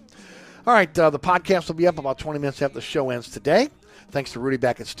program. All right, the podcast will be up about 20 minutes after the show ends today. Thanks to Rudy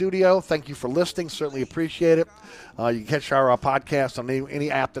back in studio. Thank you for listening. Certainly appreciate it. You can catch our podcast on any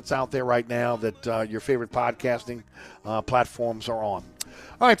app that's out there right now that your favorite podcasting platforms are on.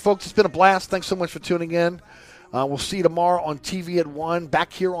 All right, folks, it's been a blast. Thanks so much for tuning in. We'll see you tomorrow on TV at 1,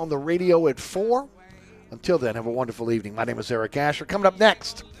 back here on the radio at 4. Until then, have a wonderful evening. My name is Eric Asher. Coming up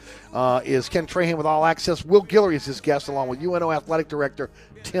next is Ken Trahan with All Access. Will Guillory is his guest, along with UNO Athletic Director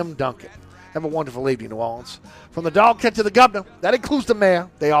Tim Duncan. Have a wonderful evening, New Orleans. From the dog catch to the governor, that includes the mayor,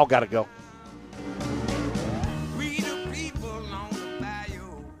 they all got to go.